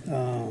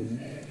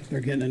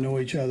they're getting to know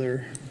each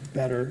other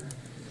better.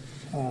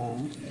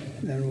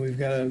 And we've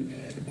got to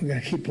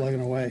keep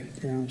plugging away,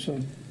 So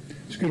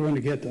it's a good one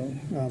to get, though.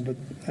 But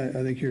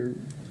I think you're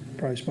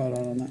probably spot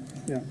on that.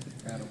 Yeah.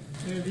 Adam.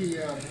 Andy,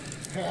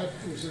 Pat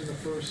was in the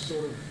first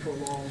sort of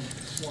prolonged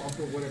swamp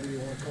or whatever you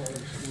want to call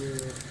it,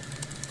 where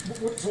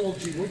What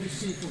did you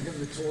see from him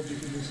that told you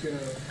he was going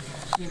to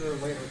sooner or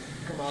later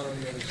come out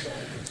on the other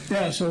side?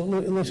 Yeah, so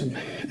listen,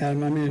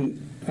 Adam, I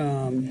mean,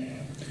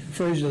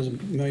 Frazier does a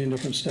million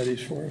different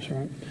studies for us,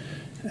 right?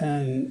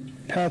 And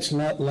Pat's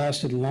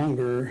lasted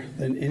longer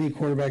than any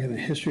quarterback in the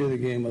history of the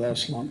game without a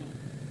slump,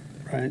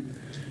 right?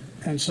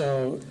 And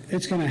so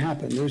it's going to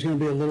happen. There's going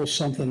to be a little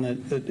something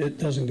that it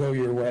doesn't go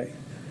your way.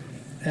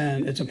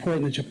 And it's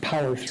important that you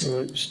power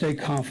through it, stay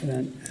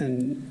confident,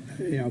 and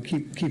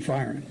keep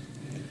firing.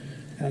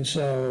 And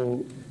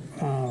so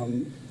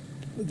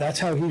that's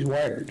how he's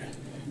wired.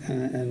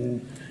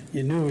 And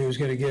you knew he was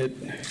going to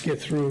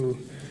get through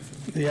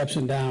the ups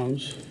and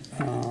downs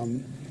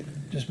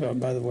just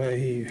by the way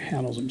he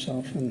handles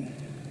himself. And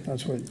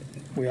that's what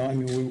we're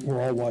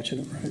all watching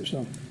it, right?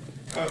 So.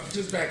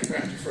 Just back to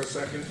Patrick for a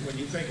second. When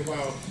you think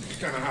about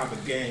kind of how the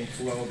game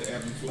flowed, the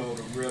ebb and flow,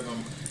 the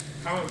rhythm,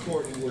 how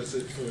important was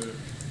it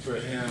for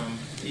him,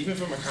 even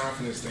from a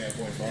confidence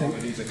standpoint, for all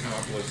that he's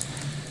accomplished,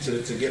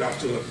 to get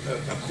off to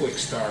a quick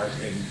start?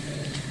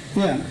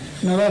 Yeah,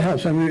 no, that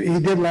helps. I mean, he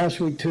did last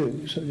week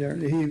too. So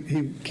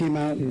he came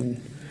out and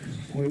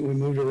we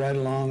moved it right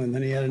along, and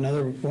then he had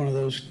another one of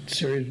those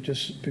series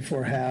just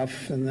before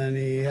half, and then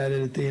he had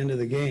it at the end of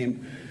the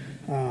game.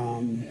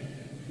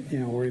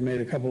 Where he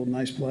made a couple of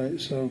nice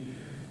plays. So,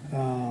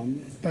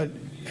 but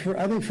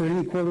I think for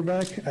any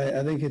quarterback,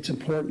 I think it's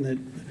important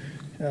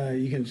that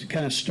you can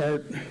kind of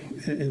start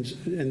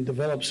and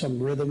develop some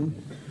rhythm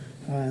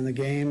in the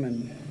game,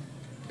 and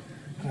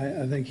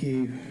I think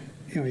he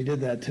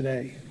did that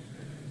today.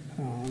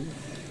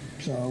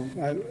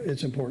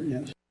 It's important,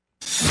 yes.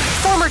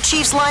 Former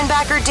Chiefs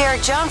linebacker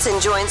Derek Johnson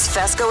joins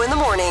Fesco in the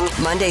morning,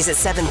 Mondays at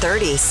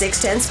 7:30,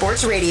 610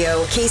 Sports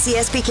Radio,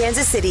 KCSP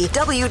Kansas City,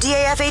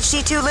 WDAF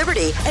HD2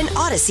 Liberty, and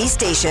Odyssey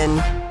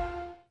Station.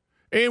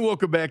 And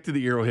welcome back to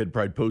the Arrowhead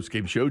Pride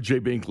postgame show. Jay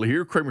Binkley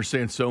here, Kramer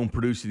Sansone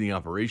producing the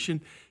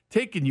operation,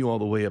 taking you all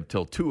the way up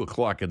till 2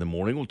 o'clock in the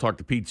morning. We'll talk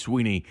to Pete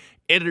Sweeney,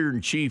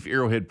 editor-in-chief,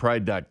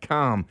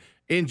 arrowheadpride.com,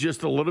 in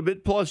just a little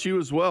bit, plus you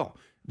as well.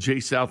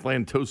 Jay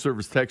Southland Tow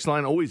Service text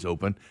line, always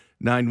open.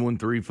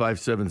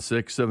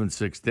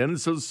 913-576-7610. And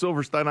so the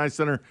Silverstein Eye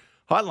Center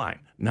hotline,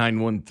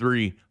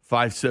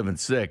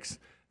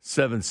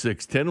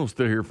 913-576-7610. We'll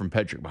still hear from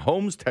Patrick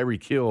Mahomes,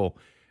 Tyreek Hill,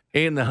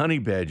 and the Honey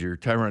Badger,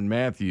 Tyrann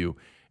Mathieu,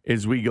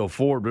 as we go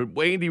forward.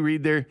 But Andy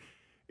Reid there,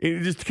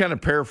 just to kind of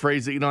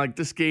paraphrase it, like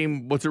this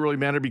game, what's it really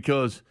matter?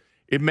 Because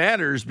it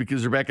matters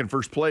because they're back in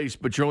first place,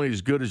 but you're only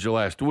as good as your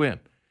last win.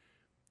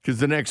 Because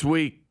the next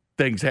week,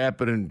 things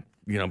happen and,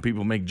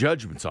 people make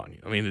judgments on you.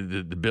 I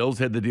mean, the Bills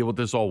had to deal with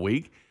this all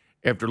week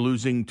after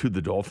losing to the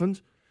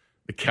Dolphins.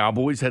 The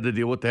Cowboys had to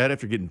deal with that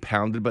after getting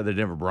pounded by the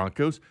Denver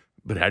Broncos.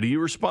 But how do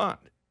you respond?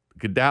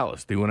 Look at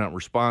Dallas. They went out and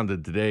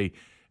responded today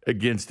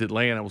against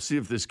Atlanta. We'll see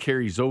if this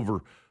carries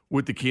over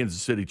with the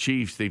Kansas City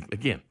Chiefs. They've,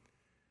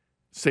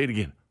 say it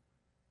again,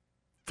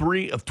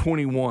 3 of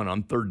 21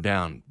 on third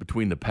down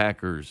between the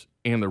Packers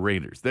and the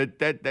Raiders.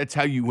 That's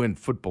how you win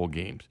football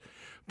games.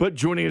 But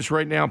joining us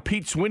right now,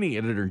 Pete Sweeney,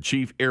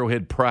 editor-in-chief,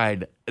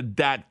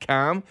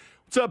 arrowheadpride.com.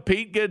 What's up,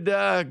 Pete?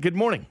 Good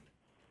morning.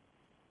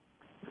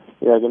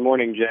 Yeah, good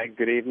morning, Jake.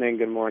 Good evening,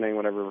 good morning,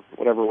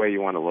 whatever way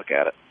you want to look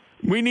at it.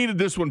 We needed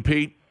this one,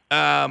 Pete.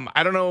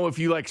 I don't know if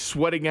you like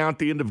sweating out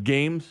the end of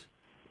games.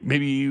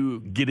 Maybe you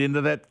get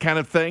into that kind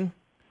of thing.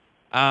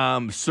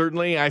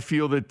 Certainly, I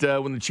feel that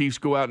when the Chiefs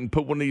go out and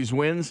put one of these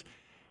wins,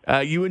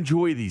 you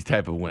enjoy these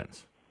type of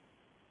wins.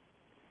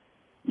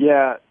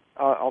 Yeah,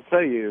 I'll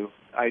tell you,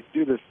 I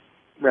do this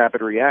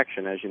rapid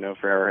reaction, as you know,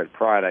 for Arrowhead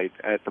Pride.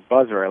 At the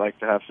buzzer, I like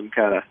to have some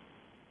kind of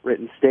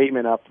written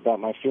statement up about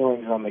my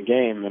feelings on the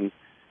game, and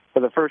for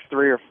the first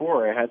 3 or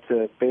 4, I had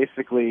to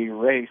basically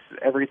erase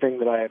everything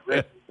that I had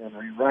written and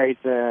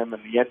rewrite them,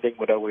 and the ending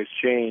would always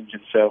change.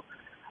 And so,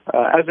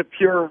 as a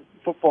pure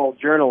football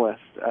journalist,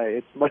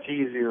 it's much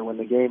easier when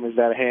the game is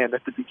at hand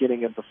at the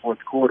beginning of the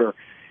fourth quarter,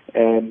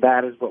 and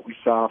that is what we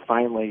saw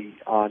finally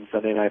on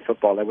Sunday Night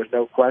Football. There was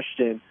no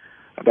question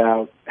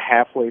about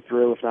halfway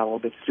through, if not a little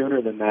bit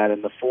sooner than that,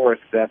 in the fourth,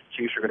 that the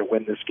Chiefs were going to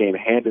win this game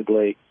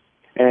handedly,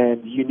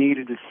 and you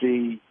needed to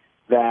see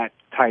that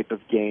type of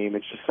game.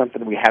 It's just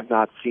something we have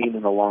not seen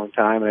in a long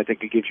time, and I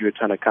think it gives you a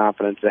ton of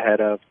confidence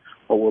ahead of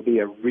what will be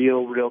a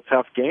real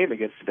tough game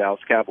against the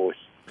Dallas Cowboys.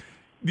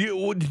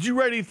 Did you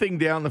write anything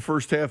down the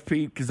first half,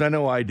 Pete? Because I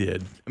know I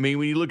did. I mean,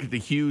 when you look at the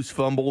Hughes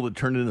fumble that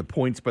turned into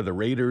points by the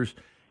Raiders,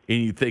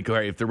 and you think, all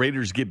right, if the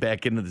Raiders get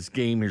back into this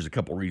game, here's a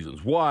couple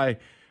reasons why.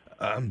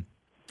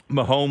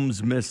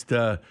 Mahomes missed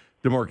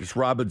Demarcus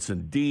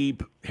Robinson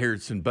deep.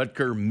 Harrison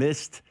Butker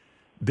missed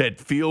that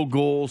field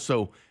goal.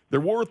 So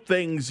there were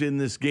things in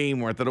this game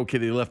where I thought, okay,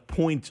 they left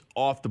points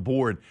off the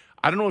board.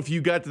 I don't know if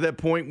you got to that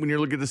point when you're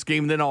looking at this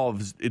game, then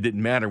it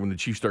didn't matter when the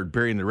Chiefs started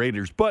burying the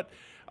Raiders. But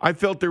I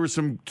felt there were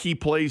some key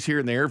plays here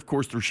and there. Of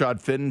course,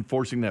 Rashad Fenton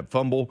forcing that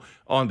fumble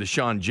on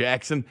Deshaun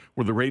Jackson,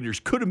 where the Raiders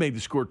could have made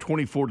the score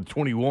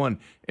 24-21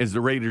 as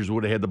the Raiders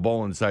would have had the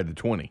ball inside the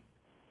 20.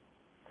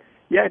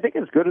 Yeah, I think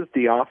as good as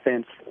the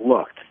offense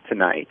looked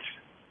tonight,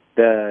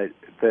 the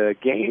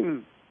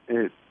game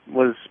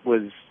was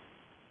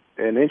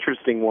an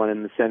interesting one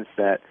in the sense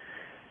that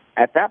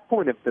at that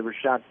point of the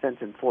Rashad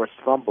Fenton forced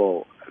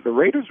fumble, the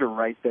Raiders were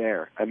right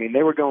there. I mean,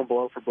 they were going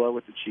blow for blow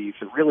with the Chiefs.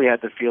 It really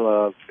had the feel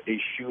of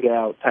a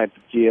shootout type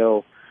of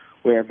deal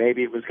where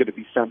maybe it was going to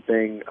be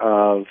something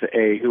of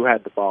a who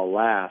had the ball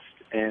last.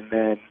 And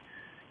then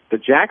the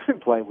Jackson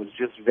play was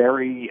just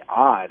very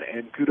odd.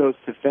 And kudos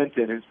to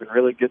Fenton, who's been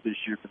really good this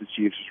year for the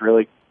Chiefs, who's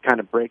really kind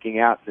of breaking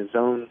out in his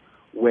own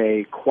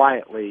way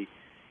quietly.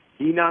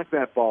 He knocked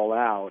that ball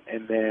out,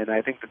 and then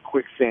I think the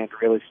quicksand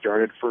really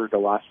started for the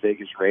Las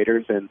Vegas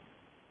Raiders. And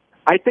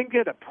I think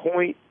at a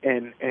point,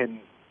 and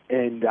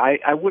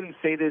I wouldn't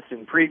say this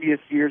in previous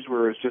years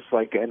where it was just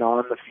like an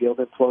on-the-field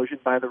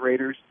implosion by the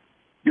Raiders,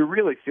 you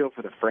really feel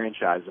for the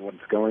franchise and what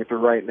it's going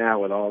through right now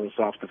with all this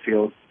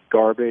off-the-field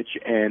garbage.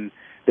 And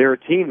they're a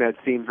team that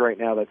seems right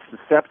now that's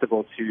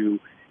susceptible to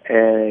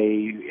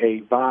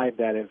a vibe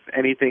that if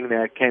anything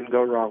that can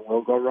go wrong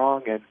will go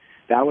wrong. And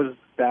that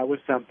was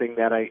something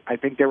that I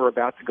think they were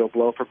about to go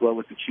blow for blow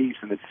with the Chiefs,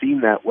 and it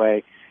seemed that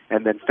way.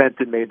 And then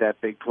Fenton made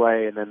that big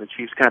play, and then the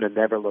Chiefs kind of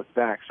never looked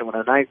back. So on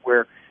a night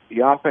where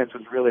the offense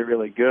was really,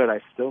 really good, I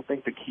still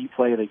think the key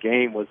play of the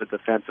game was a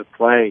defensive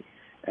play.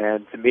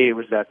 And to me, it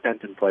was that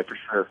Fenton play for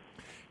sure.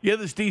 Yeah,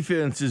 this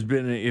defense has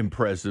been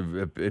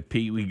impressive,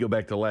 Pete. We go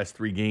back to the last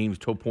 3 games,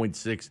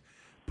 12.6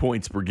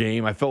 points per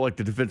game. I felt like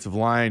the defensive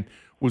line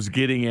was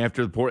getting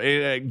after the port.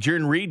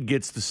 Jarran Reed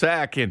gets the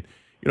sack, and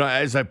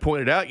as I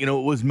pointed out, it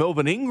was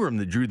Melvin Ingram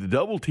that drew the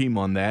double team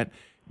on that,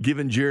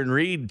 giving Jarran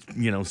Reed,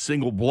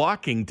 single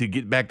blocking to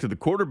get back to the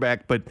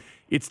quarterback. But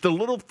it's the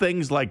little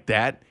things like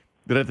that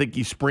I think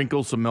you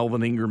sprinkle some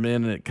Melvin Ingram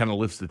in, and it kind of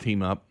lifts the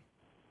team up.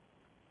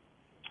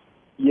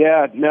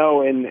 Yeah,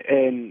 no, and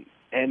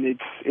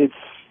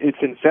it's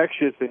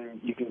infectious,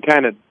 and you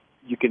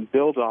can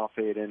build off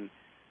it. And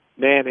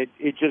man,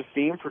 it just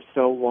seemed for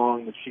so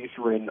long the Chiefs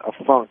were in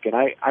a funk, and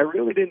I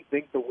really didn't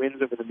think the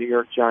wins over the New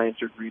York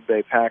Giants or Green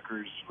Bay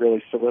Packers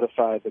really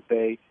solidified that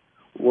they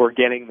were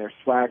getting their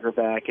swagger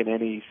back in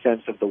any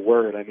sense of the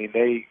word. I mean,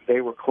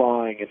 they were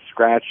clawing and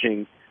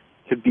scratching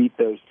to beat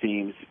those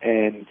teams,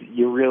 and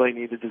you really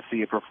needed to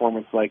see a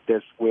performance like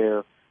this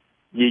where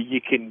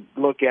you can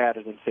look at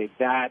it and say,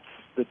 that's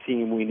the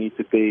team we need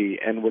to be.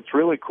 And what's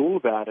really cool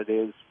about it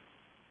is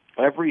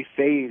every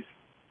phase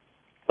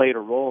played a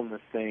role in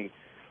this thing,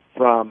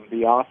 from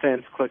the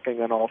offense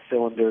clicking on all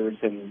cylinders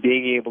and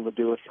being able to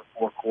do it for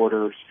 4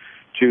 quarters,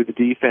 to the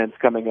defense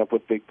coming up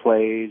with big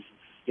plays,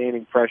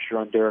 sustaining pressure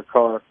on Derek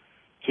Carr,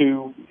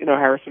 to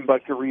Harrison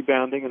Butker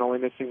rebounding and only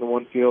missing the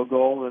 1 field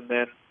goal. And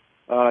then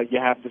you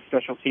have the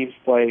special teams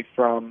play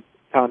from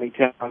Tommy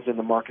Townsend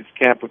and Marcus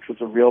Kemp, which was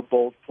a real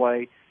bold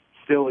play.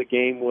 Still, the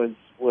game was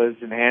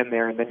in hand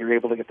there, and then you're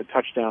able to get the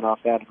touchdown off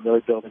that and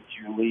really build into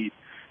your lead.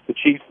 The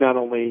Chiefs not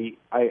only,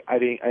 I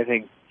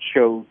think,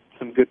 showed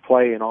some good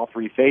play in all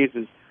 3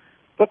 phases,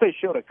 but they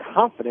showed a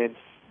confidence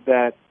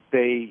that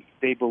they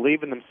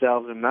believe in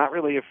themselves and not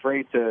really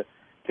afraid to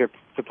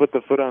put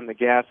the foot on the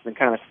gas and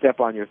kind of step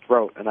on your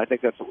throat. And I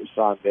think that's what we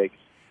saw in Vegas.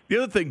 The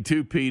other thing,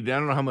 too, Pete, I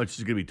don't know how much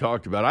is going to be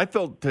talked about. I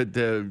felt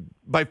that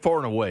by far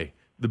and away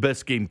the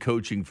best game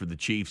coaching for the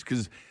Chiefs,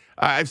 because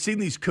I've seen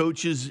these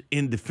coaches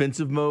in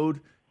defensive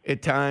mode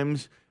at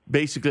times.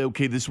 Basically,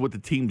 okay, this is what the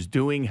team's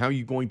doing. How are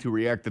you going to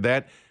react to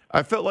that?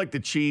 I felt like the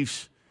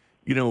Chiefs,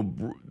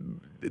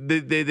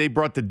 they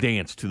brought the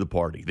dance to the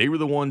party. They were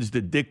the ones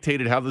that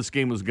dictated how this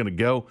game was going to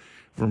go,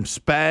 from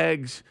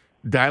Spags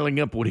dialing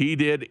up what he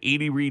did,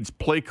 Andy Reid's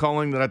play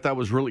calling that I thought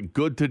was really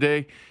good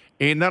today.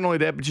 And not only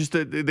that, but just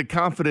the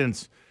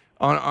confidence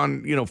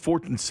on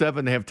 4th and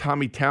 7 to have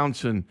Tommy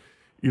Townsend,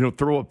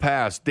 throw a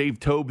pass. Dave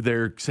Tobe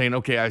there saying,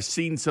 okay, I've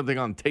seen something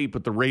on tape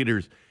with the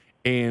Raiders.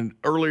 And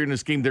earlier in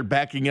this game, they're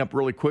backing up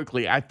really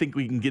quickly. I think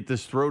we can get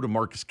this throw to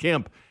Marcus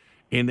Kemp.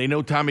 And they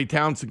know Tommy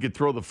Townsend could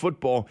throw the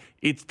football.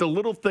 It's the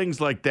little things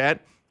like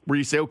that where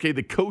you say, okay,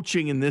 the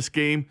coaching in this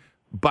game,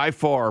 by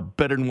far,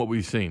 better than what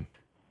we've seen.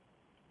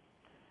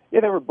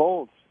 Yeah, they were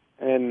bold.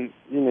 And,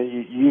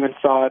 you even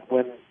saw it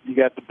when you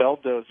got the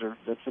belldozer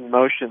that's in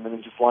motion and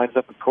it just lines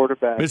up a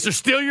quarterback. Mr.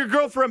 Steal Your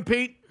Girlfriend,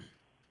 Pete.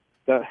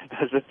 Does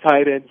a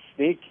tight end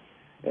sneak,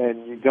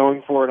 and you're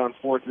going for it on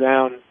 4th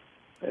down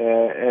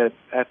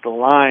at the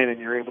line, and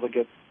you're able to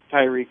get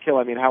Tyreek Hill.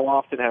 I mean, how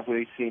often have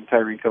we seen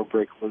Tyreek Hill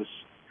break loose?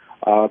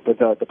 But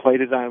the play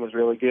design was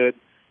really good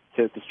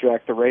to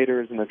distract the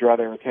Raiders and to draw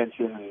their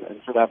attention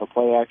and sort of have a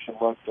play-action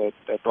look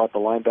that brought the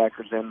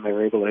linebackers in. They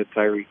were able to hit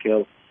Tyreek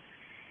Hill.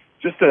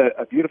 Just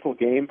a beautiful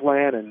game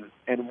plan,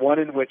 and one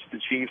in which the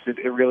Chiefs,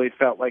 it really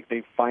felt like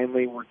they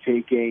finally were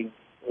taking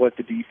what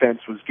the defense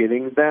was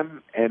giving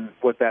them, and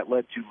what that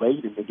led to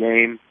late in the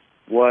game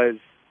was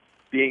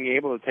being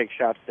able to take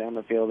shots down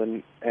the field,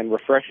 and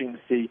refreshing to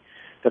see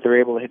that they're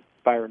able to hit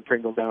Byron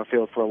Pringle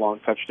downfield for a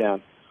long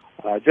touchdown.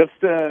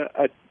 Just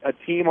a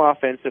team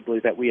offensively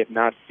that we have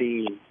not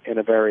seen in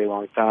a very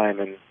long time,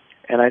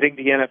 and I think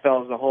the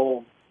NFL as a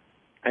whole,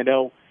 I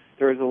know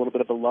there is a little bit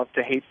of a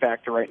love-to-hate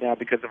factor right now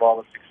because of all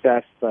the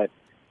success, but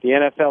the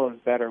NFL is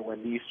better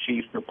when these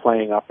Chiefs are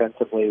playing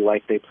offensively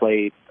like they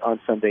played on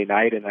Sunday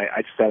night, and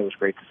I just thought it was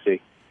great to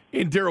see.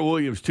 And Darrell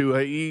Williams, too.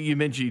 You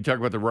mentioned you talk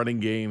about the running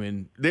game,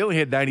 and they only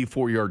had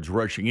 94 yards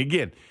rushing.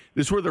 Again,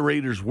 this is where the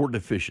Raiders were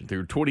deficient. They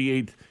were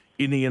 28th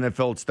in the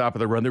NFL at stop of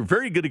the run. They're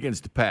very good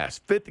against the pass,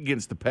 5th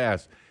against the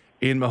pass,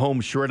 in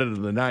Mahomes shredded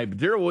of the night. But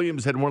Darrell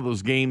Williams had one of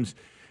those games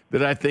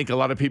that I think a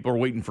lot of people are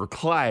waiting for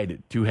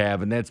Clyde to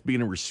have, and that's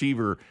being a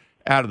receiver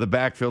out of the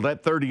backfield.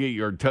 That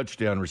 38-yard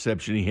touchdown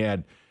reception he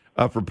had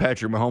for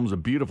Patrick Mahomes, a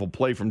beautiful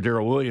play from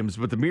Darrell Williams.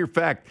 But the mere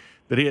fact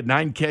that he had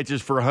 9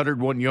 catches for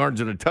 101 yards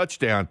and a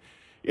touchdown,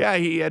 yeah,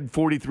 he had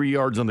 43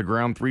 yards on the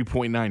ground,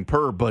 3.9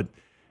 per. But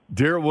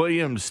Darrell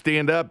Williams,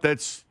 stand up.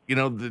 That's,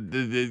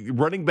 the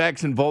running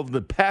backs involved in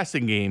the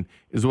passing game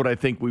is what I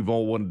think we've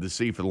all wanted to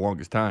see for the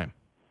longest time.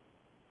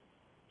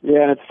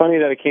 Yeah, and it's funny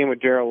that it came with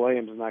Darrell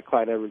Williams and not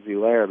Clyde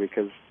Edwards-Helaire,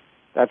 because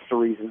that's the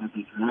reason that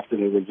they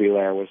drafted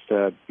Edwards-Helaire, was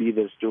to be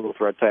this dual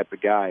threat type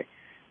of guy.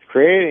 It's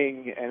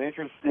creating an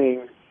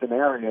interesting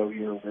scenario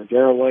here where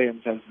Darrell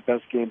Williams has the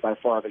best game by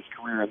far of his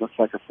career and looks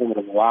like a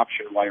formidable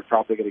option, while you're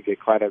probably going to get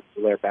Clyde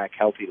Edwards-Helaire back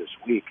healthy this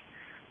week.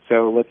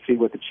 So let's see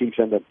what the Chiefs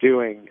end up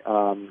doing,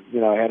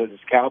 ahead of this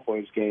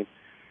Cowboys game.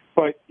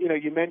 But,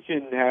 you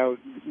mentioned how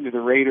the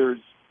Raiders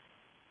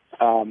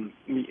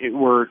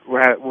were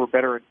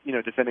better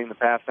at, defending the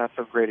pass, not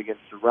so great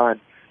against the run.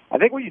 I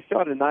think what you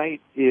saw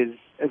tonight is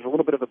a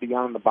little bit of a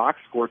beyond-the-box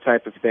score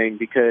type of thing,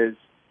 because,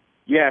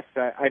 yes,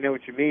 I know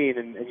what you mean,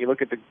 and you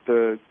look at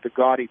the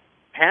gaudy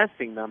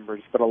passing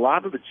numbers, but a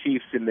lot of the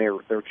Chiefs in their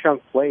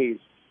chunk plays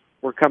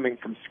were coming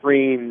from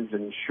screens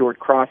and short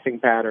crossing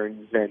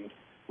patterns, and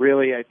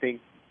really, I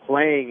think,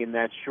 playing in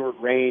that short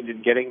range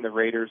and getting the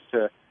Raiders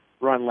to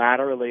run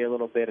laterally a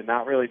little bit and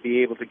not really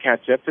be able to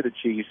catch up to the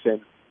Chiefs.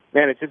 And,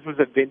 man, it just was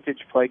a vintage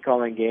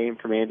play-calling game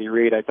from Andy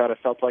Reid. I thought it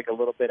felt like a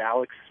little bit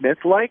Alex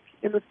Smith-like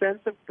in the sense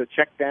of the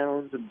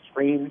checkdowns and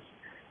screens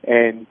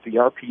and the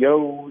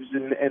RPOs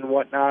and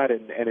whatnot,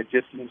 and it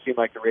just didn't seem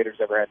like the Raiders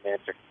ever had an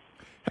answer.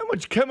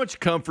 How much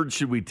comfort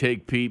should we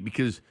take, Pete?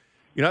 Because,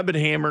 I've been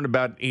hammering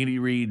about Andy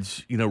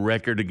Reid's,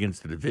 record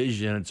against the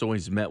division. It's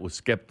always met with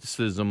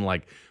skepticism,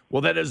 like,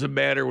 well, that doesn't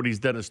matter what he's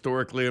done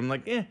historically. I'm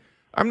like,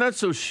 I'm not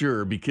so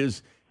sure,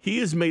 because he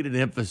has made an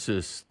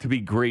emphasis to be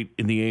great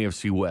in the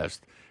AFC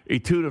West. A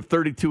tune of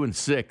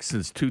 32-6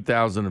 since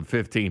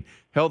 2015.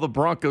 Hell, the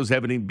Broncos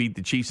haven't even beat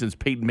the Chiefs since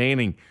Peyton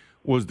Manning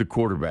was the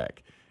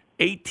quarterback.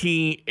 8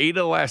 of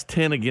the last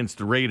 10 against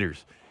the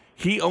Raiders.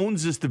 He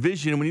owns this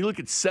division, and when you look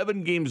at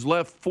 7 games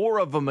left, 4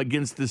 of them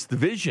against this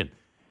division.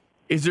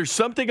 Is there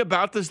something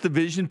about this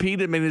division,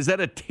 Pete? I mean, is that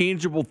a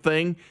tangible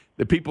thing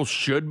that people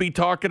should be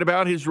talking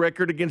about, his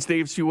record against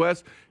the AFC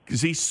West?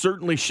 Because he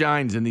certainly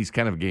shines in these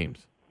kind of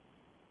games.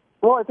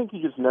 Well, I think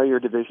you just know your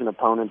division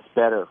opponents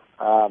better.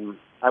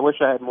 I wish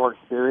I had more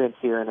experience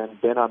here and had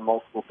been on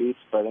multiple beats,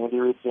 but Andy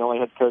Reid's the only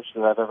head coach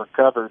that I've ever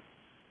covered.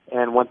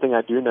 And one thing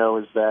I do know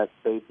is that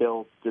they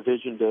build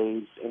division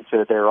days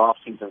into their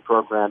off-season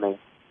programming,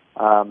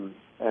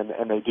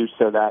 and they do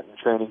so that in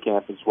training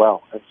camp as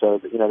well. And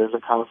so, there's a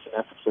constant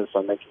emphasis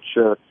on making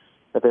sure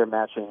that they're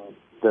matching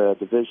the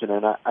division.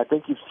 And I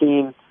think you've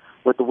seen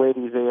with the way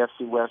these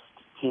AFC West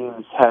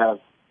teams have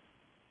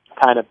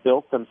kind of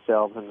built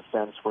themselves in the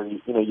sense where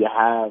you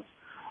have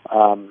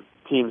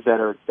teams that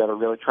are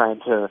really trying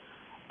to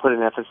put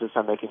an emphasis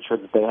on making sure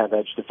that they have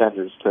edge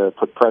defenders to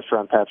put pressure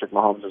on Patrick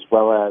Mahomes, as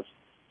well as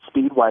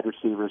speed wide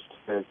receivers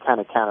to kind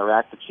of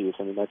counteract the Chiefs.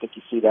 I mean, I think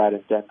you see that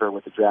in Denver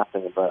with the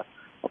drafting of a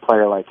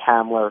player like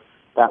Hamler.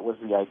 That was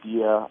the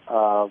idea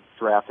of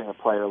drafting a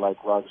player like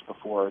Ruggs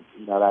before,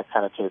 that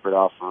kind of tapered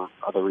off for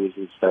other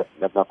reasons that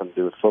have nothing to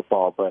do with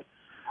football. But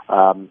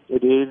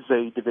it is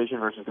a division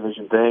versus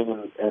division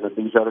thing, and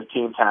these other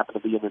teams happen to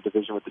be in the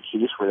division with the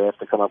Chiefs, where they have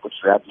to come up with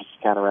strategies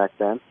to counteract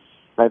them.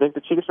 And I think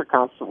the Chiefs are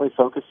constantly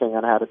focusing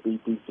on how to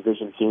beat these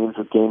division teams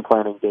with game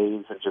planning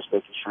days and just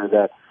making sure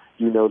that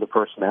the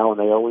personnel, and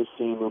they always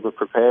seem a little bit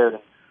prepared.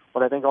 And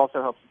what I think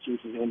also helps the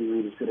Chiefs is Andy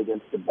Reid is good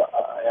against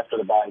after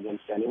the bye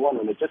against anyone,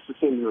 and it just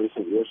seems in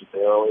recent years that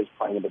they're always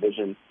playing a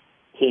division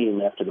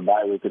team after the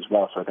bye week as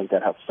well, so I think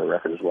that helps their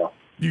record as well.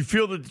 Do you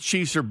feel that the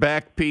Chiefs are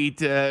back,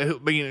 Pete? I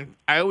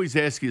always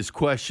ask you this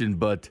question,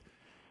 but,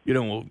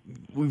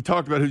 we've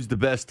talked about who's the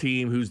best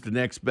team, who's the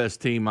next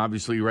best team.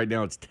 Obviously, right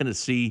now it's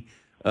Tennessee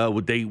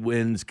with 8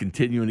 wins,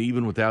 continuing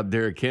even without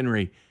Derrick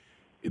Henry.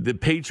 The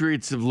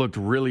Patriots have looked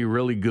really,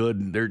 really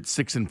good. They're at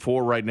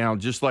 6-4 right now,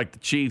 just like the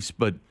Chiefs.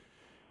 But,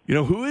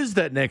 who is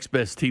that next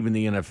best team in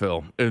the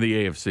NFL, in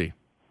the AFC?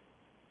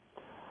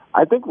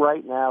 I think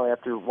right now,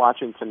 after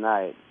watching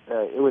tonight,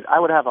 I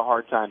would have a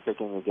hard time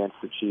picking against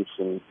the Chiefs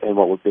in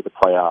what would be the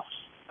playoffs.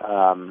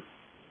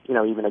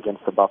 Even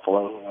against the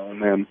Buffalo.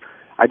 And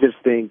I just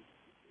think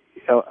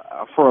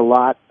for a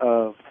lot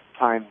of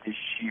time this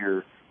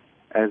year,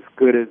 as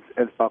good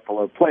as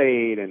Buffalo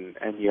played, and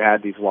you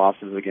had these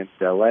losses against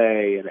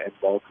L.A. and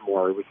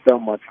Baltimore, it was so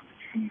much of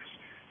the Chiefs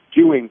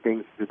doing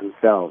things to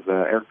themselves.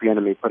 Eric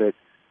Bieniemy put it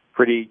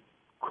pretty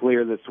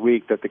clear this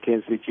week that the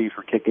Kansas City Chiefs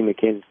were kicking the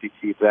Kansas City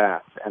Chiefs'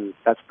 ass, and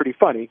that's pretty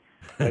funny.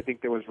 I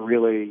think there was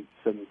really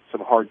some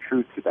hard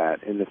truth to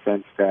that, in the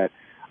sense that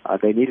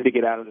they needed to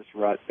get out of this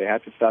rut. They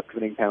had to stop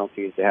committing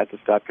penalties. They had to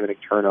stop committing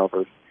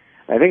turnovers.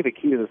 I think the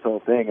key to this whole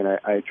thing, and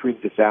I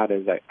tweeted this out,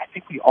 is I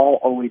think we all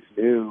always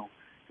knew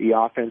the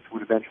offense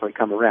would eventually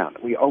come around.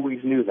 We always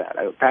knew that.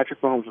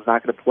 Patrick Mahomes was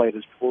not going to play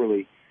this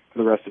poorly for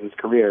the rest of his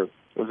career.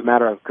 It was a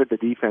matter of could the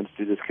defense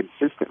do this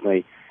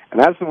consistently. And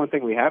that's the one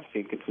thing we have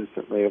seen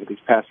consistently over these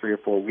past 3 or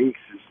 4 weeks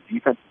is the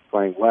defense is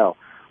playing well.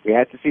 We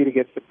had to see it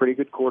against a pretty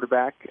good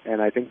quarterback,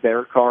 and I think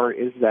Derek Carr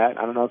is that.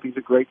 I don't know if he's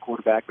a great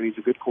quarterback, but he's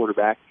a good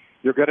quarterback.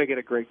 You're going to get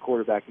a great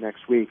quarterback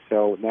next week.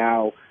 So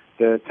now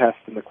the test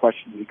and the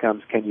question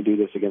becomes, can you do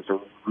this against a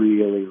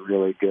really,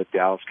 really good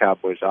Dallas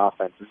Cowboys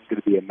offense? This is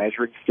going to be a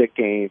measuring stick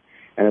game,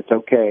 and it's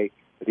okay.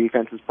 The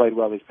defense has played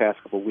well these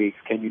past couple of weeks.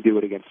 Can you do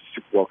it against a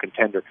Super Bowl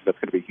contender? Because that's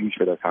going to be huge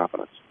for their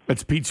confidence.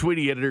 That's Pete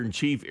Sweeney,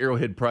 editor-in-chief,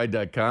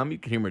 arrowheadpride.com. You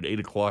can hear him at 8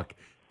 o'clock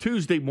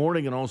Tuesday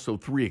morning and also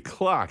 3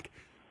 o'clock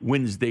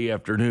Wednesday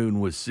afternoon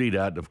with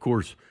CDOT. Of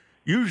course,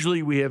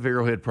 usually we have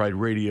Arrowhead Pride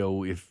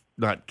Radio, if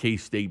not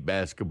K-State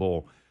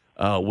basketball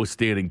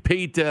withstanding.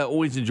 Pete,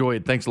 always enjoy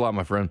it. Thanks a lot,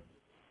 my friend.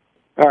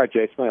 All right,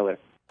 Jay. Smile later.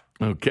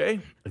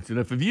 Okay. That's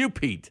enough of you,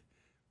 Pete.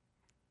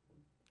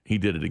 He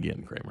did it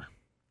again, Kramer.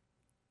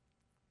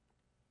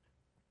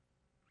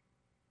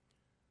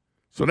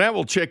 So now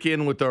we'll check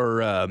in with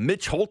our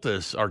Mitch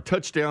Holthus, our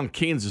touchdown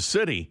Kansas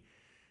City,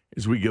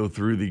 as we go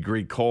through the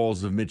great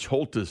calls of Mitch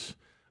Holthus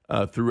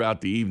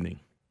throughout the evening.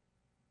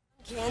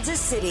 Kansas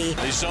City.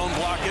 They zone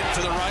block it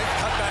to the right,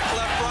 cut back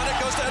left, run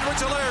it, goes to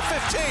Edwards-Helaire,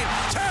 15,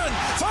 10,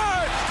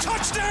 5,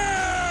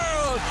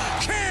 touchdown!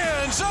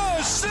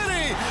 Kansas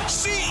City,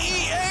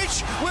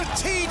 CEH with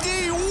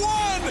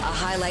TD1! A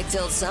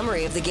highlight-filled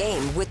summary of the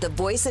game with the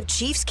voice of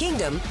Chiefs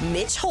Kingdom,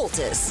 Mitch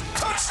Holthus.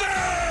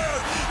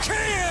 Touchdown!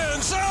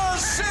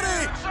 Kansas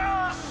City!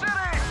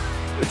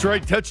 That's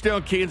right,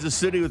 touchdown Kansas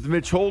City with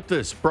Mitch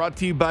Holthus, brought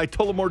to you by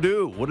Tullamore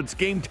Dew. When it's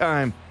game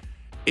time,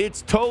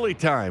 it's Tully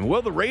time.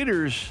 Well, the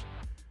Raiders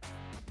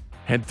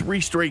had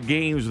 3 straight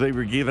games where they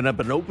were giving up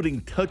an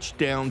opening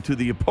touchdown to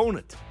the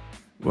opponent.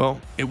 Well,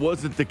 it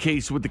wasn't the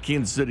case with the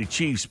Kansas City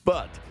Chiefs,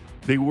 but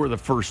they were the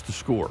first to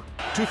score.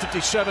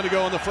 2:57 to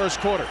go in the first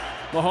quarter.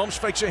 Mahomes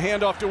fakes a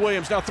handoff to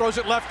Williams. Now throws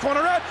it left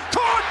corner out.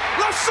 Caught!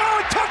 Left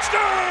side!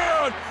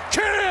 Touchdown!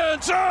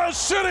 Kansas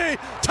City!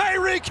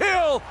 Tyreek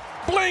Hill!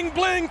 Bling,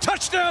 bling,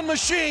 touchdown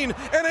machine.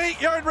 An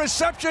 8-yard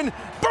reception.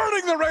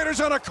 Burning the Raiders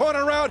on a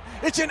corner route.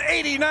 It's an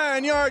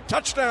 89-yard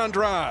touchdown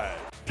drive.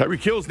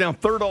 Tyreek Hill's now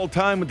third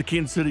all-time with the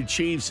Kansas City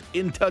Chiefs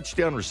in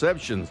touchdown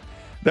receptions.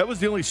 That was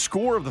the only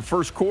score of the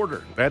first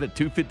quarter. That at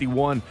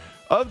 2:51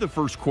 of the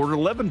first quarter.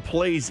 11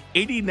 plays,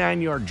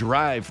 89-yard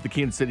drive for the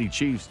Kansas City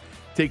Chiefs,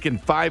 taking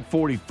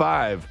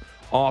 5:45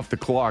 off the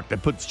clock.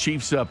 That puts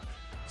Chiefs up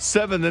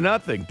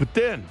 7-0. But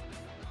then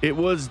it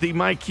was the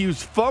Mike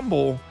Hughes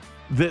fumble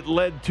that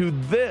led to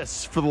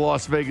this for the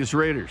Las Vegas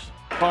Raiders.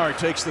 Barr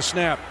takes the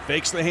snap,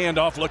 fakes the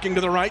handoff, looking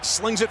to the right,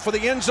 slings it for the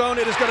end zone.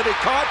 It is going to be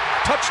caught.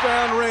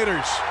 Touchdown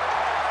Raiders.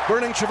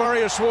 Burning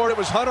Charvarius Ward, it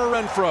was Hunter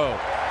Renfrow.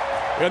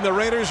 And the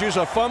Raiders use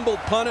a fumbled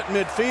punt at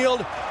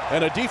midfield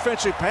and a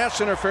defensive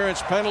pass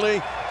interference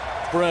penalty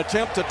for an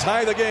attempt to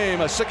tie the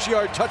game. A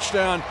 6-yard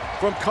touchdown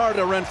from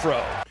Carter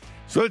Renfrow.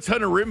 So it's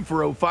Hunter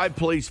Renfrow, 5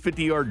 plays,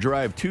 50-yard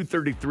drive,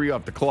 2:33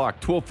 off the clock,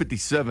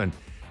 12:57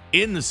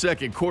 in the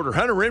second quarter.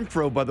 Hunter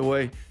Renfrow, by the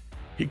way,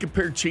 he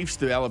compared Chiefs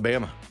to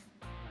Alabama.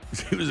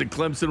 He was at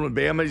Clemson with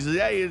Bama. He says,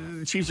 hey,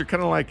 the Chiefs are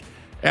kind of like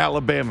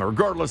Alabama.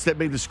 Regardless, that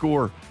made the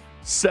score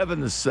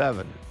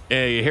 7-7.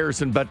 A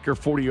Harrison Butker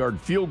 40-yard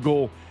field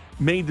goal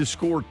made the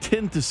score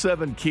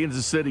 10-7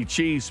 Kansas City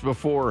Chiefs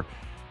before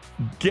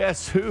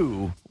guess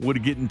who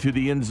would get into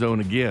the end zone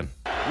again.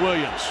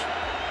 Williams.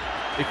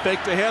 They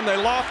fake to him. They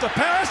loft the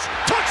pass.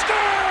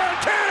 Touchdown!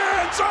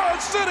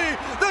 Kansas City!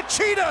 The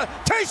Cheetah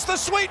tastes the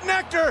sweet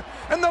nectar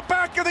in the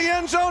back of the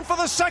end zone for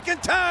the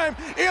second time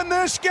in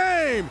this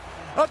game.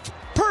 A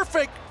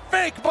perfect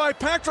fake by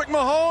Patrick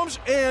Mahomes,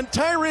 and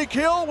Tyreek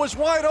Hill was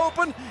wide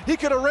open. He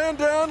could have ran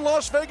down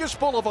Las Vegas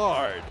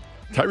Boulevard.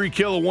 Tyreek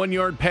Hill, a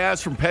 1-yard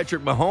pass from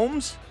Patrick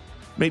Mahomes,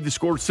 made the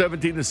score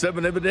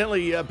 17-7.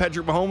 Evidently,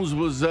 Patrick Mahomes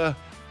was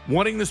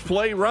wanting this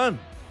play run.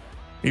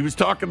 He was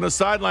talking to the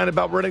sideline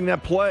about running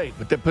that play,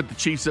 but that put the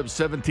Chiefs up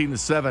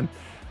 17-7.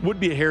 Would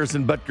be a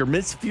Harrison Butker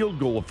missed field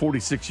goal of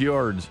 46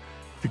 yards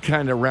to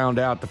kind of round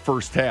out the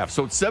first half.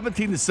 So it's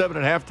 17-7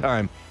 at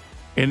halftime.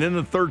 And in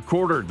the third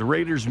quarter, the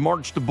Raiders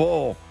marched the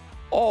ball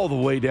all the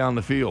way down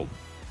the field.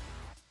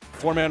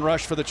 4-man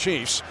rush for the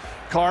Chiefs.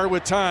 Carr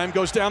with time,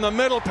 goes down the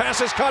middle, pass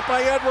is caught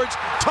by Edwards.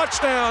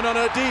 Touchdown on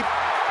a deep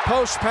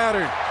post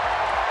pattern.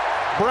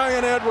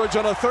 Brian Edwards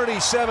on a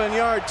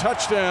 37-yard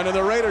touchdown, and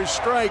the Raiders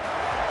strike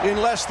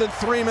in less than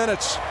 3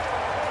 minutes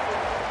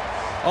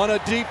on a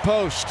deep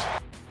post.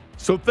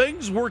 So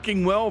things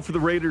working well for the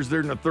Raiders there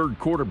in the third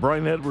quarter.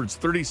 Brian Edwards,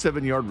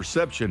 37-yard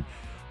reception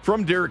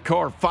from Derek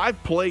Carr.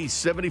 5 plays,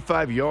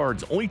 75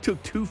 yards. Only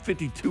took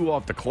 2:52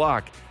 off the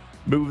clock,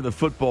 moving the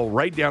football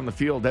right down the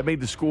field. That made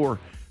the score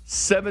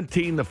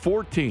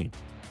 17-14.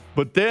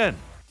 But then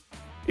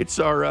it's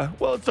our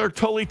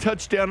Tully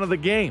touchdown of the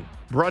game,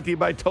 brought to you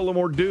by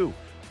Tullamore Dew,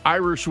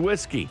 Irish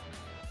whiskey.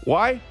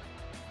 Why?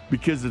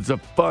 because it's a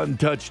fun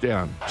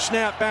touchdown.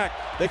 Snap back.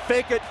 They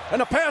fake it,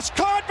 and a pass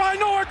caught by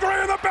Noah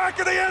Gray in the back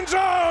of the end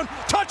zone.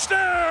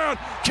 Touchdown,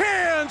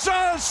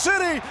 Kansas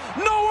City.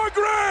 Noah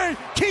Gray,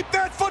 keep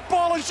that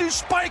football as you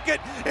spike it.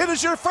 It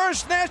is your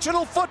first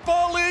National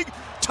Football League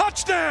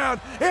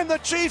touchdown, and the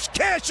Chiefs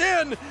cash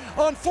in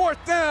on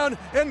 4th down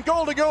and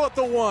goal to go at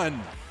the 1.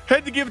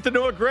 Had to give it to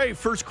Noah Gray.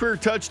 First career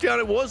touchdown.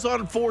 It was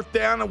on 4th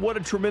down, and what a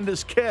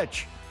tremendous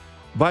catch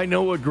by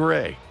Noah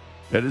Gray.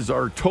 That is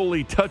our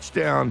Tully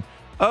touchdown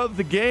of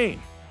the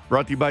game.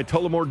 Brought to you by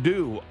Tullamore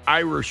Dew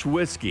Irish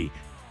Whiskey.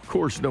 Of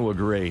course, Noah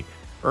Gray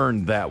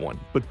earned that one.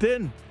 But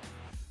then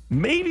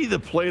maybe the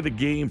play of the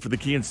game for the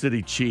Kansas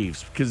City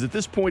Chiefs, because at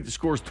this point the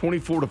score is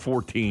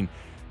 24-14.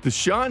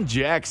 Deshaun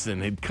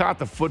Jackson had caught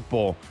the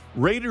football.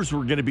 Raiders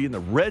were going to be in the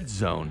red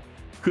zone.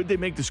 Could they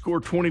make the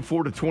score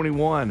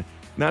 24-21?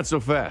 Not so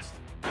fast.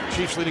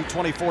 Chiefs leading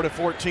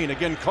 24-14.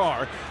 Again,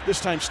 Carr,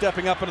 this time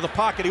stepping up into the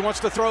pocket. He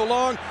wants to throw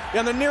long,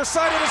 and the near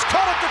side, it is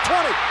caught at the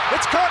 20.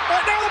 It's caught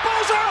by, now the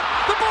ball's out.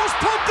 The ball's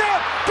poked out,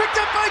 picked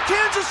up by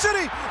Kansas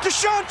City.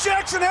 Deshaun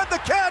Jackson had the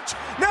catch.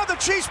 Now the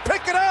Chiefs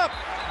pick it up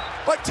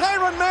by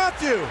Tyrann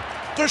Mathieu.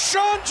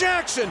 Deshaun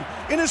Jackson,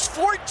 in his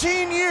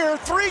 14-year,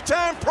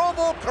 3-time Pro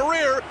Bowl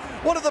career,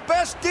 one of the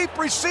best deep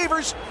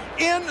receivers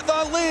in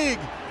the league.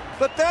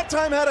 But that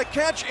time had a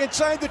catch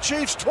inside the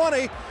Chiefs'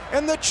 20,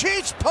 and the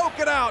Chiefs poke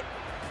it out.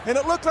 And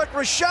it looked like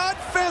Rashad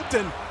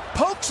Fenton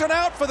pokes it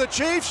out for the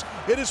Chiefs.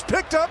 It is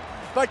picked up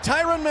by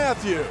Tyrann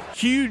Mathieu.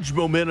 Huge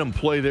momentum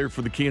play there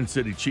for the Kansas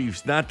City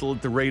Chiefs, not to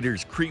let the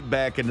Raiders creep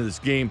back into this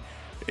game.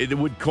 It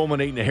would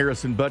culminate in a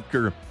Harrison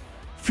Butker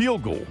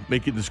field goal,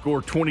 making the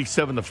score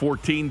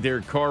 27-14.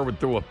 Derek Carr would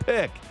throw a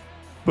pick.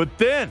 But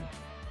then,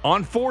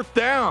 on 4th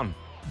down,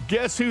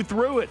 guess who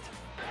threw it?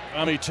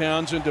 Tommy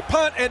Townsend to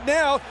punt, and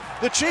now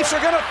the Chiefs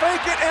are going to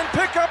fake it and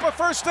pick up a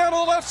first down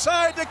on the left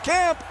side to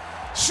Camp.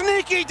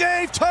 Sneaky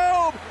Dave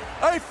Toub,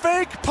 a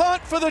fake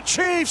punt for the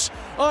Chiefs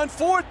on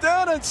 4th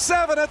down and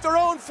 7 at their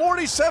own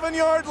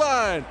 47-yard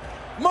line.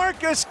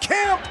 Marcus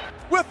Camp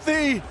with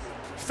the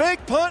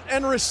fake punt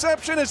and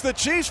reception as the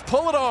Chiefs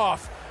pull it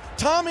off.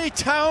 Tommy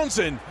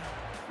Townsend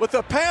with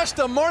the pass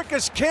to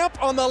Marcus Camp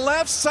on the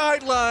left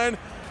sideline.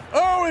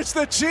 Oh, it's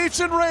the Chiefs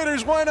and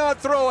Raiders. Why not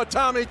throw a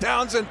Tommy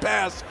Townsend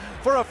pass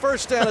for a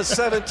first down of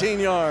 17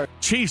 yards?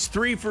 Chiefs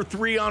 3 for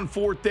 3 on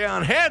 4th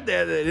down. Had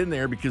that in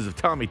there because of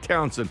Tommy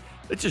Townsend.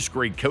 That's just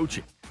great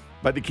coaching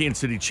by the Kansas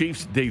City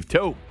Chiefs, Dave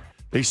Toub.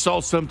 They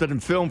saw something in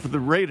film for the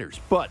Raiders,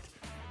 but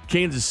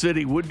Kansas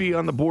City would be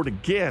on the board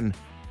again.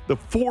 The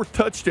 4th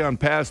touchdown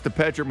pass to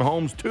Patrick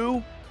Mahomes,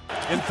 2.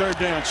 In 3rd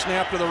down,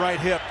 snap to the right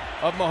hip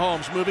of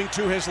Mahomes, moving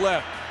to his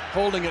left.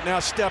 Holding it now,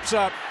 steps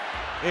up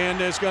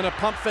and is going to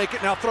pump fake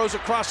it. Now throws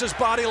across his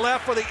body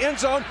left for the end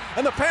zone,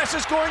 and the pass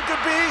is going to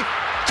be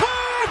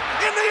caught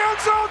in the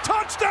end zone.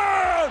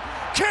 Touchdown,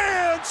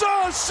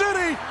 Kansas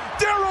City.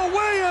 Darrell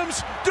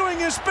Williams doing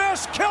his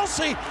best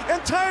Kelsey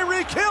and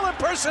Tyreek Hill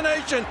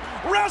impersonation.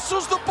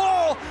 Wrestles the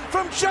ball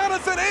from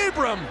Jonathan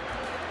Abram.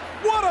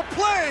 What a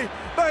play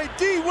by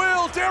D.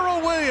 Will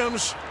Darrell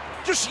Williams.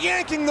 Just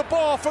yanking the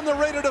ball from the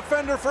Raider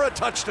defender for a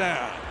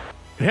touchdown.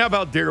 And how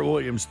about Darrell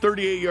Williams?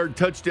 38-yard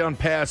touchdown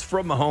pass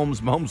from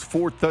Mahomes. Mahomes'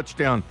 4th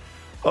touchdown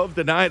of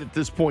the night at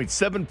this point.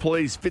 7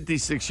 plays,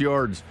 56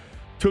 yards.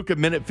 Took a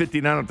minute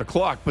 59 off the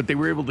clock, but they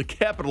were able to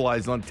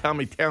capitalize on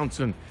Tommy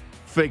Townsend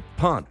fake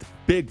punt.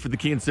 Big for the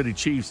Kansas City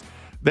Chiefs.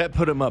 That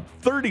put them up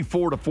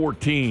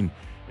 34-14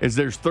 as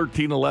there's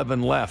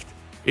 13-11 left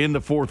in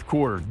the 4th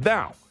quarter.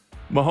 Now,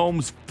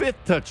 Mahomes' 5th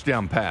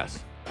touchdown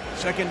pass.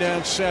 2nd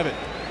down, 7.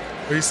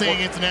 Are you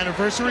saying it's an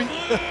anniversary?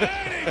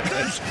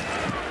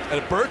 At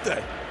a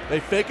birthday. They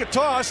fake a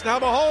toss. Now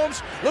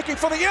Mahomes looking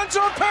for the end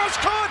zone pass.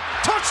 Caught.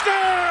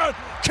 Touchdown,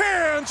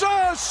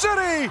 Kansas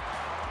City.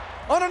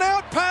 On an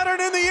out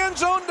pattern in the end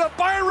zone to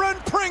Byron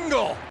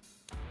Pringle.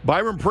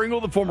 Byron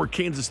Pringle, the former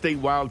Kansas State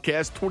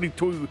Wildcats,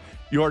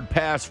 22-yard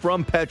pass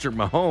from Patrick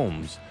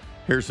Mahomes.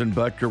 Harrison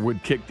Butker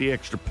would kick the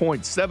extra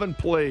point. 7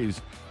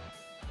 plays,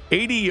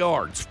 80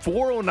 yards,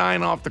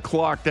 4:09 off the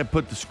clock. That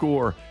put the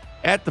score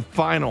at the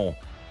final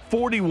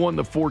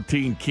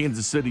 41-14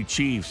 Kansas City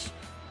Chiefs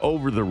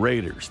over the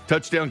Raiders.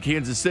 Touchdown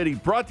Kansas City,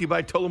 brought to you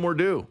by Tullamore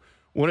Dew.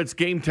 When it's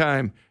game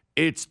time,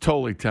 it's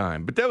Tully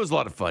time. But that was a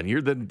lot of fun. You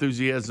hear the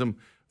enthusiasm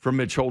from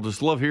Mitch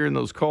Holthus. Love hearing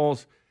those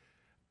calls.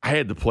 I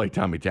had to play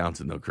Tommy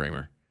Townsend, though,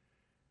 Kramer.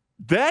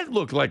 That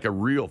looked like a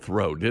real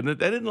throw, didn't it?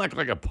 That didn't look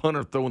like a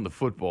punter throwing the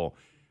football.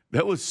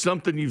 That was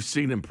something you've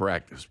seen in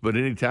practice. But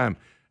anytime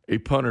a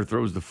punter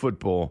throws the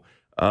football,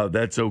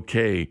 that's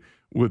okay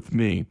with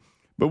me.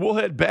 But we'll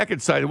head back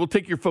inside, and we'll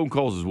take your phone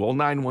calls as well.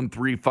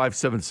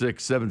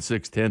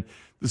 913-576-7610,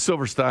 the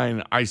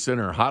Silverstein Eye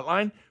Center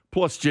hotline,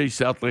 plus Jay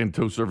Southland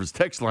Tow Service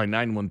text line,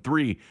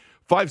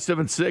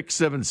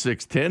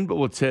 913-576-7610. But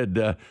let's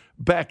head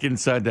back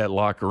inside that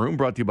locker room,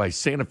 brought to you by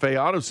Santa Fe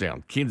Auto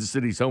Sound, Kansas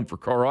City's home for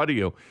car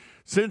audio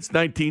since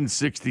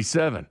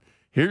 1967.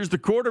 Here's the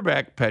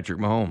quarterback, Patrick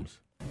Mahomes.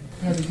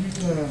 This is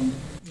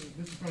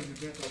probably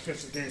the best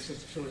offensive game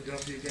since the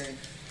Philadelphia game.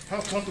 How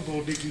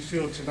comfortable did you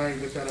feel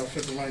tonight with that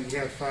offensive line? You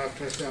had 5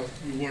 touchdowns.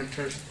 You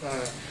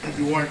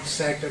weren't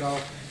sacked at all.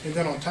 And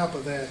then on top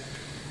of that,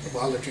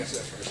 well, I'll let you answer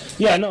that first.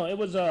 Yeah, no, it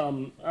was.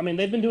 I mean,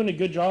 they've been doing a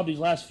good job these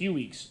last few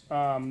weeks.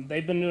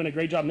 They've been doing a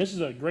great job. And this is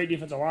a great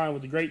defensive line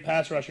with the great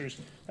pass rushers.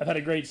 They've had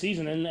a great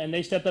season, and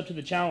they stepped up to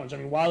the challenge. I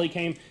mean, Wiley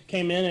came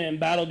in and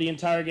battled the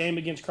entire game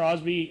against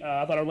Crosby.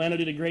 I thought Orlando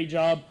did a great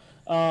job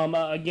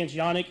against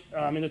Yannick.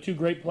 I mean, they're 2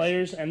 great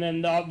players, and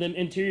then the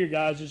interior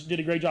guys just did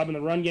a great job in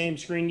the run game,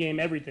 screen game,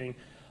 everything.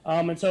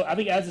 And so I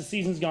think as the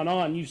season's gone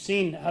on, you've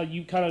seen how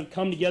you kind of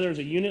come together as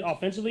a unit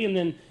offensively, and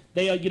then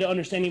they get an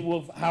understanding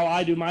of how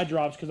I do my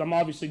drops, because I'm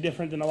obviously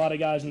different than a lot of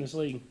guys in this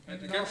league. And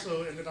then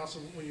also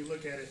when you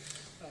look at it,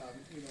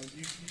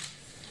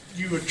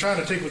 you were trying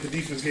to take what the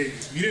defense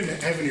gave you. You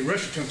didn't have any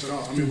rush attempts at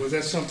all. I mean, was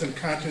that something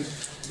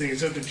conscious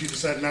things up that you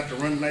decided not to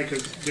run tonight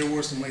because there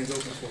were some lanes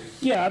open for you?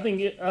 Yeah, I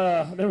think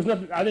there was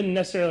nothing. I didn't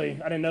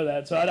know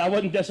that, so I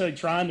wasn't necessarily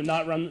trying to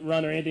not run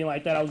or anything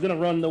like that. I was going to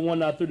run the one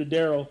through to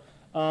Daryl,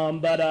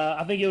 but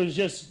I think it was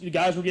just the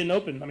guys were getting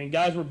open. I mean,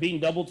 guys were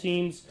beating double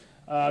teams.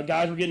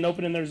 Guys were getting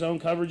open in their zone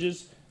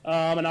coverages,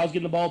 and I was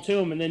getting the ball to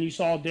them. And then you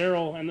saw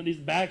Daryl and these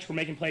backs were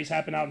making plays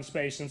happen out in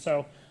space. And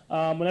so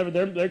whenever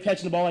they're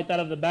catching the ball like that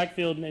out of the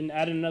backfield and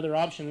adding another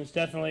option, it's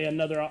definitely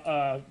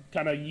another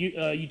kind of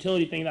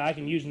utility thing that I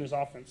can use in this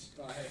offense.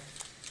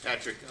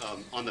 Patrick,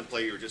 on the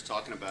play you were just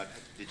talking about,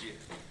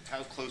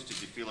 how close did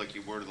you feel like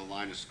you were to the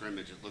line of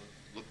scrimmage? It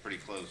looked pretty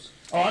close.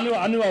 Oh,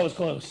 I knew I was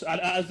close.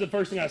 That's the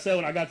first thing I said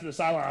when I got to the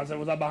sideline. I said,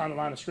 was I behind the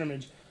line of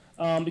scrimmage?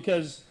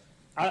 Because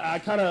I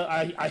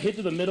hit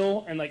to the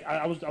middle, and like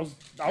I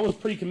was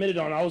pretty committed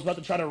on it. I was about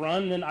to try to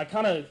run, and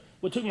then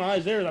what took my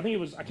eyes there is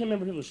I can't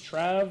remember if it was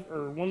Trav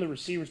or one of the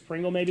receivers,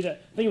 Pringle maybe, I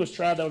think it was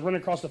Trav that was running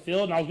across the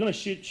field, and I was going to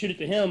shoot it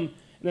to him, and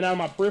then out of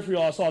my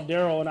peripheral I saw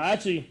Daryl, and I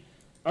actually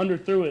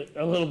underthrew it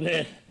a little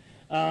bit.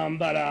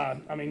 But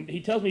I mean, he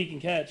tells me he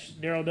can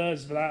catch. Daryl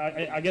does, but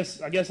I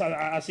guess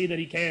I see that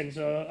he can.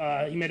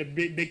 So he made a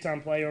big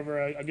time play over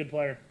a good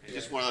player.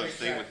 Just one other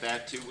thing with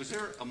that too. Was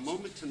there a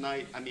moment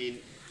tonight? I mean,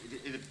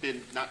 it had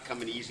been not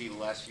coming easy the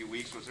last few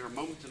weeks. Was there a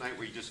moment tonight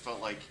where you just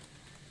felt like,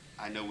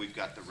 I know we've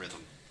got the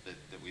rhythm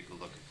that we've been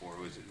looking for?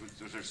 Was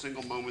there a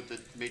single moment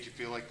that made you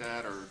feel like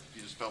that, or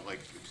you just felt like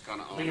it was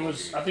kind of on?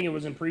 I think it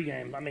was in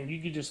pregame. I mean,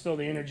 you could just feel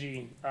the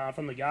energy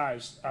from the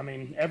guys. I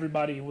mean,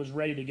 everybody was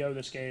ready to go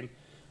this game.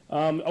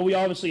 We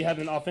obviously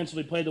haven't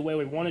offensively played the way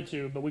we wanted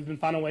to, but we've been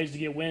finding ways to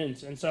get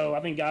wins. And so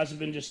I think guys have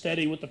been just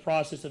steady with the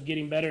process of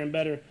getting better and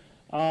better.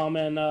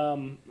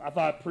 I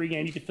thought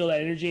pregame you could feel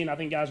that energy, and I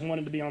think guys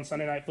wanted to be on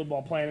Sunday Night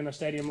Football playing in a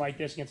stadium like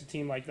this against a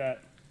team like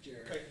that.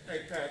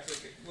 Hey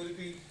Patrick, would it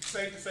be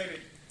safe to say that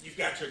you've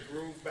got your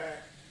groove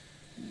back?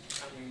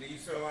 I mean, do you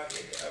feel like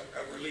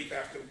a relief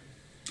after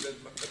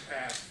the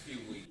past few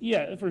weeks?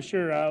 Yeah, for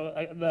sure.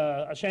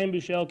 Shane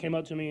Buechele came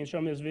up to me and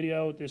showed me this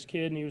video with this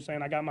kid, and he was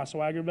saying, I got my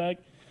swagger back.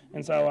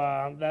 And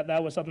so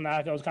that was something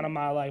that was kind of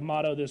my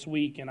motto this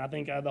week, and I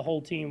think the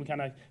whole team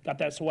kind of got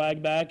that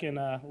swag back, and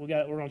we're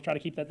going to try to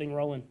keep that thing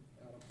rolling.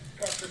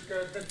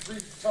 Patrick, been 3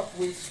 tough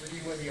weeks for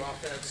you in the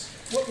offense.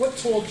 What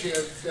told you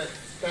that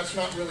that's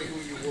not really who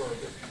you were,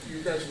 that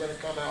you guys are going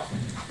to come out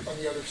on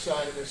the other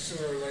side of this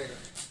sooner or later?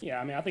 Yeah,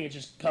 I mean, I think it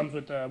just comes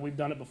with we've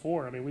done it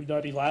before. I mean, we've done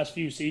it these last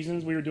few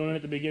seasons. We were doing it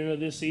at the beginning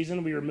of this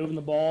season. We were moving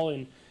the ball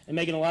and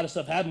making a lot of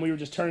stuff happen. We were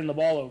just turning the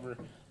ball over.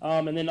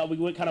 And then we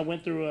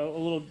went through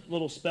a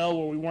little spell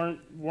where we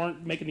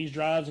weren't making these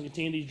drives and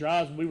continuing these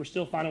drives, but we were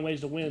still finding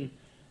ways to win.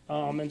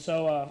 And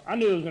so I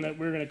knew we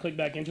were gonna click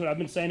back into it. I've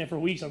been saying it for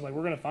weeks. I was like,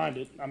 we're gonna find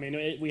it. I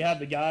mean, we have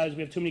the guys.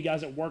 We have too many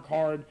guys that work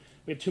hard.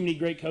 We have too many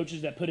great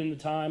coaches that put in the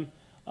time.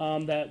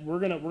 That we're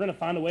gonna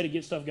find a way to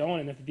get stuff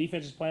going. And if the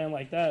defense is playing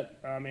like that,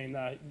 I mean,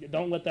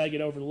 don't let that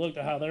get overlooked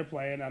at how they're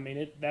playing. I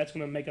mean, that's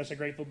gonna make us a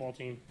great football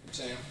team.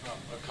 Sam,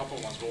 a couple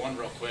ones, but one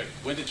real quick.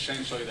 When did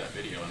Shane show you that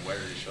video, and where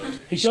did he show it?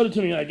 He showed it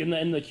to me like in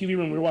the QB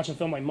room. We were watching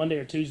film like Monday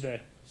or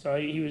Tuesday. So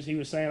he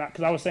was saying,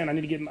 because I was saying I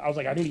need to get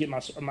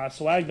my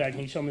swag back, and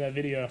he showed me that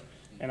video,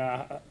 and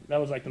that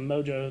was like the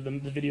mojo,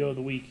 the video of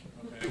the week.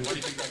 Okay. What do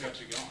you think that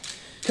got you going?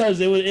 Because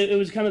it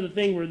was kind of the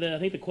thing where I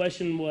think the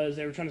question was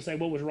they were trying to say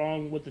what was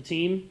wrong with the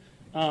team,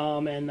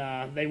 and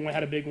they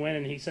had a big win,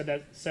 and he said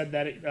that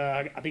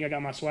I think I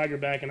got my swagger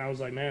back, and I was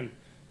like, man,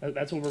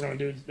 that's what we're going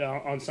to do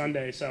on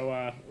Sunday.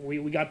 So we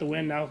got the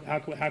win. Now how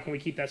can we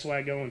keep that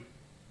swag going?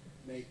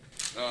 Nate.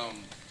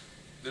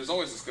 There's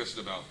always discussion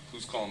about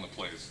who's calling the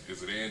plays.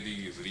 Is it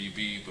Andy? Is it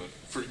EB? But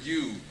for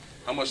you,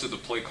 how much did the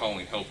play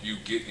calling help you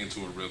get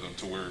into a rhythm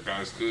to where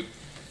guys could,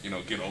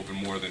 get open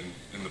more than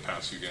in the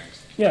past few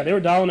games? Yeah, they were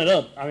dialing it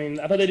up. I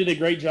mean, I thought they did a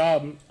great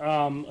job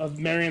of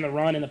marrying the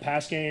run in the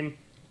pass game.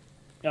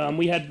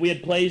 We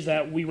had plays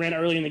that we ran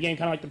early in the game,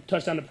 kind of like the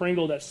touchdown to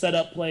Pringle, that set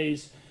up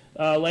plays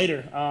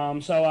later.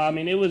 So I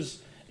mean, it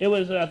was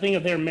I think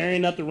if they were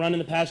marrying up the run in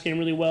the pass game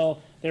really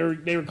well. They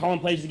were calling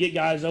plays to get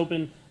guys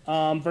open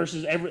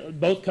versus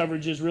both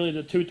coverages, really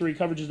the 2-3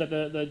 coverages that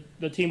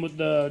the team with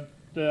the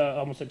I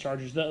almost said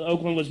Chargers, the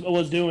Oakland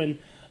was doing.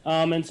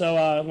 And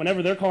so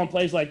whenever they're calling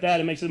plays like that,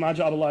 it makes my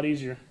job a lot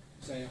easier.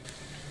 Sam.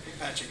 Hey,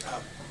 Patrick,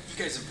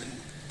 you guys have been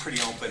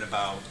pretty open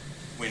about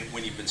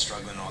when you've been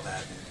struggling and all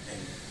that and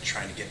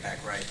trying to get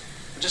back right.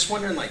 I'm just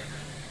wondering, like,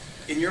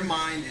 in your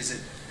mind,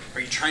 are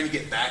you trying to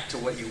get back to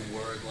what you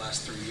were the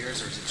last 3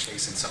 years, or is it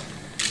chasing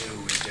something new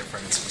and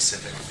different and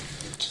specific?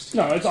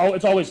 No,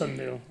 it's always something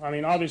new. I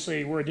mean,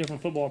 obviously, we're a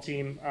different football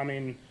team. I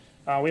mean,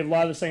 we have a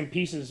lot of the same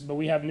pieces, but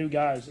we have new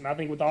guys. And I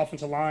think with the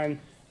offensive line,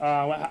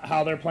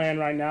 how they're playing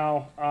right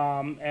now,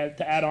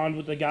 to add on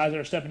with the guys that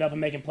are stepping up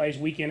and making plays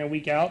week in and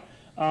week out,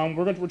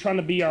 we're trying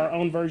to be our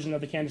own version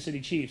of the Kansas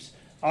City Chiefs.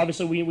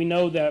 Obviously, we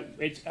know that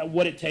it's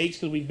what it takes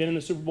because we've been in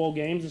the Super Bowl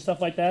games and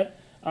stuff like that.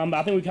 But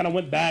I think we kind of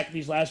went back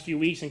these last few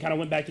weeks and kind of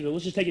went back to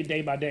let's just take it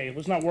day by day.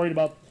 Let's not worry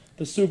about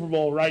the Super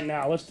Bowl right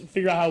now. Let's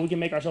figure out how we can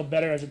make ourselves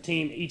better as a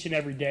team each and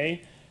every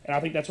day. And I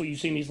think that's what you've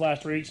seen these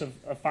last 3 weeks of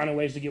finding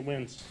ways to get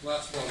wins.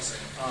 Last 1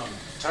 second.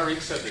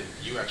 Tyreek said that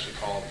you actually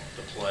called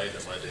the play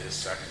that led to his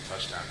second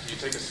touchdown. Can you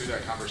take us through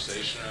that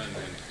conversation, and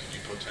could you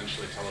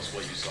potentially tell us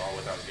what you saw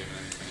without giving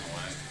anything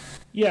away?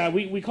 Yeah,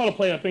 we called a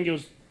play. I think it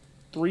was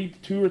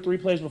 2 or 3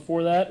 plays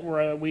before that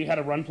where we had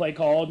a run play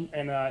called,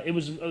 and it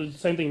was the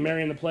same thing,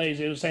 marrying the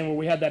plays. It was the same where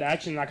we had that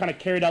action, and I kind of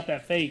carried out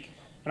that fake,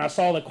 and I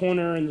saw the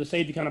corner and the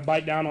safety kind of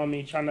bite down on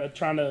me, trying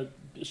to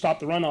stop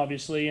the run,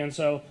 obviously. And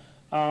so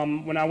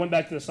when I went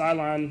back to the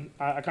sideline,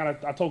 I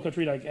told Coach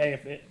Reed, like,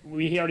 hey,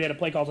 we already had a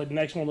play call, like, the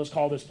next one, let's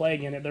call this play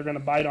again. They're going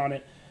to bite on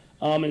it.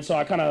 And so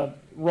I kind of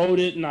rode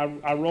it, and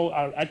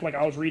I acted like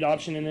I was read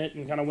optioning it,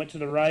 and kind of went to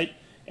the right.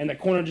 And the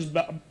corner just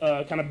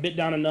kind of bit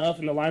down enough,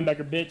 and the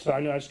linebacker bit, so I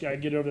knew I just got to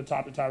get it over the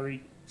top of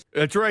Tyreek.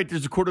 That's right.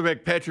 There's a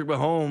quarterback, Patrick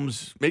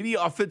Mahomes, maybe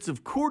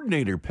offensive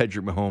coordinator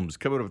Patrick Mahomes,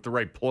 coming up with the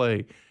right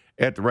play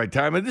at the right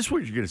time. And this is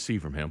what you're going to see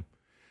from him.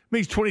 I mean,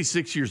 he's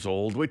 26 years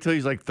old. Wait till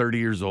he's like 30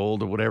 years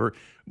old or whatever.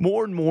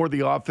 More and more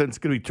the offense is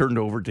going to be turned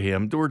over to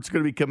him, or it's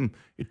going to become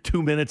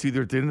 2 minutes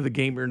either at the end of the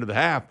game or into the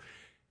half.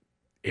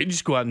 He'll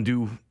just go out and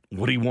do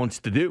what he wants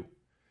to do.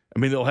 I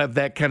mean, they'll have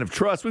that kind of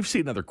trust. We've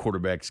seen other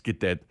quarterbacks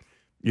get that,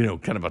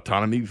 kind of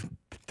autonomy.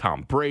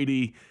 Tom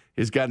Brady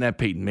has gotten that.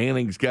 Peyton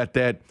Manning's got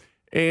that.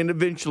 And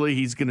eventually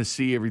he's going to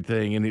see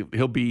everything, and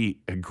he'll be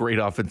a great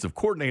offensive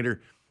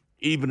coordinator,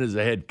 even as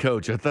a head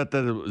coach. I thought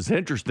that it was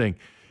interesting.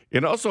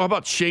 And also, how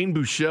about Shane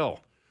Buechele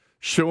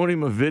showing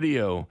him a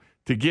video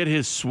to get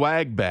his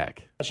swag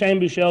back?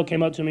 Shane Buechele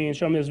came up to me and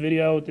showed me this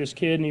video with this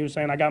kid, and he was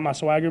saying, I got my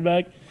swagger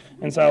back.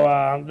 And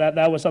so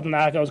that was something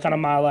that was kind of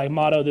my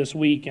motto this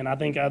week. And I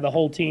think the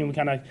whole team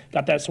kind of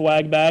got that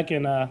swag back,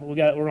 and we're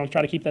going to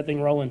try to keep that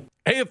thing rolling.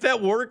 Hey, if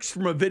that works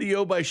from a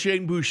video by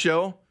Shane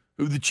Buechele,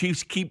 who the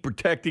Chiefs keep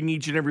protecting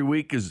each and every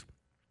week because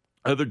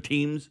other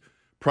teams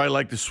probably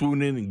like to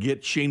swoon in and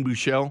get Shane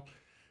Buechele,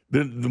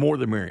 then the more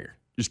the merrier.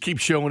 Just keep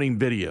showing him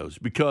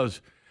videos,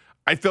 because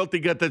I felt he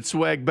got that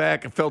swag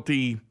back. I felt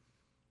he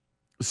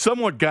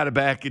somewhat got it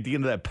back at the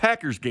end of that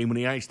Packers game when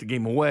he iced the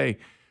game away,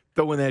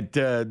 throwing that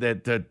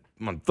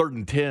on 3rd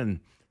and 10,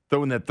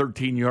 throwing that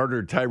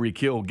 13-yarder to Tyreek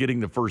Hill, getting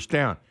the first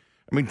down.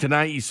 I mean,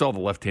 tonight you saw the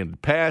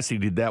left-handed pass. He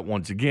did that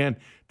once again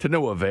to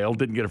no avail.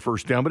 Didn't get a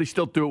first down, but he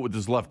still threw it with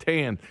his left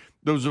hand.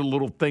 Those are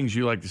little things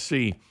you like to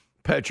see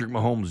Patrick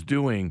Mahomes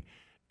doing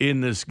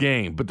in this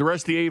game. But the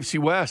rest of the AFC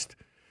West,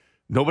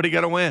 nobody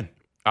got a win.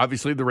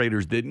 Obviously, the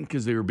Raiders didn't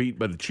because they were beat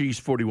by the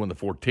Chiefs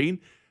 41-14.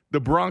 The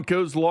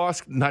Broncos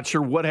lost. Not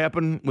sure what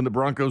happened when the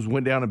Broncos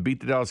went down and beat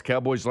the Dallas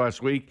Cowboys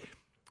last week.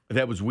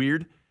 That was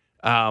weird.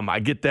 I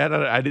get that.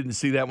 I didn't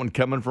see that one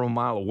coming from a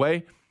mile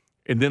away.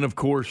 And then, of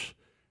course,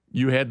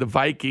 you had the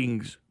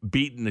Vikings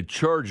beating the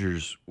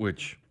Chargers,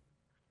 which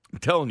I'm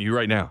telling you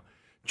right now,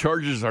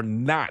 Chargers are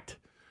not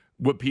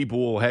what people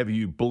will have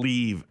you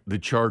believe the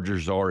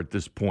Chargers are at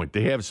this point.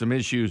 They have some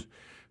issues.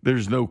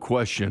 There's no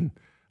question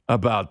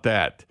about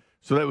that.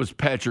 So that was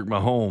Patrick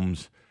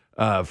Mahomes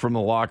from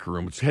the locker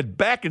room. Let's head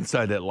back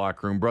inside that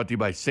locker room, brought to you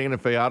by Santa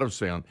Fe Auto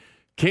Sound.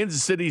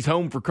 Kansas City's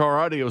home for car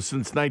audio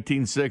since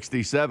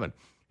 1967.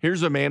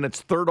 Here's a man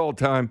that's third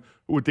all-time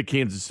with the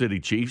Kansas City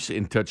Chiefs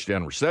in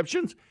touchdown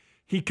receptions.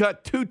 He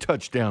cut 2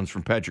 touchdowns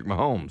from Patrick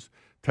Mahomes,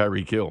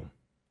 Tyreek Hill.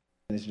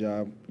 This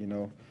job,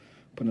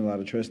 putting a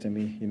lot of trust in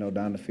me,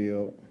 down the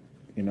field.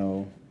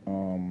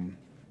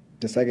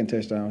 The second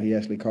touchdown, he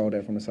actually called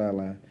that from the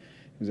sideline.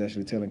 He was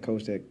actually telling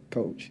Coach that,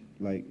 Coach,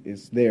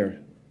 it's there.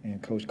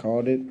 And Coach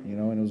called it,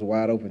 and it was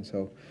wide open.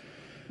 So,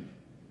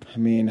 I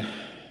mean,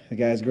 the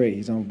guy's great.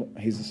 He's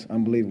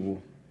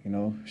unbelievable.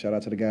 Shout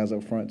out to the guys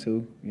up front,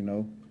 too,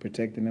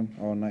 protecting him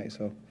all night.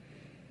 So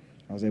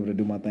I was able to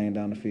do my thing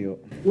down the field.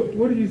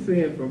 What are you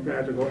seeing from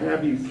Patrick, or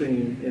have you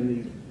seen in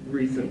these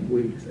recent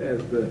weeks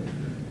as the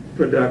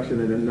production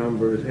and the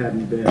numbers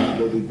haven't been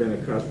what we've been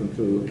accustomed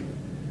to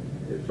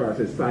as far as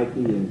his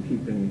psyche and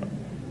keeping,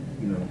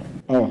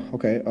 Oh,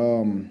 okay.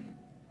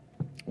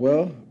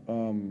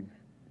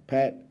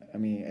 Pat,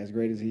 as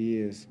great as he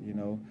is,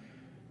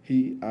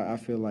 I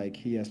feel like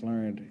he has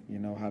learned,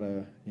 how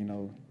to,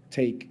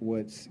 take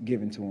what's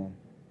given to him,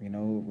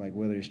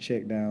 whether it's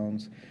check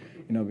downs,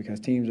 because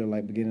teams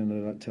are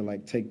beginning to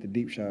take the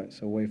deep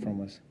shots away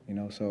from us,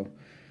 so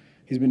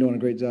he's been doing a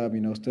great job,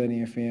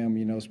 studying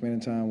film, spending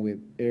time with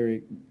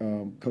Eric,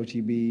 Coach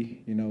EB,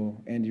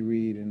 Andy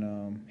Reid,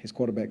 and his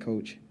quarterback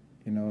coach,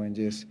 and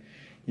just,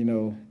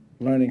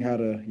 learning how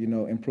to,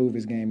 improve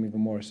his game even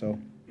more. So,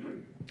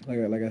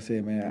 like I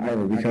said,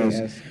 man,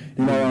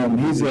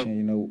 he's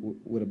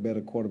with a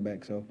better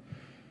quarterback. So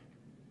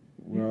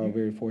we're all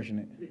very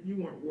fortunate. You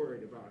weren't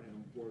worried about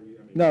him, were you?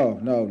 No,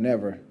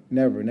 never,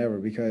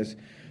 because,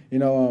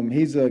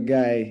 he's a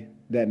guy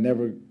that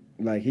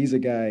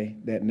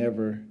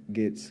never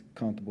gets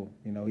comfortable.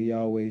 He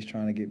always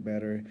trying to get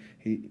better.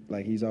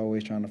 He's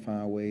always trying to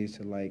find ways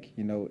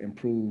to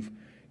improve,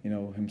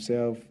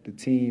 himself, the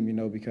team,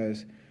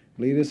 because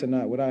believe this or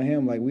not, without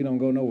him, we don't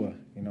go nowhere,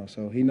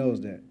 so he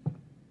knows that.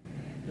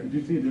 Did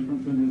you see a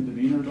difference in his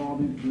demeanor at all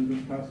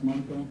this past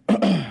month, though?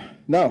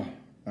 No.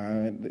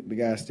 The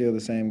guy's still the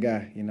same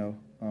guy,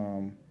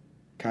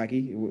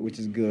 cocky, which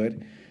is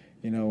good,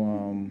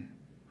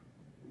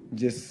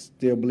 just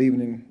still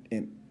believing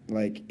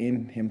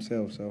in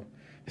himself. So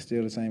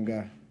still the same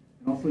guy.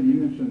 Also, you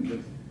mentioned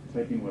just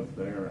taking what's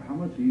there. How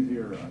much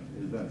easier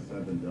is that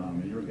said than done? I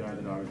mean, you're a guy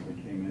that obviously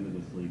came into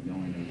this league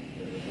knowing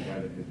as a guy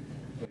that could.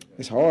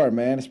 It's hard,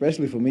 man,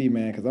 especially for me,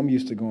 man, because I'm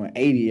used to going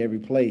 80 every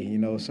play,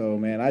 So,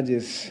 man, I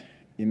just,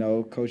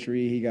 Coach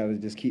Reed, he got to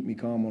just keep me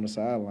calm on the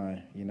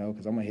sideline,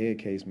 because I'm a head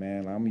case,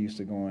 man. I'm used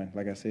to going,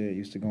 like I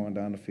said, going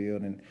down the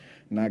field, and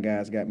now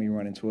guys got me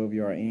running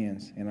 12-yard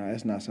ends, and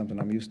that's not something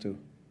I'm used to.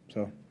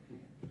 So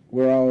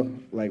we're all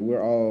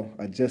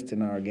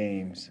adjusting our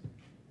games,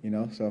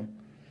 So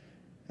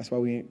that's why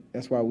we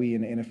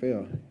in the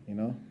NFL,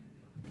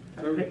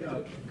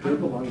 Kind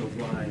of along those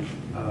lines,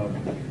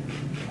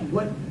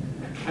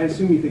 I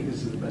assume you think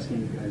this is the best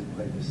game you guys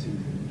played this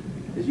season.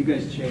 As you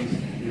guys chase,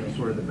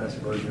 sort of the best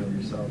version of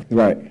yourself.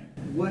 Right.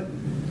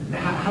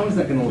 How is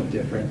that going to look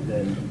different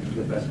than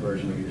the best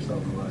version of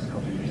yourself in the last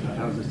couple of years?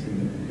 How is this team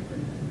going to be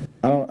different?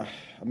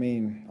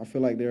 I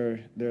feel like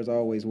there's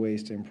always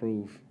ways to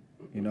improve.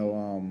 I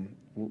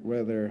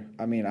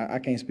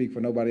can't speak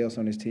for nobody else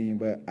on this team,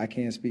 but I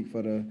can speak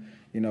for the,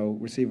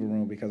 receiver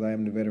room because I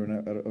am the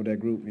veteran of that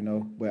group,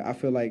 But I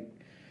feel like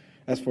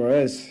as for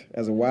us,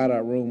 as a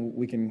wide-out room,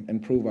 we can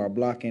improve our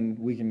blocking,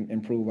 we can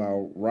improve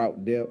our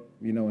route depth,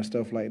 and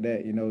stuff like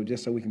that,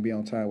 just so we can be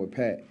on time with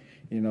Pat,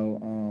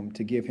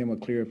 to give him a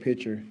clearer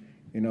picture,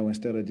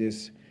 instead of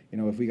just,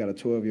 if we got a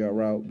 12-yard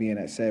route being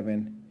at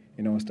 7,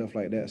 and stuff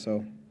like that.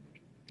 So,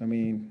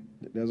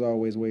 there's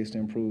always ways to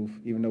improve.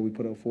 Even though we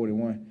put up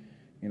 41,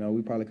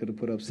 we probably could have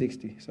put up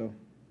 60. So,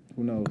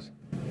 who knows?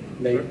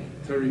 Nate?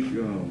 Terry,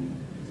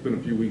 it's been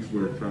a few weeks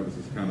where Travis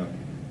has kind of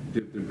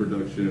dipped in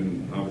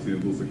production. Obviously,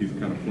 it looks like he's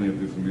kind of playing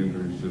through some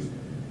injuries. Just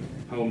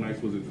how nice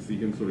was it to see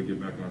him sort of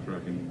get back on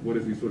track? And what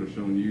has he sort of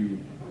shown you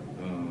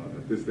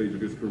at this stage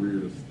of his career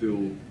to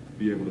still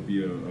be able to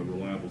be a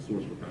reliable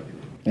source for Patrick?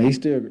 And he's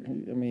still,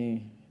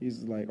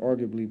 he's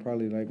arguably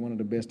probably one of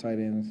the best tight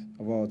ends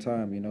of all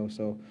time,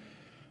 So,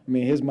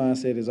 his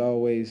mindset is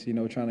always,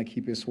 trying to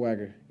keep his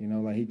swagger,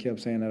 he kept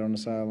saying that on the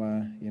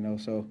sideline,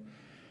 So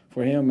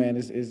for him, man,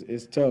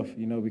 it's tough,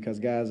 because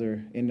guys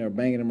are in there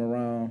banging him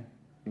around,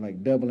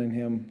 doubling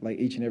him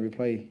each and every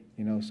play,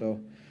 So,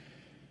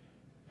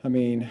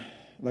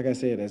 like I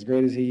said, as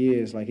great as he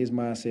is, his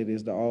mindset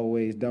is to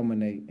always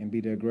dominate and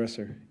be the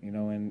aggressor,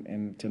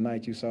 and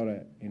tonight you saw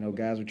that,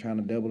 guys were trying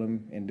to double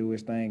him and do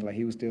his thing,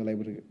 he was still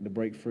able to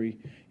break free,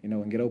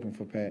 and get open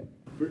for Pat.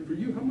 For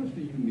you, how much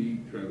do you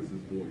need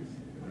Travis's voice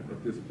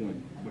at this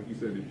point? Like you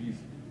said, if he's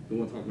the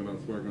one talking about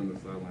swagger on the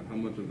sideline, how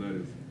much of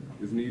that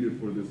is needed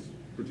for this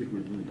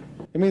particular group?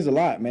 It means a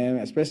lot, man,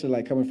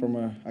 especially coming from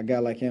a guy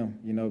like him,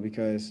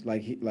 because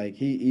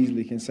he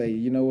easily can say,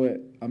 you know what,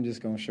 I'm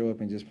just gonna show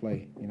up and just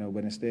play,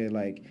 but instead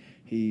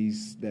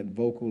he's that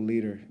vocal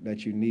leader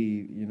that you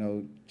need,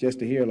 just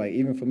to hear,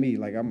 even for me,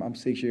 I'm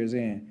 6 years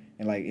in,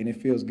 and it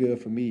feels good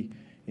for me,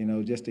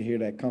 just to hear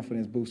that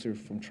confidence booster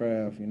from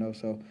Trav,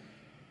 so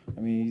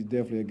he's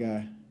definitely a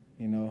guy,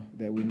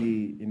 that we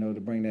need,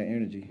 to bring that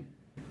energy.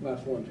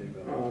 Last one,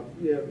 J-Bill.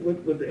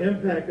 With the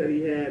impact that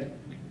he had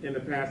in the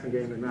passing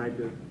game tonight,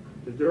 does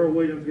Daryl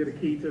Williams get a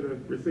key to the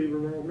receiver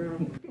room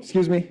now?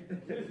 Excuse me?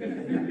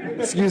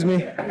 Excuse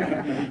me?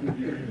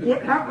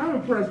 How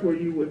impressed were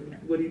you with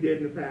what he did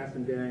in the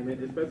passing game,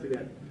 and especially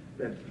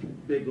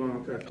that big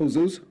long touchdown? Who's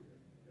Zeus?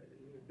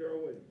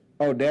 Daryl Williams.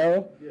 Oh,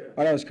 Daryl? Yeah.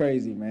 Oh, that was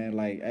crazy, man.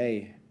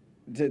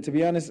 To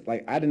be honest,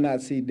 I did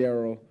not see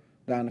Daryl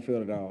down the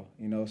field at all,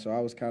 so I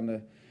was kind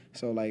of,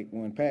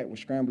 when Pat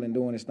was scrambling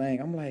doing his thing,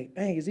 I'm like,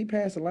 dang, is he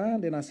past the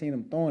line? Then I seen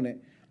him throwing it.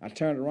 I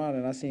turned around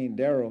and I seen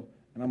Daryl,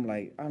 and I'm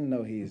like, I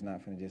know he is not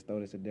finna just throw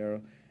this to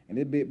Daryl. And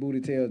this big booty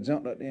tail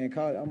jumped up there and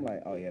caught it. I'm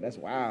like, oh yeah, that's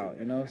wild,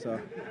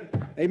 So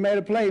they made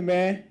a play,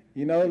 man.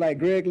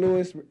 Greg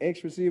Lewis,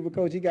 ex-receiver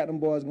coach, he got them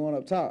boys going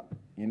up top,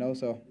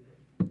 So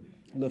a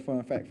little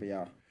fun fact for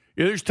y'all.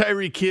 Yeah, there's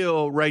Tyreek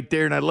Hill right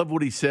there, and I love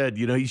what he said.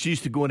 He's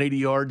used to going 80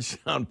 yards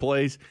on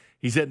plays.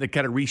 He's had to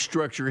kind of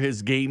restructure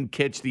his game,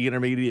 catch the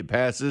intermediate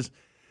passes.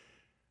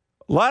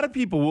 A lot of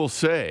people will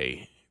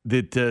say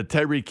that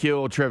Tyreek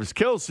Hill, Travis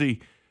Kelce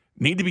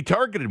need to be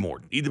targeted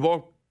more, need the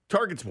ball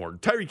targets more.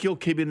 Tyreek Hill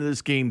came into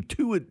this game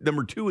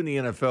number 2 in the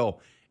NFL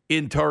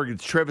in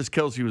targets. Travis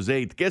Kelce was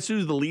 8th. Guess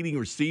who's the leading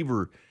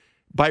receiver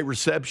by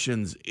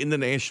receptions in the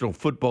National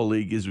Football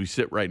League as we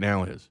sit right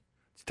now is.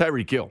 It's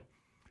Tyreek Hill.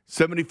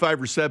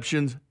 75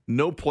 receptions.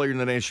 No player in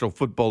the National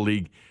Football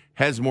League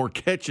has more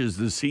catches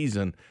this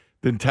season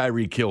than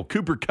Tyreek Hill.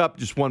 Cooper Kupp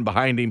just one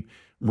behind him.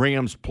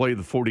 Rams play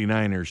the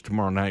 49ers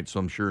tomorrow night, so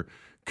I'm sure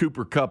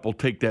Cooper Kupp will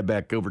take that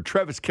back over.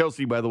 Travis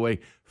Kelce, by the way,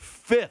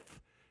 5th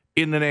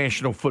in the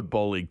National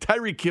Football League.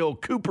 Tyreek Hill,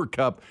 Cooper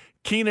Kupp,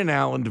 Keenan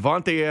Allen,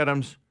 Devontae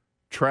Adams,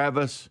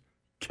 Travis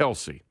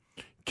Kelce.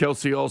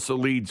 Kelce also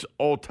leads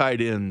all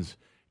tight ends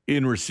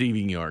in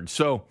receiving yards.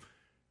 So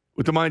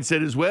with the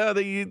mindset is, well,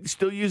 they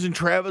still using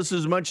Travis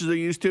as much as they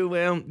used to?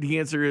 Well, the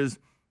answer is,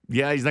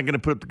 yeah, he's not going to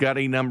put up the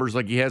gaudy numbers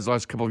like he has the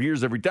last couple of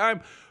years every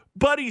time,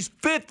 but he's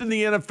 5th in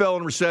the NFL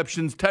in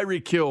receptions.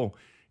 Tyreek Hill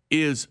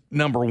is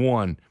number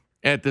 1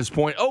 at this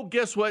point. Oh,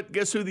 guess what?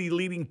 Guess who the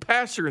leading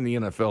passer in the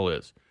NFL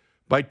is?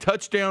 By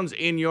touchdowns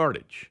and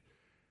yardage.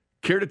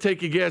 Care to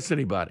take a guess,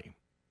 anybody?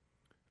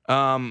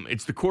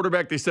 It's the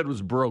quarterback they said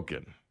was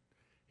broken.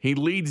 Patrick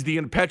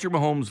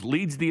Mahomes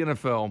leads the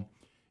NFL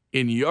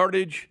in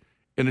yardage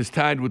and is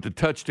tied with the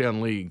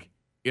touchdown league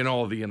in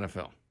all of the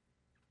NFL.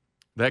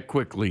 That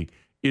quickly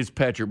is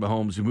Patrick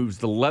Mahomes, who moves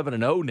to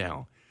 11-0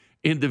 now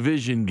in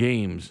division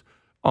games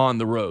on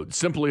the road.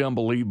 Simply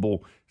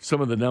unbelievable,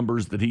 some of the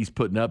numbers that he's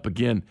putting up.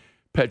 Again,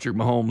 Patrick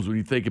Mahomes, when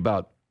you think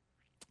about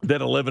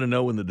that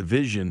 11-0 in the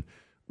division,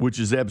 which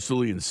is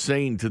absolutely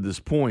insane to this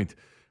point,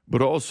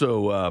 but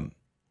also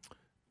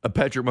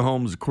Patrick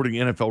Mahomes, according to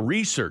NFL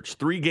research,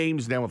 3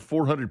 games now with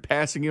 400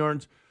 passing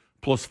yards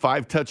plus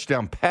 5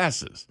 touchdown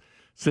passes.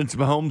 Since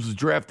Mahomes was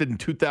drafted in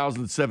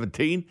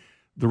 2017,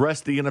 the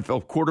rest of the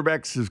NFL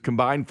quarterbacks has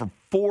combined for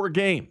 4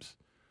 games.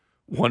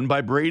 1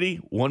 by Brady,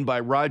 1 by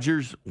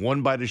Rodgers,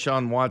 1 by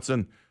Deshaun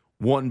Watson,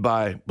 1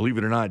 by, believe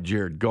it or not,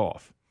 Jared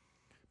Goff.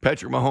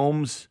 Patrick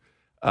Mahomes,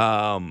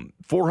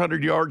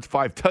 400 yards,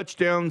 5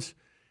 touchdowns.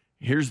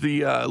 Here's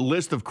the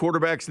list of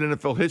quarterbacks in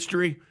NFL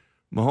history.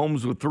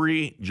 Mahomes with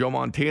 3, Joe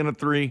Montana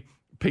 3,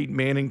 Peyton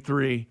Manning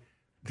 3,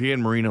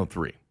 Dan Marino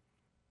 3.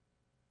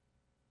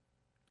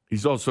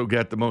 He's also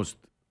got the most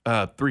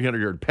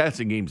 300-yard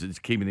passing games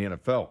that came in the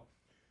NFL.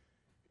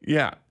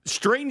 Yeah,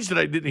 strange that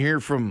I didn't hear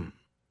from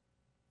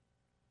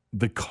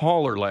the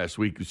caller last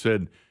week who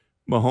said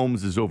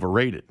Mahomes is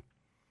overrated.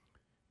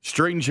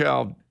 Strange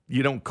how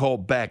you don't call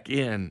back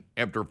in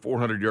after a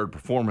 400-yard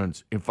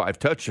performance and 5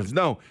 touchdowns.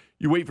 No,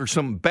 you wait for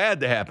something bad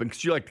to happen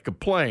because you like to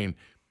complain,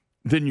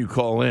 then you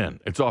call in.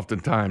 It's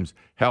oftentimes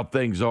how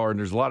things are, and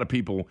there's a lot of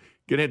people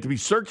going to have to be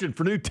searching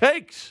for new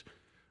takes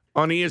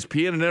on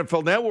ESPN and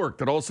NFL Network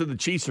that all of a sudden the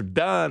Chiefs are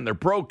done, they're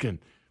broken.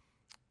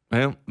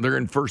 Well, they're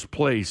in first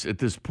place at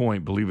this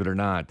point, believe it or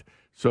not.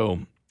 So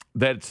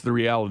that's the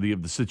reality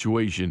of the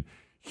situation.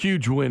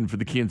 Huge win for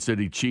the Kansas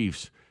City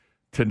Chiefs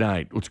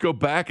tonight. Let's go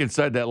back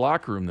inside that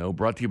locker room, though,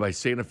 brought to you by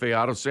Santa Fe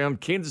Auto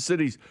Sound, Kansas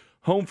City's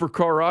home for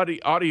car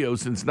audio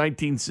since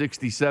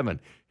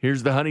 1967.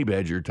 Here's the Honey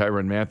Badger,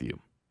 Tyrann Mathieu.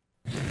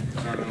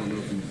 I don't know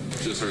if you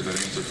just heard that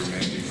answer from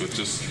Andy, but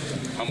just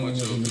how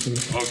much of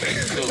okay.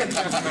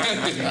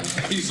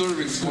 So he sort of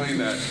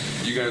explained that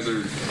you guys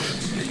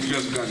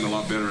have gotten a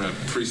lot better at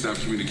pre-snap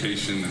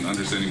communication and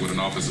understanding what an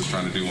offense is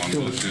trying to do on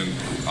motion,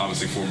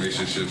 obviously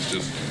formation shifts.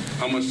 Just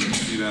how much do you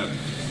see that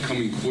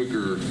coming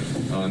quicker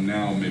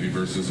now maybe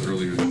versus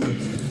earlier?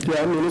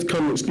 Yeah, I mean, it's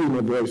coming, excuse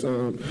my voice.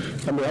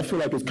 I mean, I feel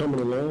like it's coming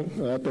along.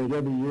 I think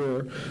every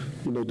year,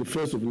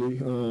 defensively,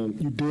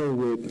 you deal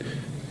with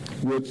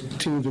what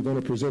teams are going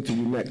to present to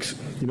you next.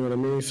 You know what I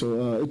mean?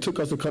 So it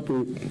took us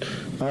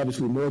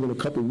obviously more than a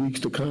couple weeks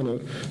to kind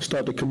of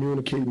start to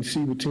communicate and see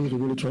what teams are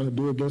really trying to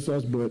do against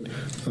us. But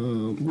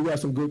we got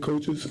some good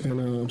coaches, and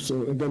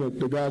then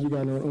the guys we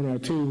got on our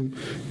team,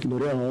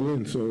 they're all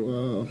in.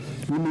 So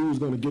we knew we was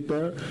going to get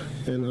there,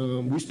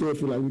 and we still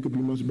feel like we could be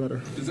much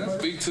better. Does that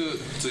speak to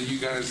you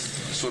guys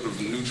sort of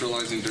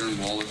neutralizing Darren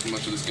Waller for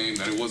much of this game?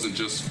 That it wasn't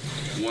just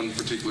one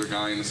particular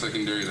guy in the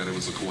secondary, that it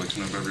was a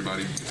collection of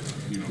everybody?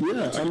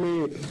 Yeah,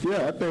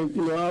 I think,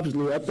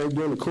 obviously, I think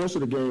during the course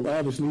of the game,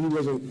 obviously, he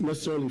wasn't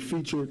necessarily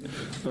featured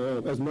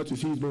as much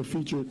as he's been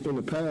featured in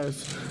the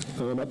past.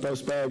 I thought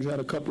Spags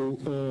had a couple,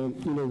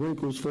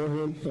 wrinkles for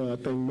him. I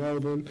think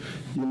Melvin,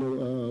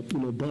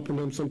 bumping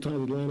him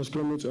sometimes at line of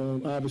scrimmage.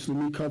 Obviously,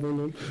 me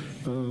covering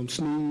him.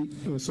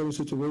 Snead, in some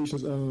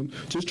situations,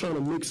 just trying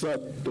to mix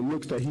up the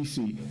looks that he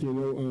see,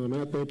 and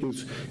I think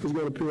it's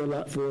going to pay a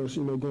lot for us,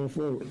 going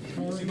forward.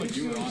 It seemed like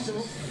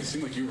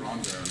you were on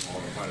Darren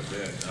Waller quite a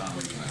bit.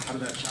 How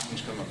did that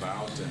challenge come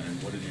about,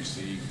 and what did you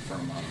see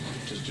from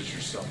just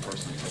yourself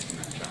personally taking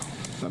that challenge?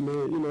 I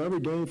mean, every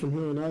game from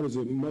here on out is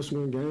a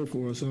must-win game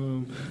for us.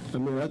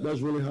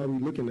 That's really how we're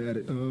looking at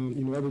it.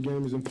 Every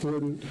game is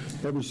important.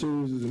 Every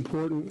series is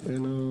important,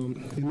 and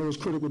it's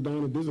critical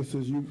down to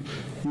businesses. You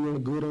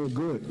want good on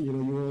good. You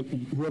want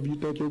whoever you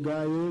think your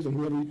guy is, and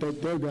whoever you think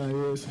their guy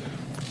is.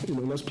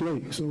 Let's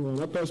play. So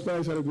I thought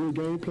Spags had a good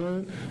game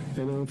plan,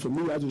 and for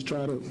me, I just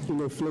try to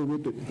flow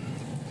with it.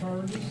 Are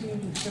you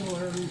seeing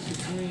similarities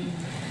between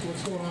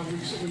what's going on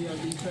recently on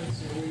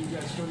defense and where you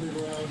guys turned it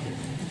around in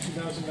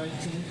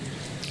 2019?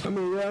 I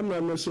mean, yeah, I'm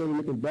not necessarily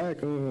looking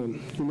back. You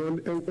know,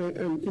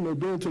 and you know,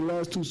 being to the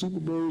last 2 Super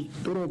Bowls,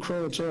 they don't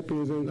crown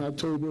champions in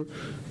October,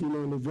 you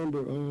know,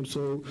 November.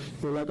 So,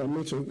 you know, like I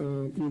mentioned,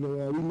 you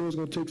know, we know it's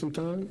going to take some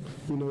time.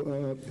 You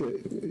know,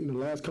 in the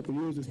last couple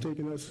of years, it's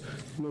taken us,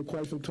 you know,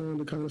 quite some time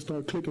to kind of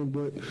start clicking,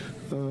 but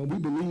we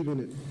believe in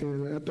it,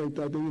 and I think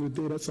at the end of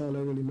the day, that's all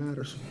that really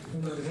matters.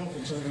 With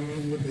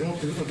the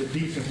help of the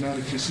defense, now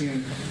that you're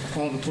seeing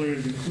all the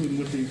players, including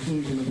with the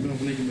inclusion of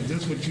Melvin Ingram, is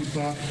this what you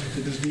thought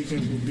that this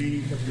defense would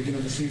be at the beginning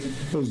of the season?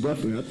 Most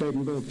definitely. I think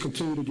we're going to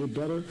continue to get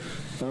better.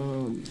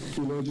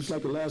 You know, just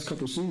like the last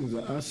couple of seasons,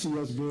 I see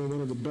us being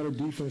one of the better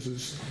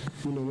defenses,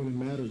 you know, when it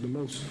matters the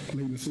most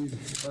late in the season.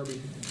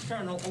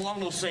 Karen, along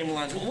those same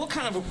lines, what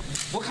kind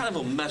of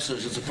a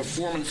message is a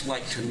performance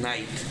like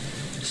tonight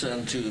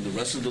send to the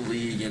rest of the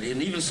league and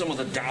even some of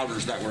the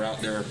doubters that were out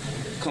there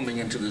coming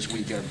into this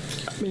weekend?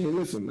 I mean,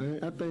 listen, man,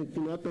 I think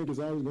it's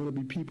always going to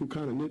be people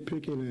kind of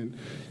nitpicking, and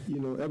you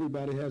know,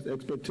 everybody has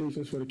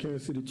expectations for the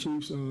Kansas City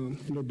Chiefs. You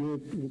know,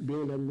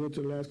 being that we went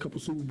to the last couple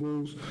Super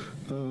Bowls,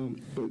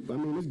 but I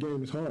mean, this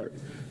game is hard.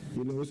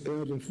 You know, it's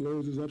ebbs and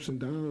flows, it's ups and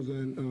downs,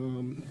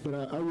 and but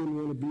I wouldn't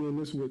want to be in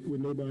this with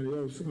nobody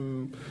else.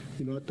 You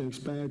know, I think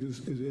Spags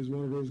is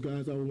one of those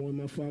guys I would want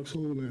in my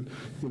foxhole, and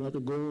you know, I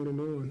could go on and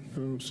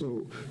on.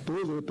 So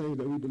those are the things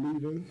that we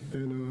believe in,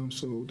 and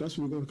so that's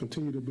what we're going to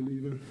continue to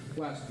believe in.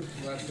 Last three,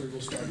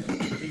 we'll start.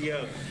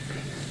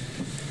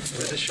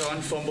 The Deshaun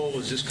fumble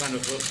was just kind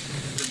of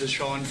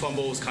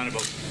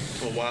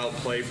a wild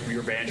play from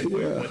your vantage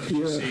point. What did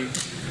you see?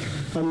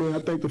 I mean, I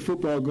think the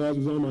football guard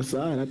was on my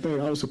side. I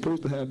think I was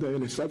supposed to have that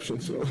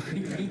interception, so I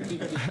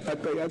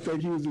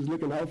think he was just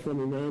looking out for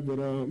me, man. But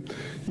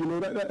you know,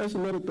 that's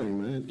another thing,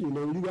 man. You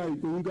know,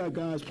 when you got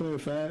guys playing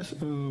fast,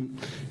 you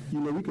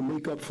know, we can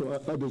make up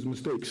for others'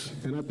 mistakes,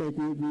 and I think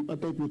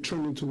we're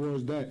trending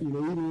towards that. You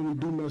know, even when we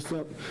do mess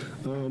up,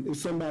 it's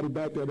somebody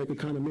back there that can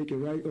kind of make it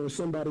right, or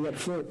somebody up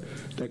front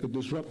that could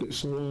disrupt it.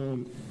 So.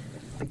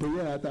 But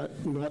yeah, I thought,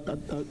 you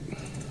know,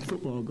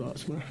 football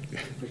guards, man.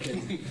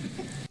 Okay.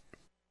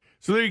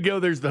 So there you go.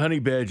 There's the Honey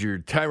Badger,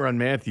 Tyrann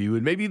Mathieu.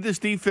 And maybe this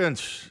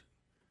defense,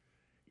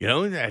 you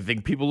know, I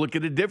think people look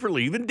at it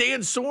differently. Even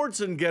Dan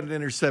Sorensen got an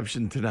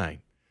interception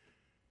tonight.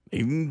 They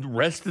even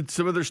rested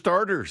some of their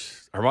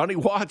starters. Armani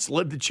Watts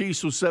led the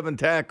Chiefs with 7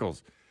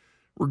 tackles.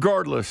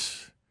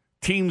 Regardless,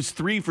 teams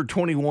 3 for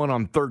 21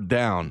 on 3rd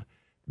down.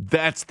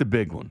 That's the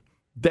big one.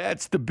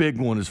 That's the big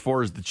one as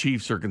far as the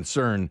Chiefs are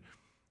concerned,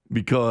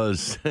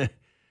 because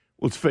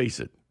let's face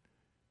it,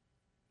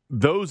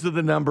 those are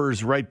the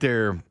numbers right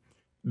there.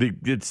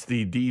 Gets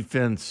the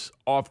defense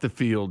off the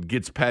field,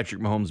 gets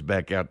Patrick Mahomes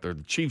back out there.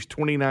 The Chiefs,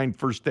 29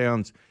 first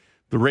downs.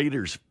 The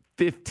Raiders,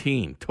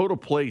 15. Total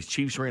plays,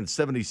 Chiefs ran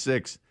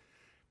 76.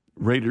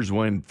 Raiders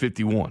win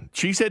 51.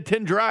 Chiefs had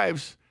 10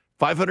 drives,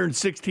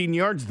 516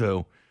 yards,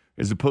 though,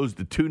 as opposed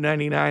to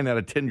 299 out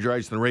of 10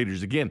 drives from the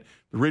Raiders. Again,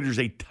 the Raiders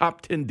a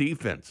top 10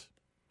 defense.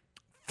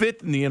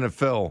 5th in the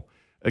NFL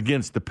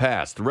against the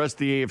pass. The rest of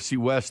the AFC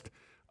West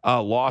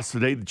lost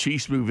today. The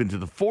Chiefs move into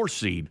the 4th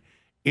seed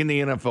in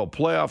the NFL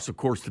playoffs. Of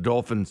course, the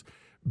Dolphins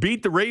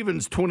beat the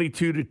Ravens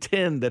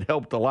 22-10. That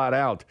helped a lot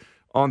out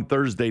on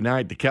Thursday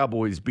night. The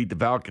Cowboys beat the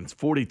Falcons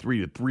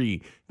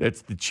 43-3.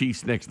 That's the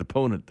Chiefs' next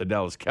opponent, the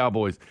Dallas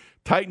Cowboys.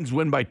 Titans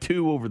win by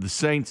 2 over the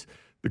Saints.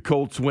 The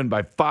Colts win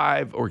by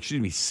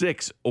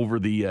 6 over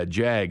the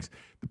Jags.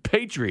 The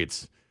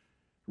Patriots,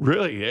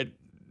 really,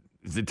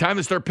 is it time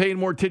to start paying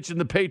more attention to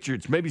the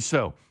Patriots? Maybe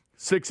so.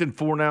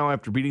 6-4 now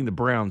after beating the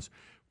Browns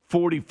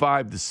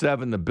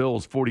 45-7. The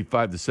Bills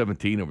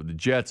 45-17 over the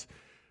Jets.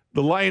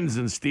 The Lions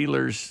and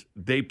Steelers,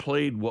 they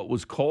played what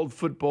was called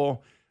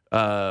football.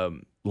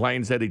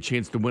 Lions had a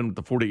chance to win with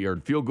the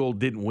 40-yard field goal.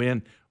 Didn't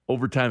win.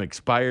 Overtime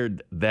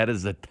expired. That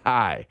is a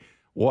tie.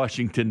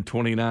 Washington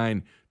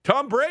 29.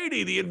 Tom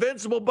Brady, the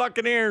invincible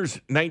Buccaneers,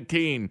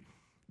 19.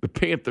 The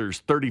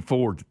Panthers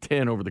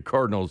 34-10 over the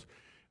Cardinals.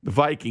 The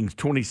Vikings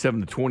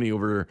 27-20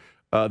 over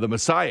the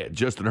Messiah,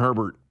 Justin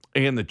Herbert,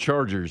 and the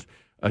Chargers,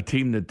 a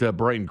team that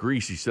Brian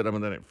Griese said on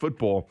Monday Night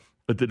Football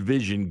that the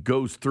division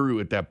goes through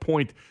at that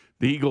point.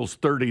 The Eagles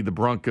 30, the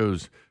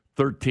Broncos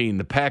 13.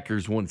 The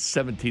Packers won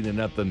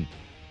 17-0.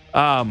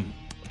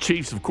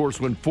 Chiefs, of course,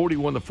 win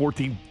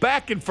 41-14,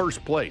 back in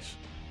first place.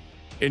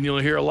 And you'll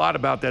hear a lot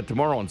about that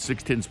tomorrow on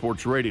 610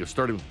 Sports Radio,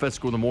 starting with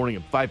Fesco in the morning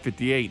at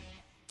 5:58.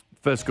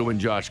 Fesco and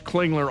Josh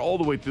Klingler all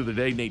the way through the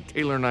day. Nate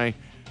Taylor and I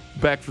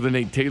back for the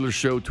Nate Taylor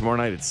Show tomorrow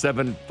night at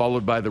 7,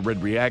 followed by the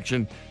Red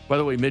Reaction. By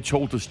the way, Mitch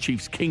Holthus,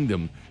 Chiefs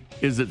Kingdom,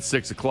 is at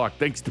 6 o'clock.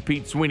 Thanks to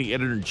Pete Sweeney,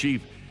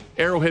 Editor-in-Chief,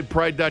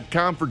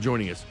 ArrowheadPride.com, for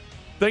joining us.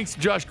 Thanks to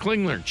Josh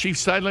Klingler, Chief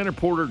Sideline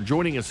Reporter,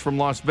 joining us from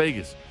Las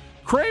Vegas.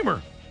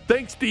 Kramer,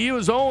 thanks to you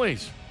as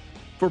always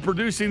for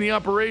producing the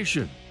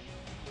operation.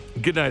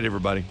 Good night,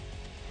 everybody.